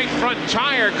a right front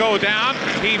tire go down.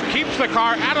 He keeps the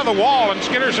car out of the wall and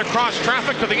skitters across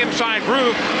traffic to the inside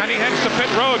groove, and he heads to pit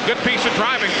road. Good piece of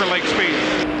driving for Lake Speed.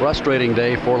 Frustrating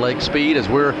day for Lake Speed as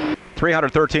we're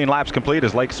 313 laps complete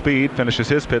as Lake Speed finishes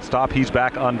his pit stop. He's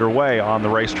back underway on the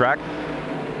racetrack.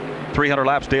 300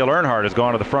 laps, Dale Earnhardt has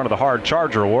gone to the front of the Hard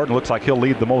Charger Award and looks like he'll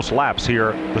lead the most laps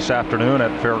here this afternoon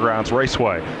at Fairgrounds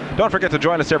Raceway. Don't forget to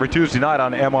join us every Tuesday night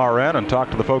on MRN and talk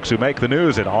to the folks who make the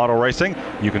news in auto racing.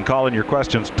 You can call in your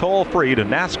questions toll-free to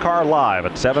NASCAR Live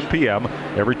at 7 p.m.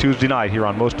 every Tuesday night here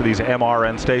on most of these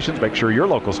MRN stations. Make sure your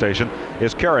local station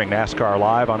is carrying NASCAR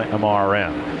Live on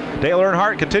MRN. Dale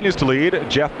Earnhardt continues to lead.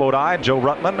 Jeff Bodine, Joe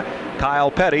Ruttman,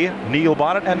 Kyle Petty, Neil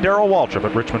Bonnet, and Darrell Waltrip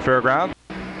at Richmond Fairgrounds.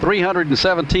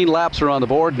 317 laps are on the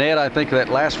board. Ned, I think that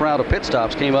last round of pit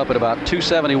stops came up at about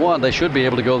 271. They should be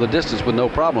able to go the distance with no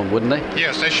problem, wouldn't they?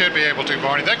 Yes, they should be able to,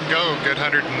 Barney. They can go a good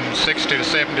 160 to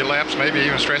 70 laps, maybe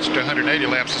even stretch to 180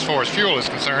 laps as far as fuel is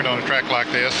concerned on a track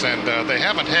like this, and they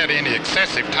haven't had any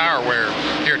excessive tire wear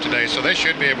here today, so they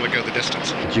should be able to go the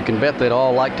distance. But you can bet they'd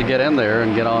all like to get in there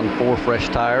and get on 4 fresh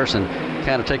tires and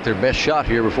kind of take their best shot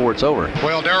here before it's over.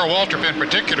 Well, Darrell Waltrip in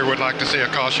particular would like to see a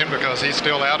caution because he's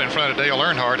still out in front of Dale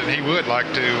Earnhardt, and he would like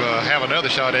to have another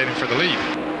shot at him for the lead.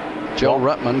 Joe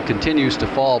Ruttman continues to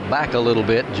fall back a little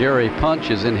bit. Jerry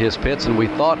Punch is in his pits, and we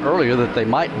thought earlier that they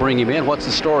might bring him in. What's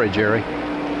the story, Jerry?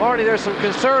 Marty, there's some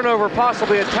concern over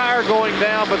possibly a tire going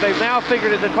down, but they've now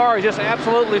figured that the car is just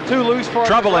absolutely too loose for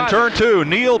trouble in turn 2.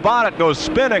 Neil Bonnet goes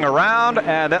spinning around,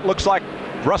 and that looks like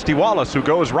Rusty Wallace, who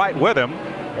goes right with him.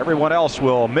 Everyone else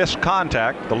will miss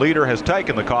contact. The leader has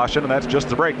taken the caution, and that's just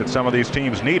the break that some of these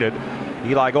teams needed.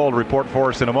 Eli Gold report for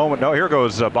us in a moment. No, here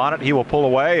goes Bonnet. He will pull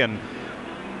away, and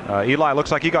Eli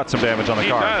looks like he got some damage on the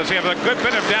car. He does. He has a good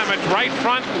bit of damage. Right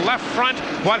front, left front.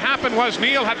 What happened was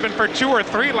Neil had been for 2 or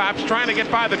 3 laps trying to get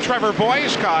by the Trevor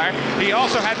Boyes car. He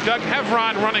also had Doug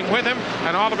Hevron running with him,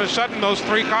 and all of a sudden those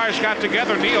 3 cars got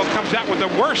together. Neil comes out with the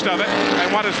worst of it,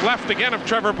 and what is left again of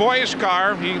Trevor Boyes'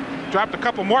 car, he dropped a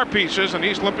couple more pieces, and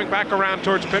he's limping back around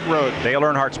towards pit road. Dale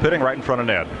Earnhardt's pitting right in front of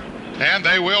Ned. And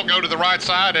they will go to the right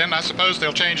side, and I suppose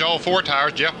they'll change all 4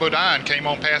 tires. Jeff Bodine came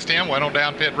on past him, went on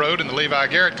down pit road in the Levi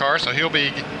Garrett car, so he'll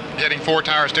be getting 4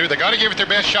 tires too. They got to give it their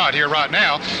best shot here right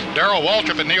now. Darrell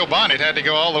Waltrip and Neil Bonnet had to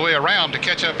go all the way around to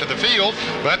catch up to the field,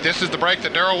 but this is the break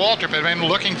that Darrell Waltrip had been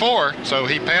looking for. So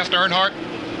he passed Earnhardt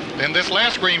in this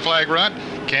last green flag run.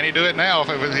 Can he do it now?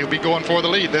 He'll be going for the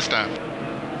lead this time.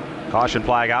 Caution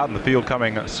flag out, and the field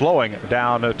slowing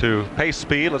down to pace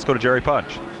speed. Let's go to Jerry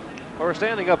Punch. We're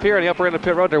standing up here in the upper end of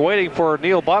pit road. They're waiting for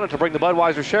Neil Bonnet to bring the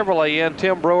Budweiser Chevrolet in.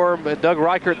 Tim Brewer and Doug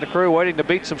Reichert and the crew waiting to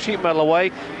beat some sheet metal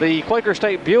away. The Quaker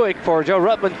State Buick for Joe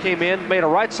Ruttman came in, made a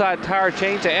right side tire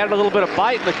change. They added a little bit of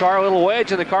bite in the car, a little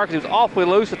wedge in the car because it was awfully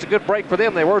loose. It's a good break for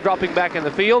them. They were dropping back in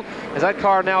the field as that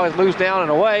car now has moved down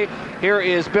and away. Here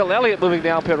is Bill Elliott moving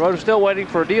down pit road. Still waiting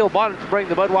for Neil Bonnet to bring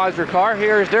the Budweiser car.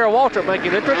 Here is Darrell Waltrip making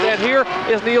an entrance, and here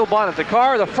is Neil Bonnet. The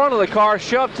front of the car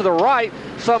shoved to the right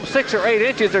some 6 or 8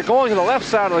 inches. They're going to the left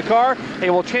side of the car.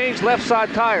 They will change left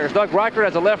side tires. Doug Reichert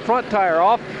has the left front tire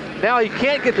off. Now he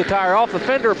can't get the tire off. The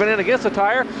fender been in against the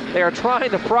tire. They are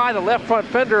trying to pry the left front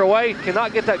fender away.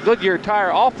 Cannot get that Goodyear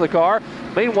tire off the car.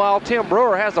 Meanwhile, Tim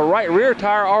Brewer has the right rear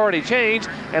tire already changed,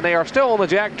 and they are still on the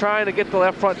jack trying to get the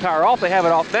left front tire off. They have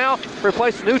it off now,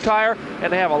 replace a new tire,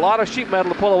 and they have a lot of sheet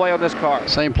metal to pull away on this car.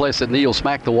 Same place that Neil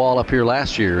smacked the wall up here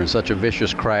last year in such a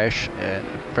vicious crash at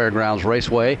Fairgrounds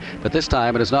Raceway, but this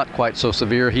time it is not quite so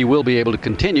severe. He will be able to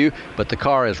continue, but the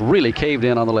car is really caved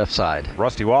in on the left side.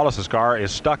 Rusty Wallace's car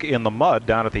is stuck in the mud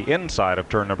down at the inside of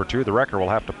turn number 2. The wrecker will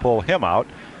have to pull him out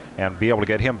and be able to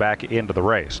get him back into the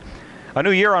race. A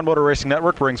new year on Motor Racing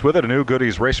Network brings with it a new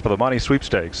Goodies Race for the Money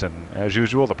sweepstakes, and as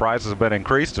usual, the prizes have been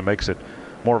increased and makes it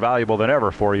more valuable than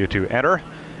ever for you to enter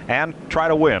and try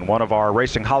to win one of our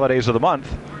racing holidays of the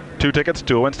month. 2 tickets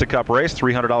to a Winston Cup race,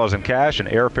 $300 in cash, and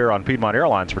airfare on Piedmont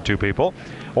Airlines for 2 people,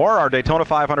 or our Daytona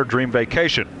 500 Dream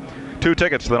Vacation. 2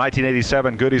 tickets to the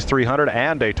 1987 Goodies 300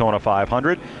 and Daytona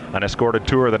 500, an escorted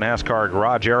tour of the NASCAR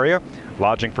garage area,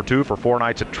 lodging for 2 for 4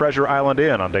 nights at Treasure Island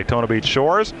Inn on Daytona Beach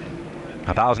Shores,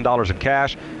 $1,000 in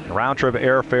cash, and round-trip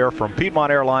airfare from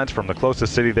Piedmont Airlines from the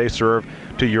closest city they serve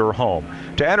to your home.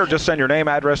 To enter, just send your name,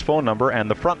 address, phone number, and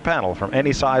the front panel from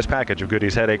any size package of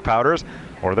Goodies Headache Powders,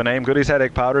 or the name Goodies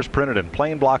Headache Powders printed in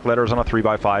plain block letters on a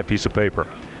 3x5 piece of paper.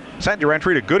 Send your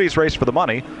entry to Goodies Race for the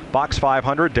Money, Box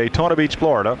 500, Daytona Beach,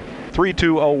 Florida,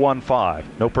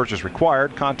 32015. No purchase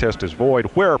required. Contest is void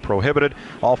where prohibited.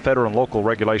 All federal and local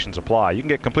regulations apply. You can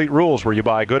get complete rules where you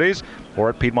buy goodies or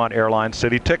at Piedmont Airlines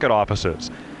City ticket offices.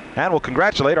 And we'll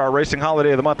congratulate our Racing Holiday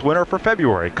of the Month winner for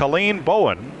February, Colleen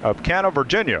Bowen of Canna,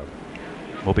 Virginia.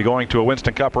 We'll be going to a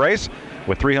Winston Cup race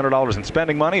with $300 in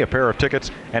spending money, a pair of tickets,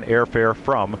 and airfare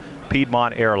from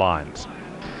Piedmont Airlines.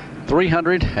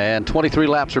 323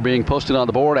 laps are being posted on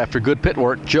the board after good pit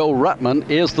work. Joe Ruttman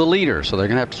is the leader, so they're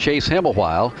going to have to chase him a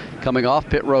while. Coming off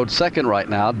pit road second right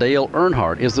now, Dale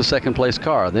Earnhardt is the second place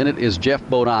car. Then it is Jeff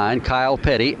Bodine, Kyle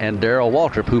Petty, and Darrell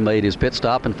Waltrip, who made his pit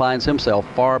stop and finds himself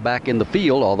far back in the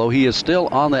field, although he is still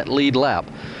on that lead lap.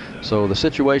 So the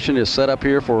situation is set up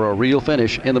here for a real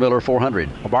finish in the Miller 400.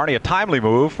 Well, Barney, a timely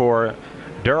move for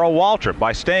Darrell Waltrip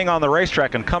by staying on the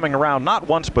racetrack and coming around not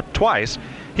once but twice.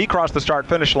 He crossed the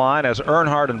start-finish line as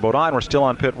Earnhardt and Bodine were still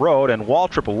on pit road, and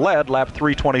Waltrip led lap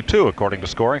 322 according to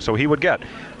scoring, so he would get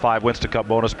 5 Winston Cup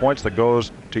bonus points that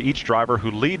goes to each driver who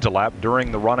leads a lap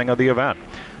during the running of the event.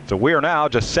 So we are now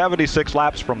just 76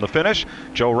 laps from the finish.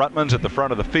 Joe Ruttman's at the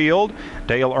front of the field.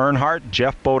 Dale Earnhardt,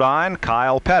 Jeff Bodine,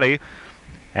 Kyle Petty,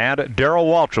 and Darrell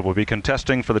Waltrip will be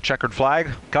contesting for the checkered flag.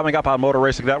 Coming up on Motor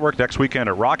Racing Network next weekend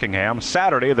at Rockingham.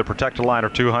 Saturday, the Protected Liner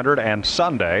 200, and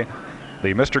Sunday,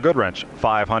 the Mr. Goodwrench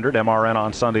 500, MRN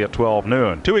on Sunday at 12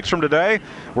 noon. 2 weeks from today,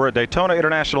 we're at Daytona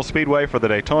International Speedway for the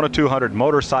Daytona 200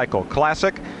 Motorcycle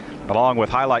Classic, along with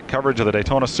highlight coverage of the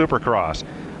Daytona Supercross.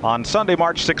 On Sunday,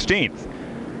 March 16th,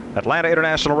 Atlanta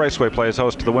International Raceway plays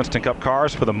host to the Winston Cup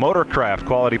cars for the Motorcraft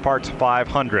Quality Parts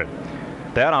 500.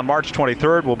 Then on March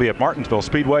 23rd, we'll be at Martinsville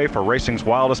Speedway for racing's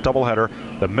wildest doubleheader,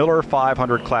 the Miller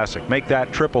 500 Classic. Make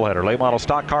that tripleheader, late model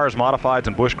stock cars, modifieds,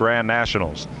 and Busch Grand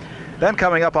Nationals. Then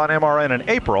coming up on MRN in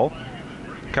April,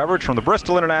 coverage from the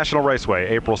Bristol International Raceway.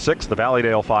 April 6th, the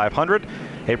Valleydale 500.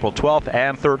 April 12th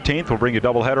and 13th, we'll bring you a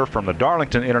doubleheader from the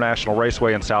Darlington International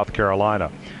Raceway in South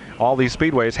Carolina. All these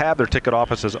speedways have their ticket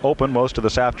offices open most of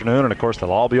this afternoon, and of course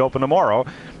they'll all be open tomorrow.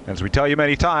 As we tell you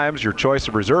many times, your choice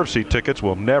of reserve seat tickets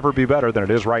will never be better than it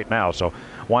is right now. So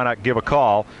why not give a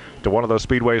call to one of those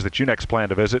speedways that you next plan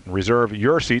to visit and reserve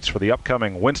your seats for the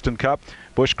upcoming Winston Cup,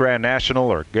 Busch Grand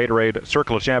National, or Gatorade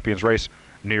Circle of Champions race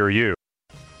near you.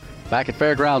 Back at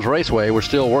Fairgrounds Raceway, we're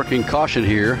still working caution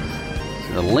here.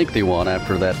 A lengthy one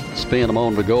after that spin a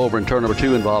moment ago over in turn number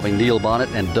 2 involving Neil Bonnet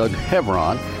and Doug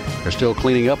Hevron. They're still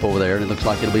cleaning up over there, and it looks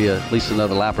like it'll be at least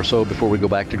another lap or so before we go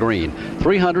back to green.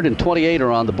 328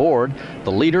 are on the board.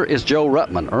 The leader is Joe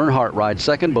Ruttman. Earnhardt rides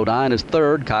second. Bodine is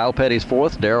third. Kyle Petty's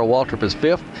fourth. Darrell Waltrip is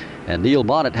fifth. And Neil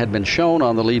Bonnet had been shown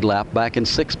on the lead lap back in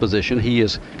sixth position. He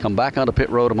has come back onto pit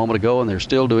road a moment ago, and they're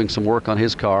still doing some work on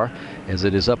his car as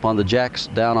it is up on the jacks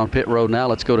down on pit road now.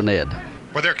 Let's go to Ned.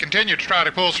 Well, they're continuing to try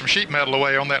to pull some sheet metal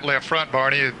away on that left front,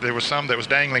 Barney. There was some that was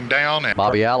dangling down. And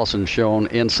Bobby Allison shown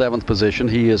in seventh position.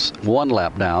 He is one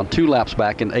lap down. 2 laps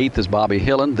back in eighth is Bobby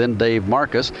Hillen, then Dave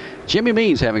Marcus. Jimmy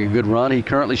Means having a good run. He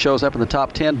currently shows up in the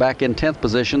top 10, back in 10th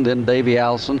position. Then Davey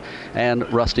Allison and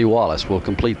Rusty Wallace will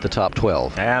complete the top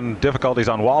 12. And difficulties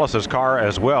on Wallace's car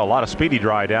as well. A lot of speedy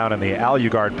dry down in the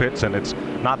Alugard pits, and it's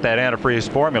not that antifreeze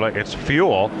formula, it's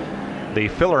fuel. The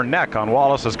filler neck on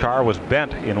Wallace's car was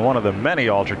bent in one of the many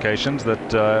altercations that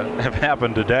have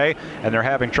happened today, and they're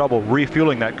having trouble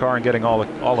refueling that car and getting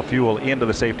all the fuel into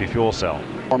the safety fuel cell.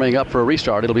 Warming up for a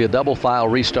restart. It'll be a double file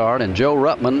restart, and Joe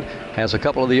Ruttman has a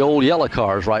couple of the old yellow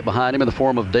cars right behind him in the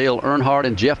form of Dale Earnhardt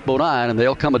and Jeff Bodine, and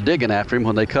they'll come a-digging after him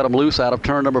when they cut him loose out of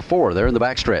turn number 4. They're in the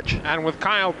backstretch. And with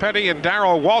Kyle Petty and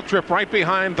Darrell Waltrip right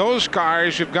behind those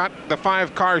cars, you've got the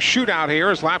 5-car shootout here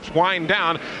as laps wind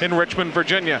down in Richmond,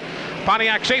 Virginia.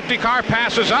 Pontiac safety car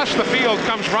passes us. The field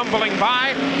comes rumbling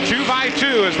by 2 by 2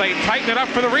 as they tighten it up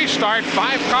for the restart.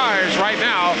 5 cars right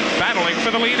now battling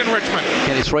for the lead in Richmond.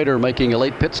 Kenny Schrader making a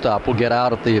late pit stop will get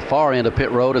out at the far end of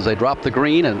pit road as they drop the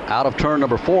green, and out of turn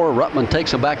number 4, Ruttman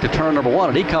takes him back to turn number 1,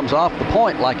 and he comes off the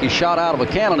point like he shot out of a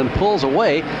cannon and pulls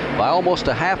away by almost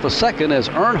a half a second as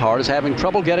Earnhardt is having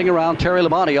trouble getting around Terry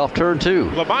Labonte off turn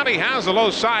 2. Labonte has the low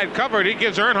side covered. He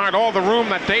gives Earnhardt all the room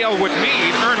that Dale would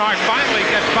need. Earnhardt finally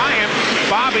gets by him.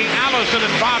 Bobby Allison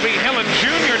and Bobby Hillen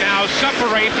Jr. now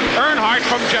separate Earnhardt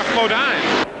from Jeff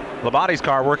Bodine. Labonte's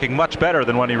car working much better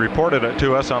than when he reported it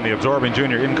to us on the Absorbing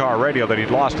Junior in-car radio that he'd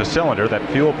lost a cylinder. That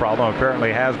fuel problem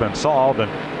apparently has been solved,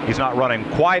 and he's not running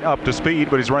quite up to speed,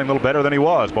 but he's running a little better than he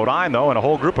was. Bodine, though, and a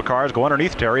whole group of cars go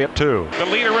underneath Terry at 2. The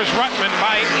leader is Ruttman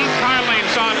by 8 car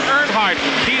lengths on Earnhardt.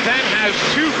 He then has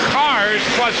 2 cars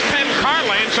plus 10 car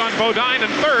lengths on Bodine in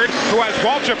third, who has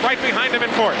Waltrip right behind him in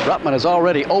fourth. Ruttman has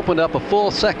already opened up a full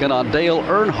second on Dale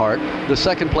Earnhardt, the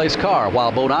second place car,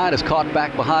 while Bodine is caught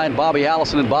back behind Bobby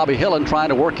Allison and Bobby Hillen, trying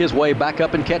to work his way back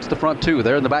up and catch the front 2.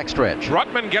 They're in the backstretch.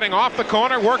 Ruttman getting off the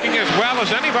corner, working as well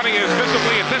as anybody is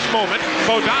visibly at this moment.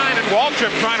 Bodine and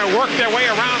Waltrip trying to work their way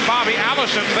around Bobby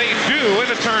Allison. They do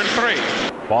into turn 3.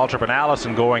 Waltrip and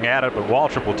Allison going at it, but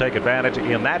Waltrip will take advantage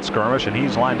in that skirmish, and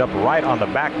he's lined up right on the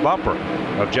back bumper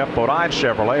of Jeff Bodine's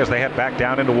Chevrolet as they head back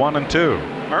down into 1 and 2.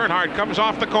 Earnhardt comes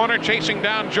off the corner, chasing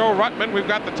down Joe Ruttman. We've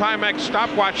got the Timex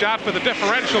stopwatch out for the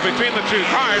differential between the 2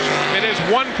 cars. It is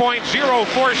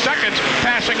 1.04 seconds,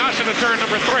 passing us into turn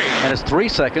number 3. And it's 3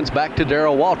 seconds back to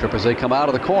Darrell Waltrip as they come out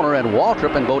of the corner, and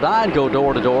Waltrip and Bodine go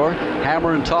door to door,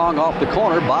 hammer and tong off the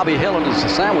corner. Bobby Hillen is the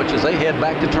sandwich as they head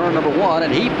back to turn number 1,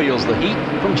 and he feels the heat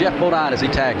from Jeff Bodine as he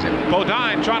tags him.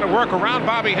 Bodine trying to work around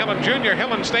Bobby Hillen Jr.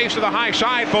 Hillen stays to the high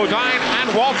side. Bodine and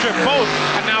Waltrip both,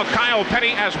 and now Kyle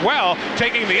Petty as well,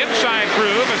 taking the inside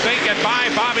groove as they get by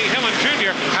Bobby Hillen Jr.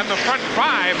 and the front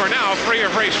 5 are now free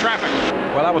of race traffic.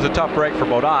 Well, that was a tough break for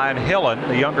Bodine. Hillen,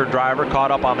 the younger driver, caught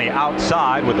up on the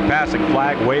outside with the passing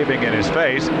flag waving in his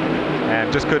face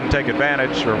and just couldn't take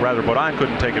advantage, or rather Bodine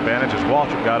couldn't take advantage as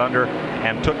Waltrip got under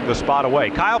and took the spot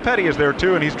away. Kyle Petty is there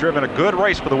too, and he's driven a good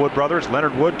race for the Wood brothers.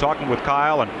 Leonard Wood talking with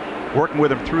Kyle and working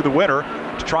with him through the winter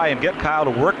to try and get Kyle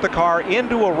to work the car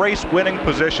into a race-winning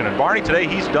position. And Barney, today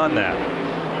he's done that.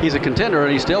 He's a contender,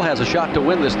 and he still has a shot to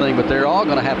win this thing, but they're all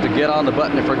going to have to get on the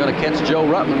button if they're going to catch Joe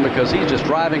Ruttman, because he's just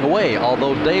driving away,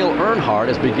 although Dale Earnhardt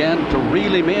has begun to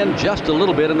reel him in just a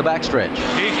little bit in the backstretch.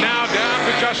 He's now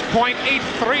down to just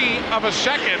 0.83 of a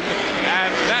second,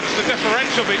 and that's the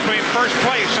differential between first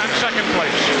place and second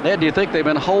place. Ned, do you think they've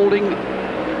been holding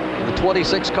the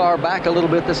 26 car back a little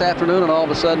bit this afternoon, and all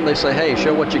of a sudden they say, hey,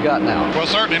 show what you got now. Well,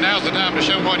 certainly now's the time to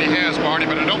show what he has, Barney,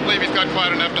 but I don't believe he's got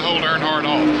quite enough to hold Earnhardt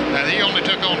off. Now, he only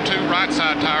took on 2 right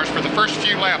side tires for the first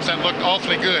few laps. That looked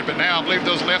awfully good, but now I believe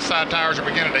those left side tires are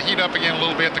beginning to heat up again a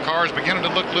little bit. The car is beginning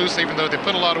to look loose, even though they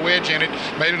put a lot of wedge in it,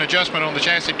 made an adjustment on the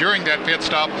chassis during that pit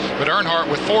stop, but Earnhardt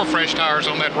with 4 fresh tires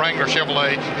on that Wrangler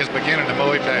Chevrolet is beginning to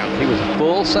mow him down. He was a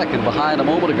full second behind a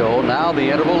moment ago. Now the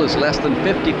interval is less than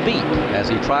 50 feet as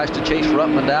he tries to chase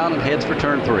Ruttman down and heads for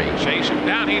turn 3. Chase him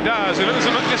down he does. And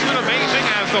isn't it amazing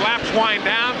as the laps wind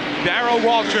down? Darrell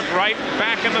Waltrip right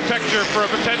back in the picture for a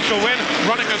potential win,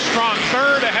 running a strong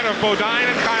third ahead of Bodine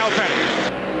and Kyle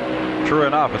Petty. True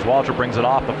enough, as Waltrip brings it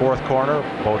off the 4th corner,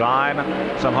 Bodine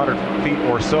some 100 feet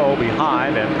or so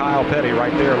behind, and Kyle Petty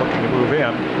right there looking to move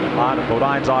in on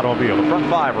Bodine's automobile. The front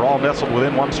 5 are all nestled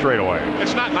within 1 straightaway.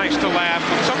 It's not nice to laugh.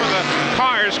 Some of the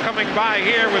cars coming by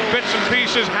here with bits and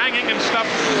pieces hanging and stuff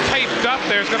taped up.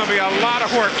 There's going to be a lot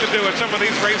of work to do at some of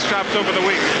these race shops over the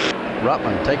week.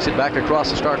 Ruttman takes it back across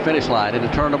the start-finish line into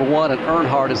turn number 1, and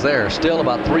Earnhardt is there. Still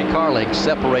about 3 car lengths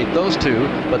separate those two,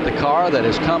 but the car that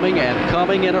is coming and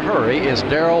coming in a hurry is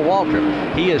Darrell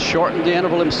Waltrip. He has shortened the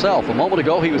interval himself. A moment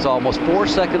ago, he was almost 4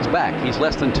 seconds back. He's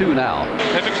less than 2 now.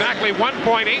 That's exactly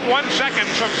 1.81 seconds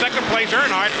from second place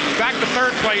Earnhardt back to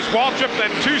third place Waltrip,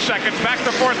 then 2 seconds back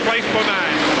to fourth place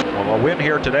Bodine. Well, a win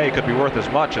here today could be worth as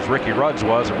much as Ricky Rudd's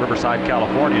was at Riverside,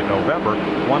 California in November.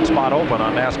 1 spot open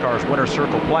on NASCAR's winner's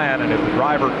circle plan, and if the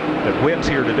driver that wins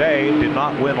here today did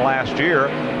not win last year,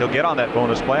 he'll get on that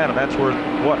bonus plan, and that's worth,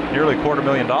 what, nearly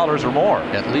 $250,000 or more.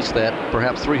 At least that,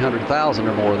 perhaps $300,000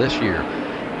 or more this year.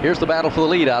 Here's the battle for the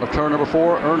lead out of turn number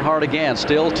 4. Earnhardt again,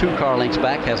 still 2 car lengths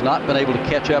back, has not been able to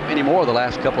catch up anymore the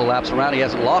last couple of laps around. He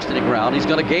hasn't lost any ground. He's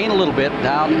going to gain a little bit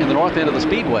down in the north end of the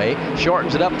speedway,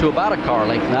 shortens it up to about a car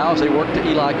length now as they work to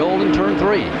Eli Gold in turn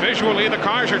 3. Visually, the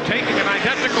cars are taking an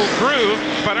identical groove,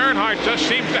 but Earnhardt just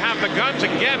seems to have the guns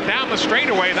again down the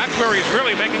straightaway. That's where he's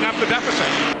really making up the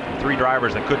deficit. 3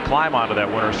 drivers that could climb onto that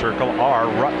winner's circle are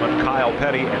Ruttman, Kyle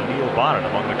Petty, and Neil Bonnet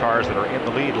among the cars that are in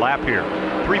the lead lap here.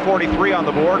 3:43 on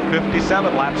the board,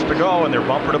 57 laps to go, and they're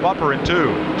bumper to bumper in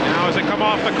 2. Now as they come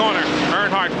off the corner,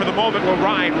 Earnhardt for the moment will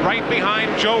ride right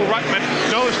behind Joe Ruttman,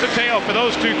 nose to tail for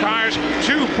those 2 cars,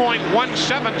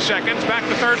 2.17 seconds back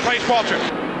to third place Waltrip.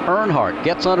 Earnhardt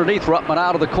gets underneath Ruttman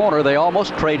out of the corner. They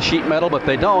almost trade sheet metal, but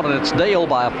they don't, and it's Dale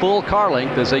by a full car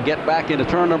length as they get back into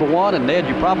turn number 1. And Ned,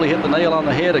 you probably hit the nail on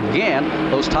the head again.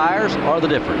 Those tires are the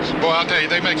difference. Well, I'll tell you,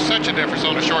 they make such a difference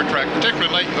on a short track,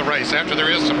 particularly late in the race. After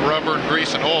there is some rubber and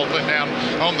grease and oil put down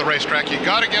on the racetrack, you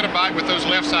got to get a bite with those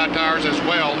left side tires as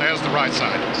well as the right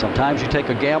side. Sometimes you take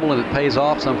a gamble and it pays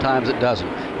off, sometimes it doesn't.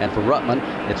 And for Ruttman,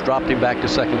 it's dropped him back to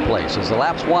second place. As the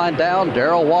laps wind down,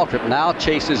 Darrell Waltrip now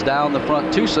chases down the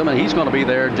front twosome, and he's going to be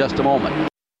there in just a moment.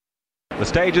 The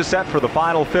stage is set for the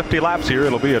final 50 laps here.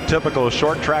 It'll be a typical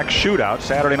short track shootout,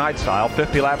 Saturday night style,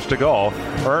 50 laps to go.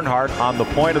 Earnhardt on the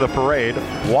point of the parade.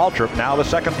 Waltrip now the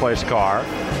second place car.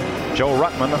 Joe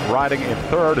Ruttman riding in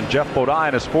third, and Jeff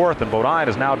Bodine is fourth, and Bodine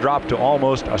is now dropped to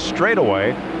almost a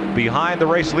straightaway behind the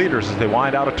race leaders as they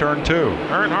wind out of turn 2.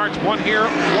 Earnhardt's won here 1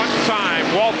 time,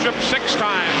 Waltrip 6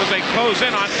 times as they close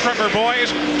in on Trevor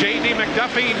Boyes, J.D.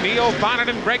 McDuffie, Neil Bonnet,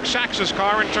 and Greg Sachs's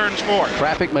car in turns 4.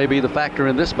 Traffic may be the factor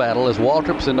in this battle as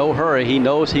Waltrip's in no hurry. He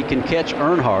knows he can catch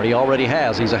Earnhardt. He already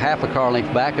has. He's a half a car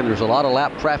length back, and there's a lot of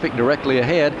lap traffic directly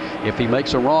ahead. If he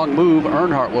makes a wrong move,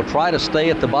 Earnhardt will try to stay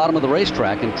at the bottom of the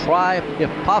racetrack and try, if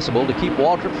possible, to keep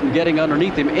Waltrip from getting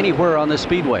underneath him anywhere on this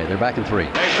speedway. They're back in 3.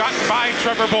 They've gotten by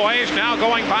Trevor Boyes, now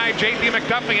going by J.D.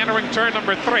 McDuffie entering turn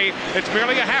number 3. It's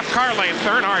merely a half car length.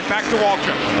 Earnhardt back to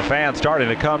Waltrip. And the fans starting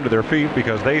to come to their feet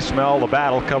because they smell the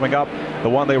battle coming up, the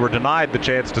one they were denied the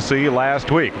chance to see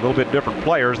last week. A little bit different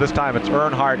players. This time it's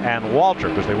Earnhardt and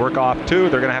Waltrip. As they work off 2,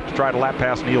 they're going to have to try to lap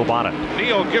past Neil Bonnet.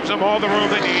 Neil gives them all the room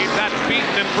they need. That beaten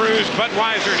and bruised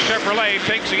Budweiser Chevrolet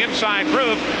takes the inside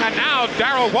groove, and now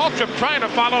Darrell Waltrip trying to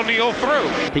follow Neil through.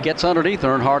 He gets underneath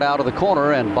Earnhardt out of the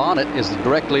corner, and Bonnet is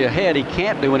directly ahead. He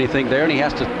can't do anything there, and he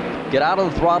has to get out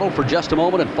of the throttle for just a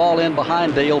moment and fall in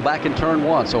behind Dale back in turn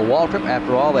 1. So Waltrip,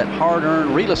 after all that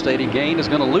hard-earned real estate he gained, is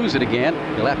going to lose it again.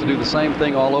 He'll have to do the same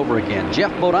thing all over again.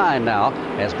 Jeff Bodine now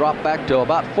has dropped back to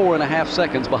about 4.5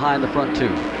 seconds behind the front 2.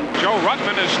 Joe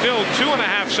Ruttman is still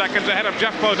 2.5 seconds ahead of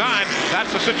Jeff Bodine.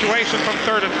 That's the situation from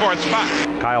third and fourth spot.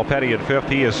 Kyle Petty in 5th.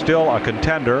 He is still a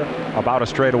contender, about a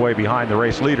straightaway behind the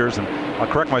race leaders. And I'll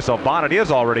correct myself, Bonnet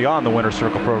is already on the Winner's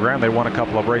Circle program. They won a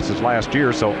couple of races last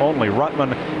year, so only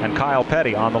Ruttman and Kyle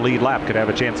Petty on the lead lap could have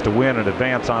a chance to win and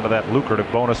advance onto that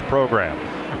lucrative bonus program.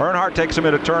 Earnhardt takes him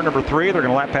into turn number 3. They're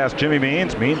going to lap past Jimmy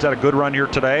Means. Means had a good run here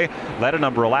today. Led a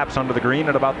number of laps under the green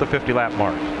at about the 50-lap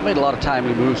mark. Made a lot of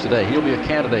timely moves today. He'll be a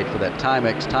candidate for that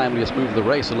Timex timeliest move of the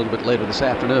race a little bit later this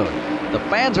afternoon. The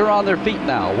fans are on their feet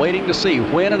now, waiting to see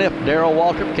when and if Darrell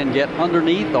Waltrip can get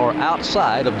underneath or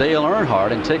outside of Dale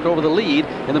Earnhardt and take over the lead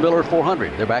in the Miller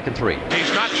 400. They're back in 3.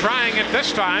 He's not trying it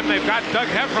this time. They've got Doug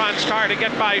Hevron's car to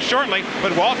get by shortly,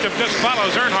 but Waltrip just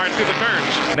follows Earnhardt through the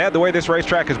turns. Ned, the way this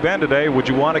racetrack has been today, would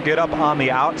you want to get up on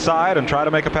the outside and try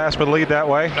to make a pass for the lead that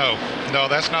way? No,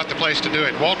 that's not the place to do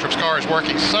it. Waltrip's car is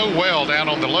working so well down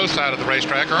on the low side of the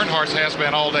racetrack. Earnhardt's has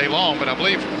been all day long, but I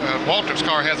believe Waltrip's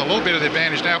car has a little bit of the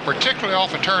advantage now, particularly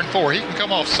off of turn 4. He can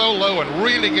come off so low and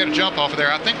really get a jump off of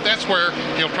there. I think that's where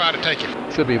he'll try to take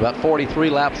him. Should be about 43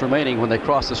 laps remaining when they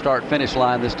cross the start-finish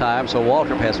line this time, so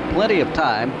Waltrip has plenty of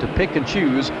time to pick and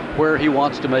choose where he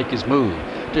wants to make his move.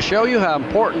 To show you how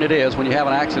important it is when you have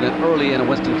an accident early in a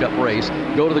Winston Cup race,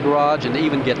 go to the garage and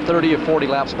even get 30 or 40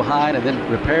 laps behind and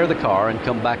then repair the car and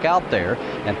come back out there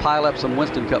and pile up some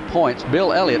Winston Cup points.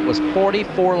 Bill Elliott was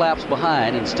 44 laps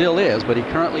behind and still is, but he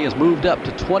currently has moved up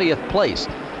to 20th place.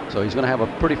 So he's going to have a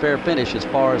pretty fair finish as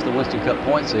far as the Winston Cup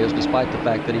points is, despite the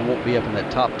fact that he won't be up in that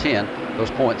top 10.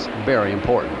 Those points very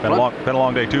important. Been a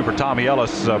long day, too, for Tommy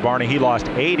Ellis. Barney, he lost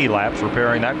 80 laps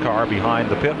repairing that car behind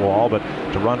the pit wall, but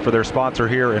to run for their sponsor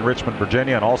here in Richmond,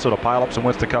 Virginia, and also to pile up some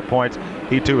Winston Cup points,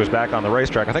 he, too, is back on the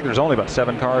racetrack. I think there's only about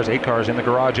 8 cars in the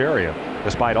garage area,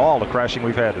 despite all the crashing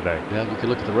we've had today. Yeah, you can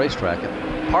look at the racetrack.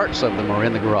 Parts of them are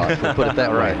in the garage, we'll put it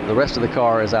that way. The rest of the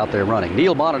car is out there running.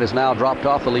 Neil Bonnet has now dropped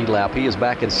off the lead lap. He is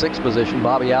back in 6th position.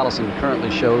 Bobby Allison currently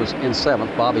shows in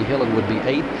 7th. Bobby Hillen would be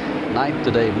 8th. 9th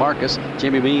to Dave Marcus.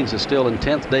 Jimmy Means is still in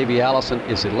 10th. Davey Allison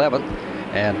is 11th.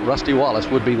 And Rusty Wallace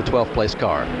would be the 12th place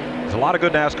car. There's a lot of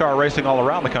good NASCAR racing all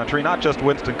around the country, not just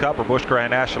Winston Cup or Busch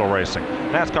Grand National Racing.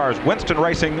 NASCAR's Winston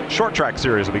Racing Short Track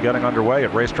Series will be getting underway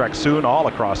at racetracks soon all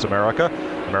across America.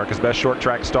 America's best short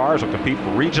track stars will compete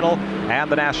for regional and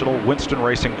the national Winston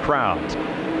Racing crowns.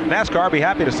 NASCAR will be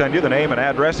happy to send you the name and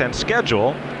address and schedule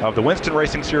of the Winston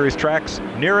Racing Series tracks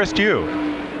nearest you.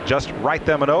 Just write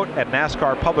them a note at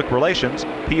NASCAR Public Relations,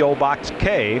 P.O. Box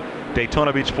K,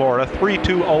 Daytona Beach, Florida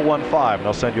 32015. And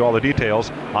they'll send you all the details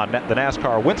on the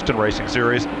NASCAR Winston Racing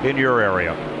Series in your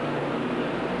area.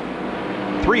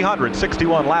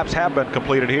 361 laps have been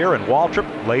completed here, and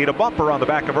Waltrip laid a bumper on the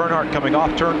back of Earnhardt coming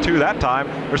off turn 2 that time.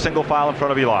 They're single file in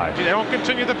front of Eli. They don't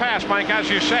continue the pass, Mike, as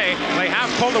you say. They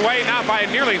have pulled away now by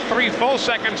nearly 3 full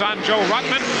seconds on Joe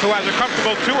Ruttman, who has a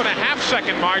comfortable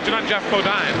 2.5-second margin on Jeff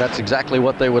Bodine. That's exactly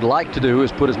what they would like to do,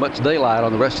 is put as much daylight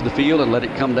on the rest of the field and let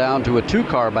it come down to a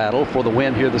 2-car battle for the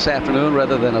win here this afternoon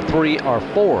rather than a 3 or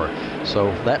 4.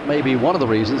 So that may be one of the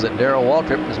reasons that Darrell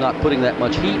Waltrip is not putting that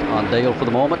much heat on Dale for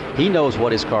the moment. He knows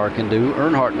what his car can do.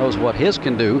 Earnhardt knows what his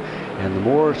can do. And the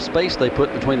more space they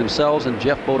put between themselves and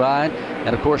Jeff Bodine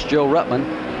and, of course, Joe Ruttman,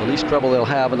 the least trouble they'll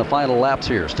have in the final laps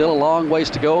here. Still a long ways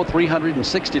to go.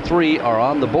 363 are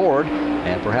on the board.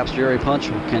 And perhaps Jerry Punch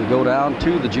can go down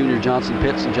to the Junior Johnson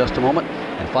pits in just a moment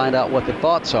and find out what the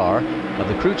thoughts are of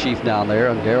the crew chief down there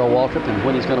on Darrell Waltrip and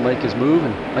when he's going to make his move.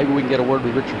 And maybe we can get a word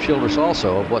with Richard Childress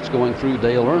also of what's going through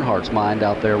Dale Earnhardt's mind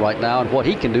out there right now and what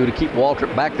he can do to keep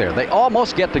Waltrip back there. They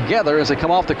almost get together as they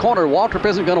come off the corner. Waltrip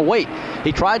isn't going to wait.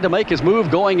 He tried to make his move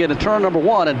going into turn number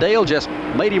 1, and Dale just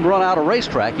made him run out of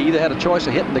racetrack. He either had a choice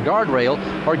of hitting the guardrail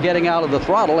or getting out of the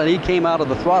throttle, and he came out of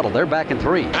the throttle. They're back in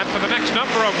 3. And for the next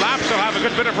number of laps, they'll have a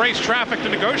good bit of race traffic to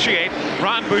negotiate.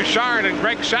 Ron Bouchard and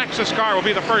Greg Sachs' car will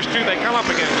be the first 2 they come up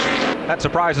against. That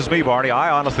surprises me, Barney. I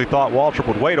honestly thought Waltrip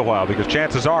would wait a while because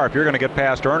chances are if you're going to get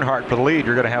past Earnhardt for the lead,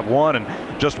 you're going to have one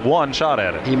and just one shot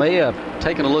at it. He may have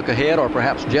taken a look ahead, or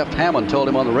perhaps Jeff Hammond told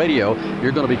him on the radio,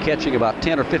 you're going to be catching about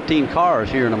 10 or 15 cars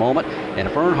here in a moment, and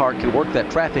if Earnhardt can work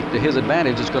that traffic to his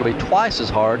advantage, it's going to be twice as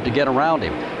hard to get around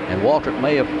him. And Waltrip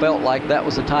may have felt like that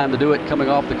was the time to do it coming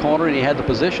off the corner, and he had the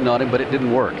position on him, but it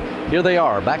didn't work. Here they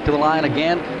are, back to the line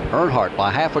again. Earnhardt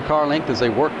by half a car length as they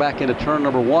work back into turn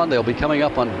number 1. They'll be coming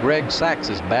up on Greg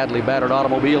Sachs' badly battered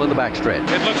automobile in the backstretch.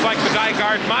 It looks like the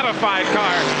Dygard modified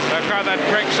car, a car that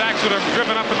Greg Sachs would have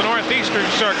driven up in the Northeastern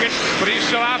Circuit, but he's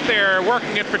still out there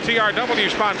working it for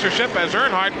TRW sponsorship as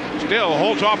Earnhardt still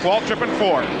holds off Waltrip in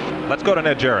 4. Let's go to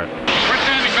Ned Jarrett. We're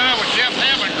standing by with Jeff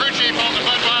Hammond, crew chief on the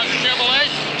Budweiser Chevrolet.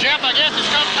 Jeff, I guess it's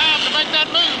come time to make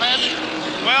that move, hasn't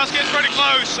it? Well, it's getting pretty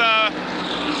close.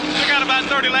 We got about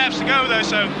 30 laps to go, though,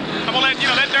 so I'm going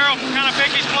to let Darrell kind of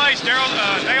pick his place.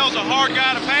 Dale's a hard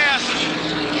guy to pass.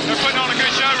 They're putting on a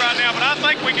good show right now, but I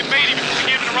think we can beat him if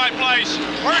we get him in the right place.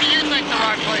 Where do you think the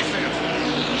right place is?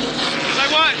 Say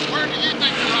what? Where do you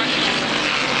think the right place is?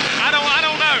 I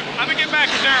don't know. I'm going to get back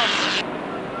to Darrell.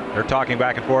 They're talking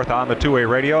back and forth on the two-way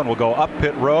radio, and we'll go up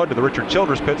pit road to the Richard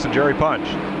Childress pits and Jerry Punch.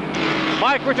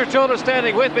 Mike, Richard Childress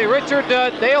standing with me. Richard,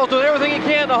 Dale's doing everything he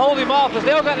can to hold him off. Has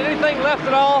Dale got anything left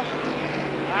at all?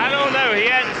 I don't know. He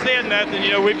hasn't said nothing.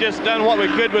 You know, we've just done what we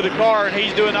could with the car, and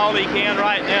he's doing all he can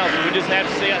right now, so we just have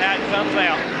to see how it comes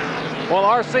out. Well,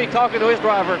 RC talking to his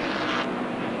driver.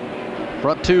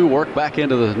 Front two work back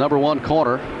into the number 1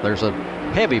 corner. There's a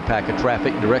heavy pack of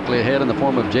traffic directly ahead in the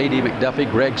form of J.D. McDuffie,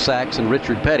 Greg Sachs, and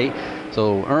Richard Petty.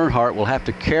 So Earnhardt will have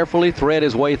to carefully thread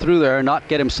his way through there, not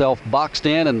get himself boxed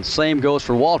in, and same goes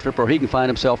for Waltrip, or he can find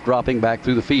himself dropping back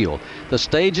through the field. The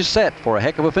stage is set for a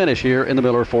heck of a finish here in the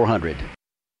Miller 400.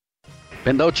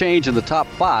 Been no change in the top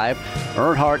 5.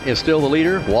 Earnhardt is still the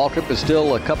leader. Waltrip is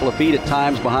still a couple of feet at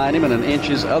times behind him and an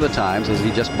inches other times as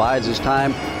he just bides his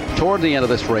time toward the end of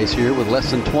this race here with less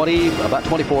than 20, about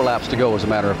 24 laps to go as a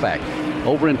matter of fact.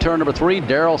 Over in turn number 3,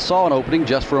 Darrell saw an opening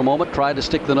just for a moment, tried to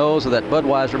stick the nose of that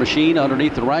Budweiser machine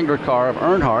underneath the Wrangler car of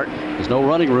Earnhardt. There's no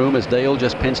running room as Dale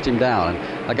just pinched him down.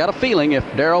 And I got a feeling if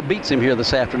Darrell beats him here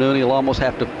this afternoon, he'll almost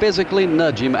have to physically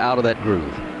nudge him out of that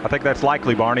groove. I think that's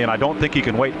likely, Barney, and I don't think he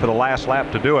can wait for the last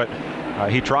lap to do it.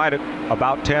 He tried it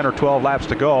about 10 or 12 laps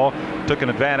to go, took an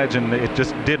advantage, and it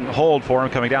just didn't hold for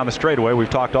him coming down the straightaway. We've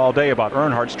talked all day about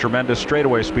Earnhardt's tremendous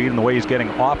straightaway speed and the way he's getting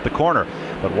off the corner.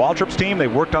 But Waltrip's team, they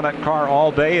worked on that car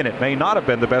all day, and it may not have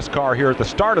been the best car here at the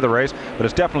start of the race, but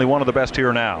it's definitely one of the best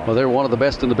here now. Well, they're one of the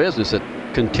best in the business at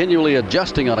continually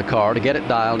adjusting on a car to get it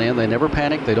dialed in. They never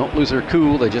panic. They don't lose their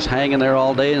cool. They just hang in there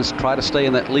all day and try to stay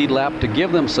in that lead lap to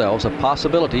give themselves a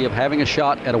possibility of having a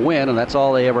shot at a win, and that's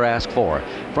all they ever ask for.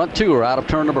 Front two are out of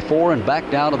turn number 4 and back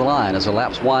down to the line as the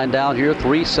laps wind down here.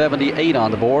 3:78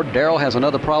 on the board. Darrell has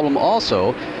another problem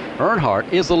also.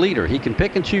 Earnhardt is the leader. He can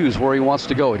pick and choose where he wants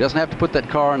to go. He doesn't have to put that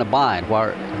car in a bind,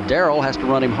 while Darrell has to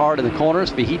run him hard in the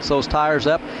corners. If he heats those tires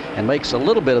up and makes a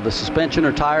little bit of the suspension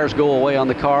or tires go away on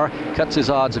the car, cuts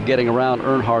his odds of getting around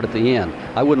Earnhardt at the end.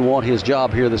 I wouldn't want his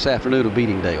job here this afternoon of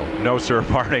beating Dale. No, sir,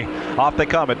 Barney. Off they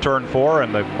come at turn 4,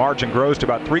 and the margin grows to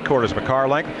about 3/4 of a car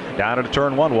length. Down into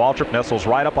turn 1, Waltrip nestles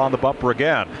right up on the bumper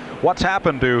again. What's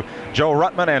happened to Joe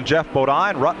Ruttman and Jeff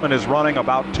Bodine? Ruttman is running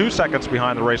about 2 seconds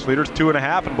behind the race leaders,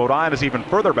 2.5, and Bodine is even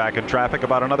further back in traffic,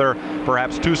 about another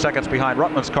perhaps 2 seconds behind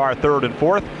Ruttman's car, 3rd and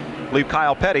 4th. I believe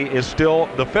Kyle Petty is still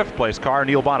the 5th place car.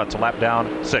 Neil Bonnet's a lap down,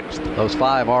 6th. Those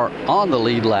 5 are on the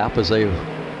lead lap as they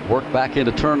work back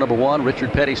into turn number 1.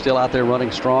 Richard Petty still out there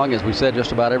running strong. As we said,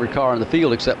 just about every car in the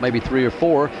field except maybe 3 or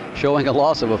 4 showing a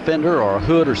loss of a fender or a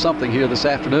hood or something here this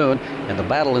afternoon, and the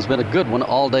battle has been a good one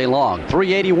all day long.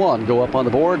 381 go up on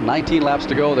the board. 19 laps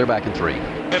to go. They're back in 3.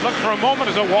 It looked for a moment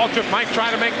as though Waltrip might try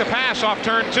to make the pass off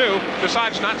turn 2,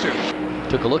 decides not to.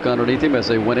 Took a look underneath him as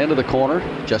they went into the corner.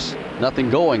 Just nothing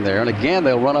going there. And again,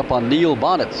 they'll run up on Neil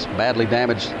Bonnet's badly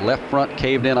damaged left front,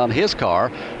 caved in on his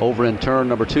car over in turn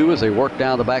number 2 as they work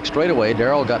down the back straightaway.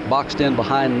 Darrell got boxed in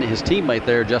behind his teammate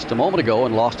there just a moment ago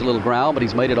and lost a little ground, but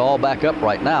he's made it all back up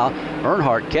right now.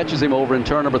 Earnhardt catches him over in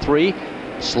turn number 3.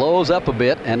 Slows up a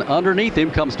bit, and underneath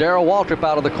him comes Darrell Waltrip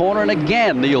out of the corner, and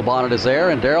again Neil Bonnet is there,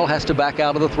 and Darrell has to back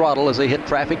out of the throttle as they hit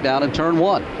traffic down in turn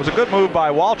 1. It was a good move by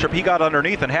Waltrip. He got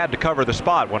underneath and had to cover the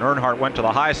spot when Earnhardt went to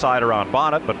the high side around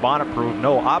Bonnet, but Bonnet proved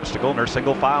no obstacle, and they're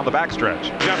single file in the backstretch.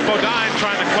 Jeff Bodine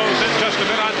trying to close in just a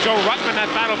bit on Joe Ruttman. That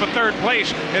battle for 3rd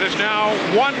place. It is now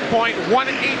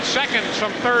 1.18 seconds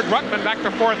from 3rd Ruttman back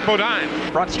to 4th Bodine.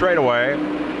 Front straightaway.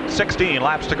 16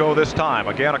 laps to go this time.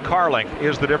 Again, a car length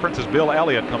is the difference as Bill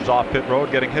Elliott comes off pit road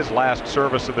getting his last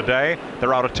service of the day.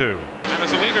 They're out of 2. And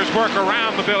as the leaders work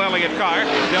around the Bill Elliott car,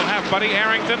 they'll have Buddy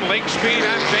Arrington, Lake Speed,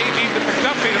 and J.D.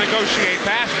 McDuffie to negotiate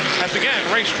past, as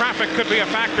again, race traffic could be a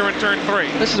factor in turn 3.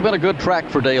 This has been a good track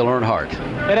for Dale Earnhardt.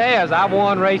 It has. I've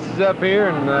won races up here,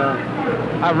 and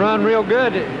I've run real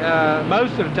good.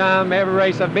 Most of the time, every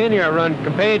race I've been here, I run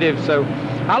competitive, so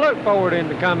I look forward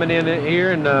to coming in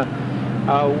here and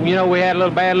you know, we had a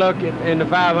little bad luck in the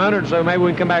 500, so maybe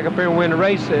we can come back up here and win the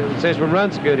race since we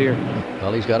run so good here.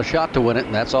 Well, he's got a shot to win it,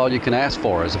 and that's all you can ask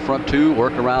for. As the front 2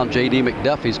 work around J.D.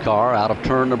 McDuffie's car out of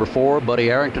turn number 4, Buddy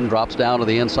Arrington drops down to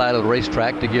the inside of the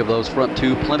racetrack to give those front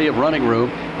 2 plenty of running room,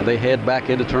 and they head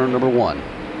back into turn number 1.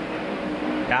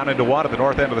 Down into 1 at the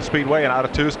north end of the speedway and out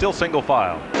of 2, still single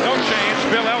file. No change.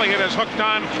 Bill Elliott is hooked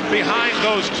on behind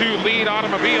those 2 lead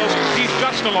automobiles. He's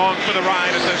just along for the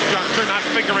ride at this juncture, not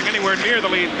figuring anywhere near the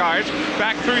lead cars.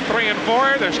 Back through 3 and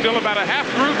 4. There's still about a half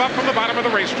groove up from the bottom of the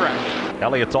racetrack.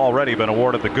 Elliott's already been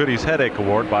awarded the Goodies Headache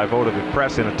Award by vote of the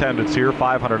press in attendance here,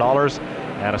 $500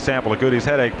 and a sample of Goodies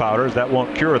headache powders. That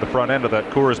won't cure the front end of that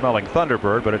Coors-smelling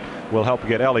Thunderbird, but it will help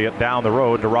get Elliott down the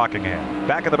road to Rockingham.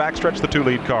 Back in the backstretch, the 2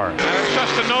 lead cars. And it's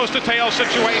just a nose-to-tail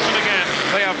situation again.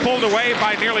 They have pulled away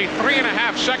by nearly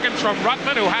 3.5 seconds from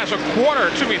Ruttman, who has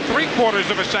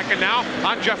 3/4 of a second now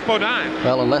on Jeff Bodine.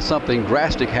 Well, unless something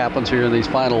drastic happens here in these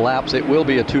final laps, it will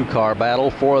be a 2-car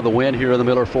battle for the win here in the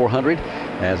Miller 400,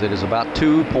 as it is about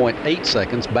 2.8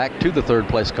 seconds back to the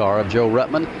 3rd-place car of Joe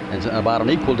Ruttman, and about an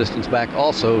equal distance back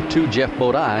also to Jeff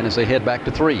Bodine as they head back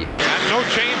to 3. And no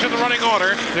change in the running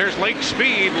order. There's Lake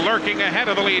Speed lurking ahead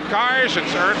of the lead cars.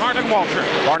 It's Earnhardt and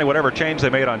Waltrip. Barney, whatever change they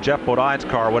made on Jeff Bodine's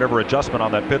car, whatever adjustment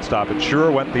on that pit stop, it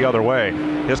sure went the other way.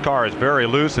 His car is very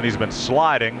loose, and he's been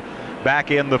sliding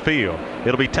back in the field.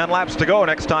 It'll be 10 laps to go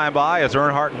next time by as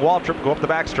Earnhardt and Waltrip go up the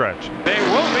backstretch. They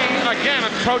will be again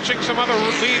approaching some other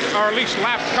lead, or at least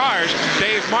lapped cars.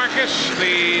 Dave Marcus,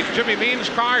 the Jimmy Means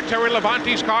car, Terry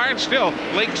Levante's car, and still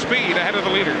Lake Speed ahead of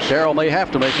the leaders. Darrell may have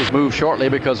to make his move shortly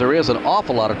because there is an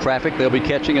awful lot of traffic. They'll be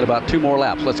catching in about 2 more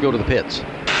laps. Let's go to the pits.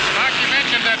 Like you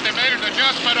mentioned that they made an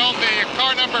adjustment on the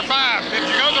car number 5. Did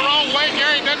you go the wrong way,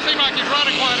 Gary? It doesn't seem like he's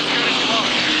running quite as good as you want.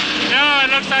 No,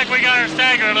 it looks like we got our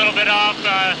stagger a little bit off.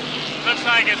 Looks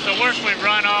like it's the worst we've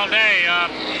run all day.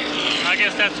 I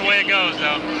guess that's the way it goes,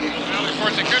 though. Well, of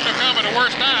course, it couldn't have come at a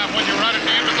worse time when you run at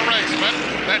the end of the race,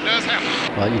 but that does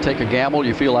happen. Well, you take a gamble,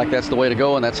 you feel like that's the way to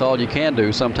go, and that's all you can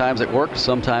do. Sometimes it works,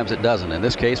 sometimes it doesn't. In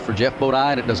this case, for Jeff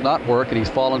Bodine, it does not work, and he's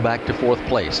fallen back to 4th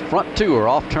place. Front 2 are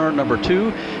off turn number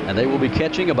 2, and they will be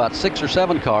catching about 6 or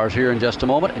 7 cars here in just a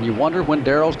moment, and you wonder when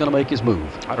Darrell's going to make his move.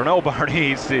 I don't know,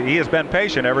 Barney. He has been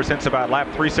patient ever since about lap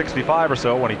 365 or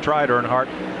so when he tried Earnhardt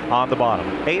on the bottom.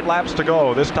 8 laps to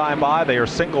go. This time by, they are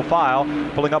single file,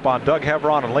 pulling up on Doug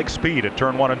Hevron and Lake Speed at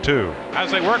turn 1 and 2.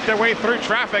 As they work their way through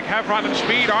traffic, Hevron and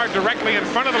Speed are directly in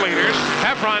front of the leaders.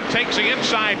 Hevron takes the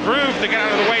inside groove to get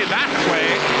out of the way that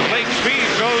way. Lake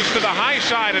Speed goes to the high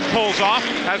side and pulls off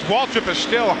as Waltrip is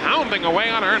still hounding away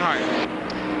on Earnhardt.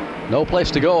 No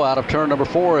place to go out of turn number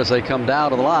 4 as they come down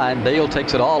to the line. Dale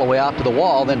takes it all the way out to the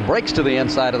wall, then breaks to the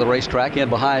inside of the racetrack in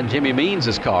behind Jimmy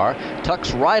Means' car.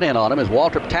 Tucks right in on him as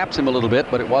Waltrip taps him a little bit,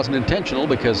 but it wasn't intentional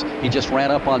because he just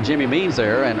ran up on Jimmy Means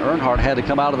there, and Earnhardt had to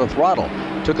come out of the throttle.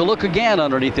 Took a look again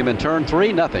underneath him in turn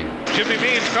 3, nothing. Jimmy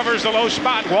Means covers the low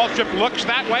spot. Waltrip looks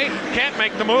that way, can't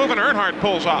make the move, and Earnhardt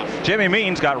pulls off. Jimmy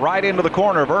Means got right into the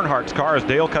corner of Earnhardt's car as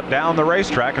Dale cut down the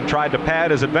racetrack and tried to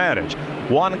pad his advantage.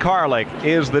 1 car length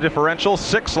is the differential,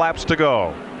 6 laps to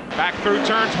go. Back through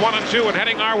turns 1 and 2 and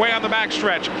heading our way on the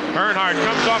backstretch. Earnhardt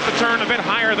comes off the turn a bit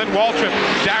higher than Waltrip.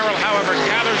 Darrell, however,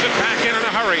 gathers it back in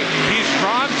a hurry. He's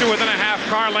drawn to within a half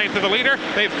car length of the leader.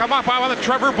 They've come up on the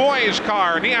Trevor Boy's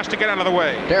car, and he has to get out of the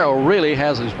way. Darrell really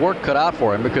has his work cut out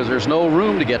for him because there's no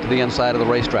room to get to the inside of the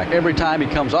racetrack. Every time he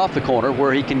comes off the corner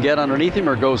where he can get underneath him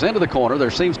or goes into the corner,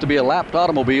 there seems to be a lapped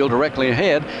automobile directly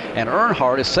ahead, and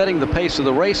Earnhardt is setting the pace of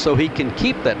the race so he can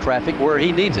keep that traffic where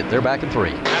he needs it. They're back in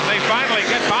 3. And they finally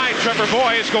get by Trevor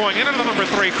Boy's going into the number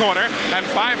 3 corner, and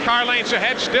 5 car lanes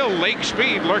ahead, still Lake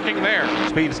Speed lurking there.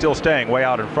 Speed still staying way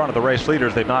out in front of the race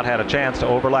leaders. They've not had a chance to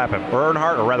overlap him.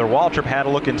 Earnhardt, or rather Waltrip, had a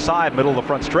look inside, middle of the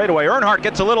front straightaway. Earnhardt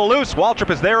gets a little loose. Waltrip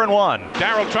is there in 1.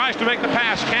 Darrell tries to make the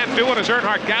pass, can't do it as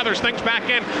Earnhardt gathers things back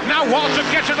in. Now Waltrip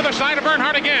gets into the side of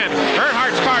Earnhardt again.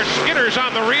 Earnhardt's car skitters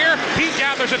on the rear. He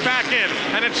gathers it back in,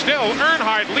 and it's still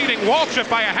Earnhardt leading Waltrip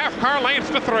by a half car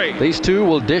length to 3. These two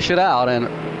will dish it out, and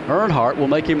Earnhardt will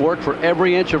make him work for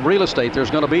every inch of real estate.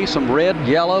 There's going to be some red,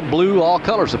 yellow, blue, all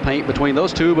colors of paint between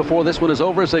those two before this one is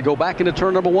over. As they go back into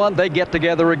turn number 1, they get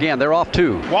together again. They're off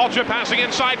 2. Waltrip has the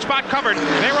inside spot covered.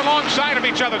 They're alongside of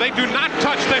each other. They do not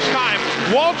touch this time.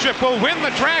 Waltrip will win the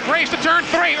drag race to turn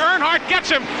 3. Earnhardt gets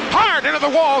him. Hard into the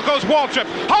wall goes Waltrip.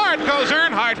 Hard goes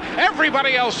Earnhardt.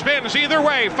 Everybody else spins either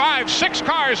way. 5, 6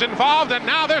 cars involved, and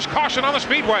now there's caution on the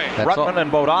speedway. Ruttman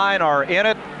and Bodine are in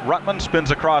it. Ruttman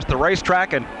spins across the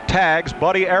racetrack and tags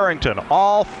Buddy Arrington.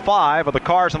 All 5 of the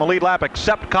cars in the lead lap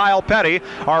except Kyle Petty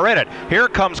are in it. Here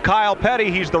comes Kyle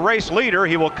Petty. He's the race leader.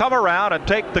 He will come around and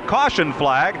take the caution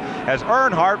flag as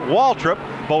Earnhardt, Waltrip,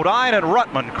 Bodine, and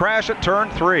Ruttman crash at turn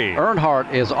 3.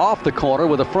 Earnhardt is off the corner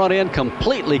with the front end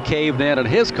completely caved in at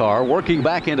his car, working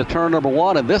back into turn number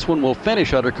 1, and this one will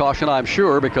finish under caution, I'm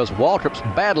sure, because Waltrip's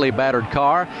badly battered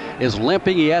car is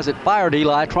limping. He has it fired,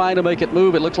 Eli, trying to make it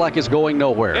move. It looks like it's going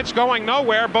nowhere. It's going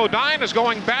nowhere. Bodine is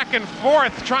going back back and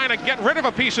forth trying to get rid of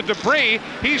a piece of debris.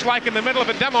 He's like in the middle of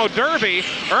a demo derby.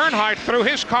 Earnhardt threw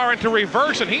his car into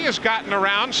reverse, and he has gotten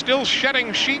around, still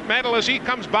shedding sheet metal as he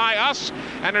comes by us.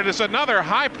 And it is another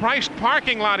high-priced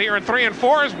parking lot here in 3 and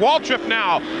 4 as Waltrip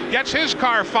now gets his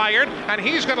car fired, and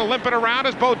he's going to limp it around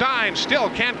as Bodine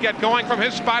still can't get going from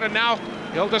his spot, and now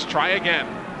he'll just try again.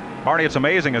 Marty, it's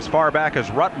amazing. As far back as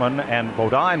Ruttman and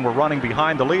Bodine were running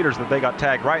behind the leaders that they got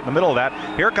tagged right in the middle of that.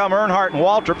 Here come Earnhardt and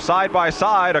Waltrip side by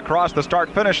side across the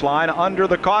start-finish line under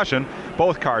the caution.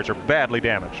 Both cars are badly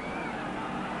damaged.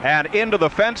 And into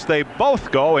the fence they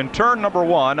both go in turn number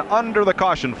 1 under the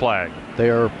caution flag.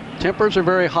 Their tempers are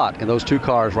very hot in those two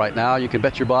cars right now. You can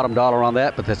bet your bottom dollar on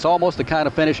that, but that's almost the kind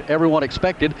of finish everyone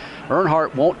expected.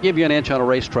 Earnhardt won't give you an inch on a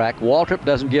racetrack. Waltrip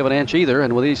doesn't give an inch either,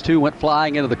 and when these two went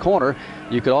flying into the corner,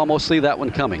 you could almost see that one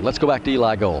coming. Let's go back to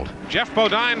Eli Gold. Jeff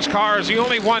Bodine's car is the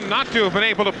only one not to have been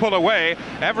able to pull away.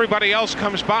 Everybody else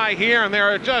comes by here, and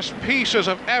there are just pieces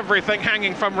of everything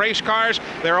hanging from race cars.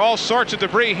 There are all sorts of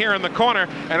debris here in the corner,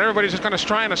 and everybody's just kind of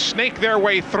trying to snake their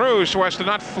way through so as to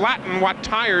not flatten what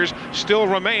tires still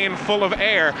remain full of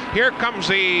air. Here comes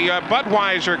the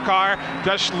Budweiser car,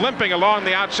 just limping along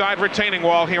the outside retaining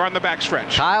wall here on the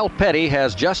backstretch. Kyle Petty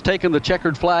has just taken the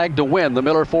checkered flag to win the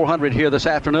Miller 400 here this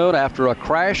afternoon after a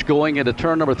crash going into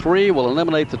turn number 3 will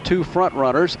eliminate the two front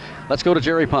runners. Let's go to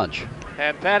Jerry Punch.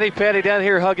 And Patty Petty down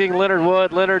here hugging Leonard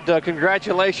Wood. Leonard,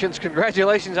 congratulations.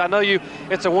 Congratulations. I know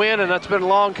it's a win, and it's been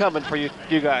long coming for you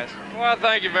guys. Well,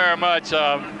 thank you very much.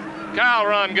 Kyle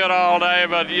run good all day,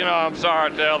 but, you know, I'm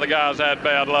sorry to tell the guys had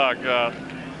bad luck.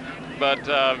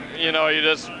 You know,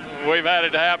 we've had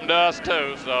it happen to us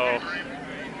too, so.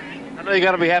 I know you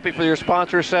got to be happy for your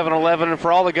sponsor, 7-Eleven, and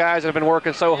for all the guys that have been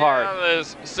working so hard. Yeah,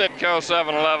 there's Sitco,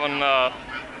 7-Eleven,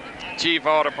 Chief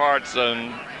Auto Parts,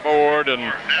 and Ford,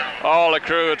 and all the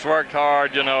crew. It's worked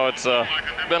hard. You know, it's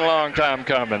been a long time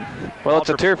coming. Well, it's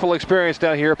a tearful experience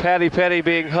down here. Patty Petty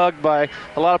being hugged by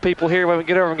a lot of people here. When we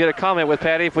get over and get a comment with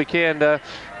Patty, if we can.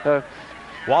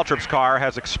 Waltrip's car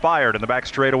has expired in the back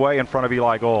straightaway in front of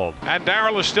Eli Gold. And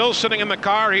Darrell is still sitting in the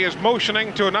car. He is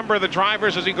motioning to a number of the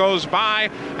drivers as he goes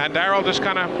by, and Darrell just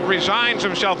kind of resigns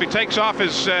himself. He takes off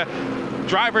his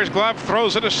driver's glove,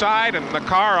 throws it aside, and the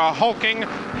car a hulking,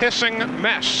 hissing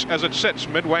mess as it sits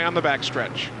midway on the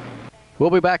backstretch. We'll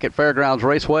be back at Fairgrounds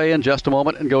Raceway in just a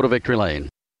moment and go to Victory Lane.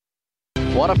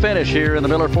 What a finish here in the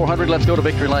Miller 400. Let's go to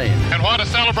Victory Lane. And what a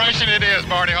celebration it is,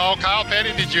 Marty Hall. Kyle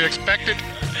Petty, did you expect it?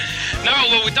 No,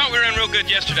 well, we thought we were in real good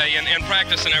yesterday in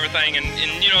practice and everything, and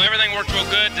you know, everything worked real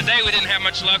good. Today we didn't have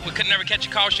much luck. We couldn't ever catch a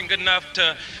caution good enough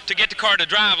to get the car to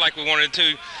drive like we wanted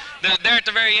to. There at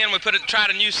the very end, we tried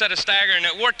a new set of stagger, and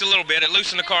it worked a little bit. It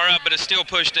loosened the car up, but it still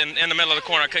pushed in the middle of the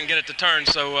corner. I couldn't get it to turn,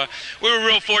 so we were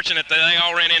real fortunate that they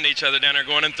all ran into each other down there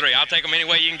going in 3. I'll take them any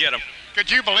way you can get them. Could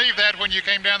you believe that when you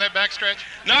came down that backstretch?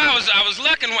 No, I was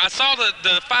looking. I saw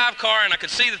the 5 car, and I could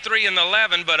see the 3 and the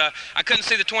 11, but I couldn't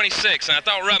see the 26. And I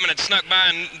thought Ruttman had snuck by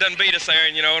and done beat us there,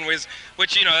 and you know,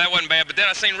 which you know that wasn't bad. But then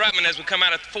I seen Ruttman as we come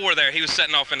out of 4 there. He was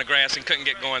setting off in the grass and couldn't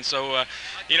get going. So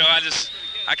you know,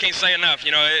 I can't say enough.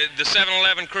 You know, the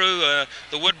 7-Eleven crew,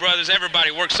 the Wood brothers,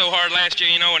 everybody worked so hard last year,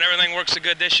 you know, and everything worked so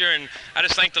good this year. And I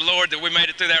just thank the Lord that we made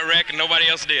it through that wreck and nobody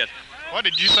else did. What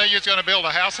did you say you was going to build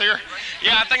a house here?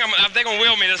 Yeah, I think I'm going to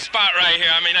wheel me this spot right here.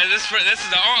 I mean, this is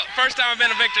the first time I've been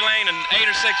to Victory Lane in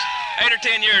 8 or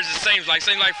 10 years. It seems like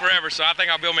forever. So I think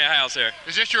I'll build me a house here.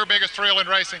 Is this your biggest thrill in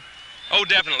racing? Oh,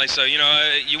 definitely so. You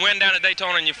know, you win down at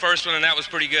Daytona in your first one, and that was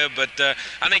pretty good. But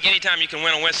I think anytime you can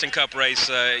win a Winston Cup race,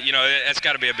 you know, that's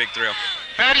got to be a big thrill.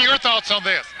 Patty, your thoughts on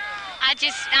this? I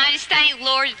just thank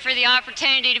Lord for the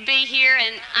opportunity to be here,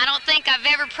 and I don't think I've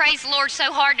ever praised the Lord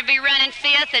so hard to be running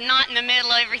 5th and not in the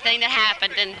middle of everything that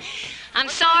happened. And I'm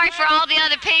sorry for all the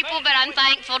other people, but I'm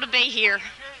thankful to be here.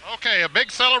 Okay, a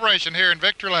big celebration here in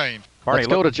Victory Lane. Let's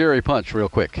go to Jerry Punch real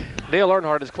quick. Dale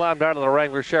Earnhardt has climbed out of the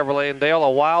Wrangler Chevrolet, and Dale,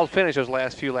 a wild finish those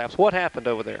last few laps. What happened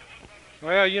over there?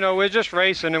 Well, you know, we're just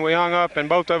racing, and we hung up, and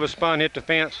both of us spun, hit the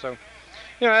fence, so.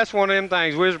 You know, that's one of them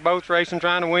things. We was both racing,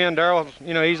 trying to win. Darrell,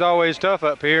 you know, he's always tough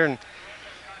up here, and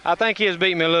I think he has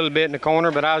beat me a little bit in the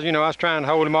corner, but I was trying to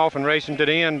hold him off and racing to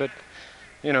the end, but,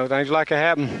 you know, things like that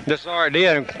happen. Just sorry it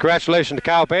did, and congratulations to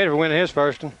Kyle Petty for winning his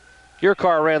first one. Your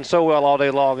car ran so well all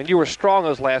day long, and you were strong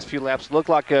those last few laps. It looked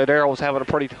like Darrell was having a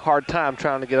pretty hard time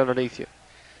trying to get underneath you.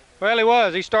 Well, he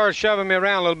was. He started shoving me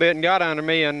around a little bit and got under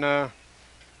me, and,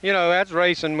 you know, that's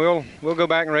racing. We'll go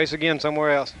back and race again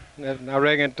somewhere else. I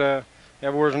reckon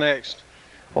everywhere's next.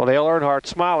 Well, Dale Earnhardt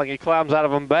smiling. He climbs out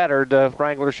of him battered,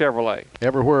 Wrangler Chevrolet.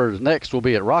 Everywhere next will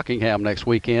be at Rockingham next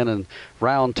weekend, and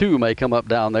round 2 may come up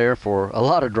down there for a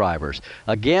lot of drivers.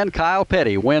 Again, Kyle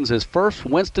Petty wins his first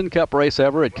Winston Cup race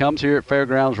ever. It comes here at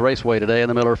Fairgrounds Raceway today in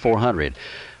the Miller 400.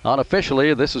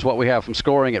 Unofficially, this is what we have from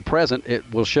scoring at present. It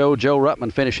will show Joe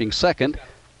Ruttman finishing second.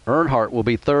 Earnhardt will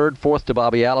be third, fourth to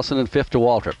Bobby Allison, and fifth to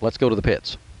Waltrip. Let's go to the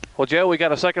pits. Well, Joe, we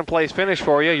got a second-place finish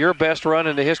for you. Your best run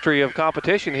in the history of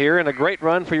competition here, and a great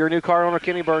run for your new car owner,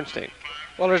 Kenny Bernstein.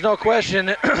 Well, there's no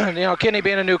question, Kenny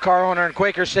being a new car owner in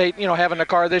Quaker State, having the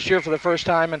car this year for the first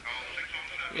time, and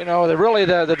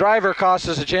the driver cost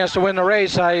us a chance to win the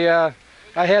race. I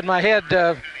had my head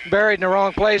buried in the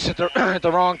wrong place at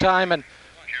the wrong time, and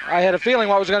I had a feeling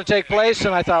what was going to take place,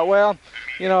 and I thought, well,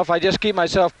 if I just keep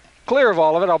myself clear of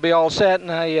all of it, I'll be all set.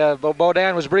 And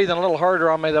Bodine was breathing a little harder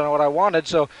on me than what I wanted,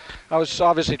 so I was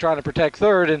obviously trying to protect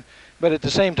third, but at the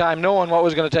same time knowing what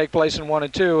was going to take place in 1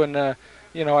 and 2. And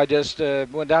I just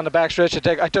went down the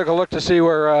backstretch. I took a look to see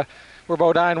where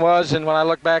Bodine was, and when I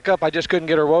looked back up, I just couldn't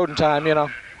get her load in time. You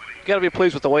got to be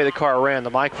pleased with the way the car ran. The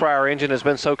Mike Fryer engine has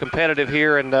been so competitive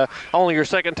here, and only your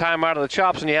second time out of the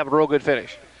chops, and you have a real good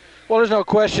finish. Well, there's no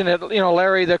question that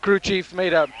Larry, the crew chief,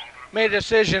 made a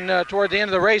decision toward the end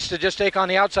of the race to just take on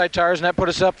the outside tires, and that put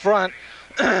us up front.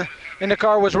 And the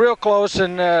car was real close,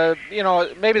 and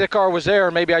maybe the car was there,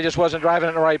 maybe I just wasn't driving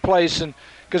in the right place, and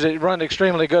because it run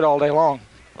extremely good all day long.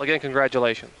 Well, again,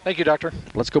 congratulations. Thank you, Doctor.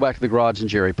 Let's go back to the garage and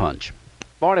Jerry Punch.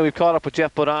 Morning, we've caught up with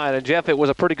Jeff Bodine, and Jeff, it was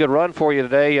a pretty good run for you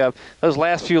today. Those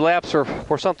last few laps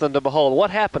were something to behold.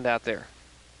 What happened out there?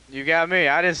 You got me.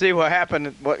 I didn't see what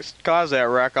happened, what caused that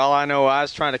wreck. All I know, I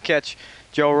was trying to catch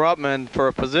Joe Ruttman for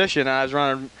a position. I was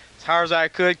running as hard as I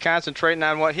could, concentrating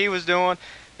on what he was doing,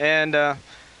 and I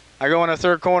go in the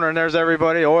third corner, and there's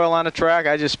everybody, oil on the track.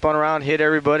 I just spun around, hit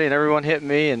everybody, and everyone hit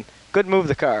me, and couldn't move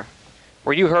the car.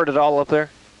 Were you hurt at all up there?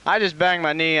 I just banged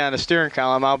my knee on the steering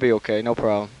column. I'll be okay, no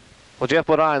problem. Well, Jeff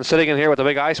Bodine sitting in here with a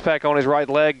big ice pack on his right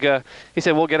leg. He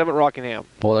said, we'll get him at Rockingham.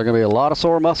 Well, there are going to be a lot of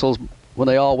sore muscles when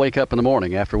they all wake up in the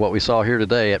morning after what we saw here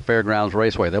today at Fairgrounds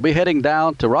Raceway. They'll be heading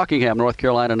down to Rockingham, North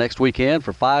Carolina next weekend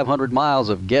for 500 miles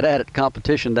of get-at-it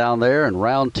competition down there in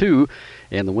round 2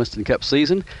 in the Winston Cup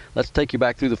season. Let's take you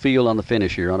back through the field on the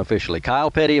finish here unofficially. Kyle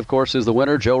Petty, of course, is the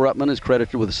winner. Joe Ruttman is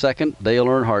credited with second. Dale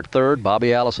Earnhardt third.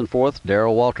 Bobby Allison fourth.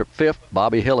 Darrell Waltrip fifth.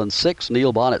 Bobby Hillen sixth.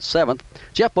 Neil Bonnet seventh.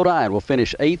 Jeff Bodine will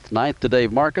finish 8th. 9th to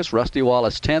Dave Marcus. Rusty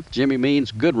Wallace 10th. Jimmy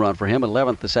Means, good run for him,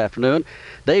 11th this afternoon.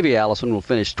 Davey Allison will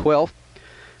finish 12th.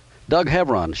 Doug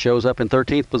Hevron shows up in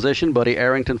 13th position. Buddy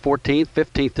Arrington 14th.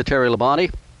 15th to Terry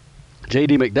Labonte.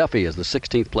 J.D. McDuffie is the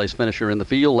 16th place finisher in the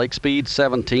field. Lake Speed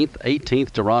 17th.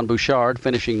 18th to Ron Bouchard.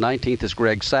 Finishing 19th is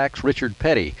Greg Sachs. Richard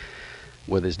Petty,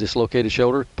 with his dislocated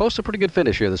shoulder, posts a pretty good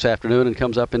finish here this afternoon and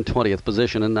comes up in 20th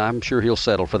position, and I'm sure he'll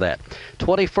settle for that.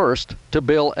 21st to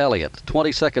Bill Elliott.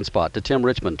 22nd spot to Tim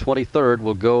Richmond. 23rd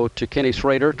will go to Kenny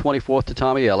Schrader. 24th to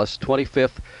Tommy Ellis.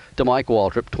 25th to Mike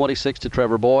Waltrip. 26th to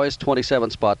Trevor Boyes.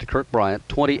 27th spot to Kirk Bryant.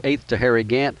 28th to Harry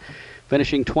Gant.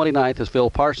 Finishing 29th is Phil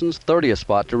Parsons. 30th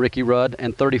spot to Ricky Rudd.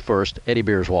 And 31st, Eddie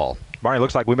Beerswall. Barney,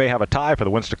 looks like we may have a tie for the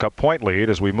Winston Cup point lead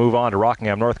as we move on to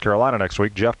Rockingham, North Carolina next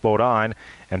week. Jeff Bodine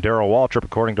and Darrell Waltrip,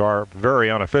 according to our very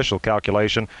unofficial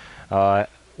calculation,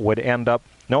 would end up...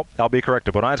 Nope, I'll be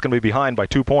corrected. Bodine's going to be behind by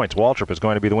 2 points. Waltrip is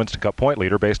going to be the Winston Cup point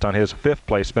leader based on his 5th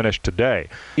place finish today.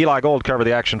 Eli Gold covered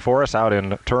the action for us out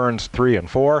in turns 3 and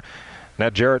 4.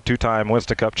 Ned Jarrett, two-time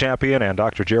Winston Cup champion, and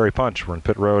Dr. Jerry Punch were in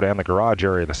pit road and the garage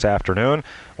area this afternoon.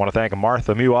 I want to thank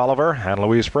Martha Mew Oliver and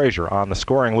Louise Frazier on the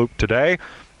scoring loop today.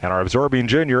 And our Absorbing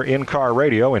Junior in-car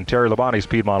radio in Terry Labonte's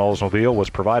Piedmont Oldsmobile was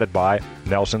provided by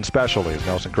Nelson Specialties.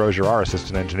 Nelson Crozier, our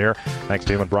assistant engineer. Thanks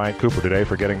to him and Bryant Cooper today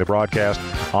for getting the broadcast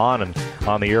on and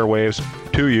on the airwaves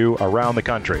to you around the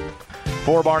country.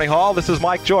 For Barney Hall, this is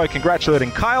Mike Joy congratulating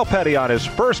Kyle Petty on his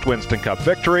first Winston Cup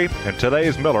victory in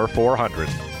today's Miller 400.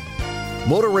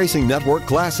 Motor Racing Network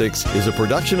Classics is a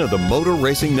production of the Motor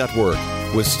Racing Network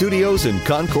with studios in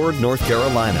Concord, North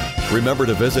Carolina. Remember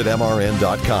to visit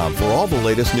MRN.com for all the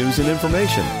latest news and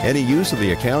information. Any use of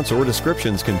the accounts or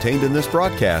descriptions contained in this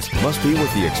broadcast must be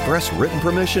with the express written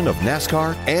permission of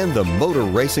NASCAR and the Motor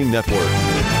Racing Network.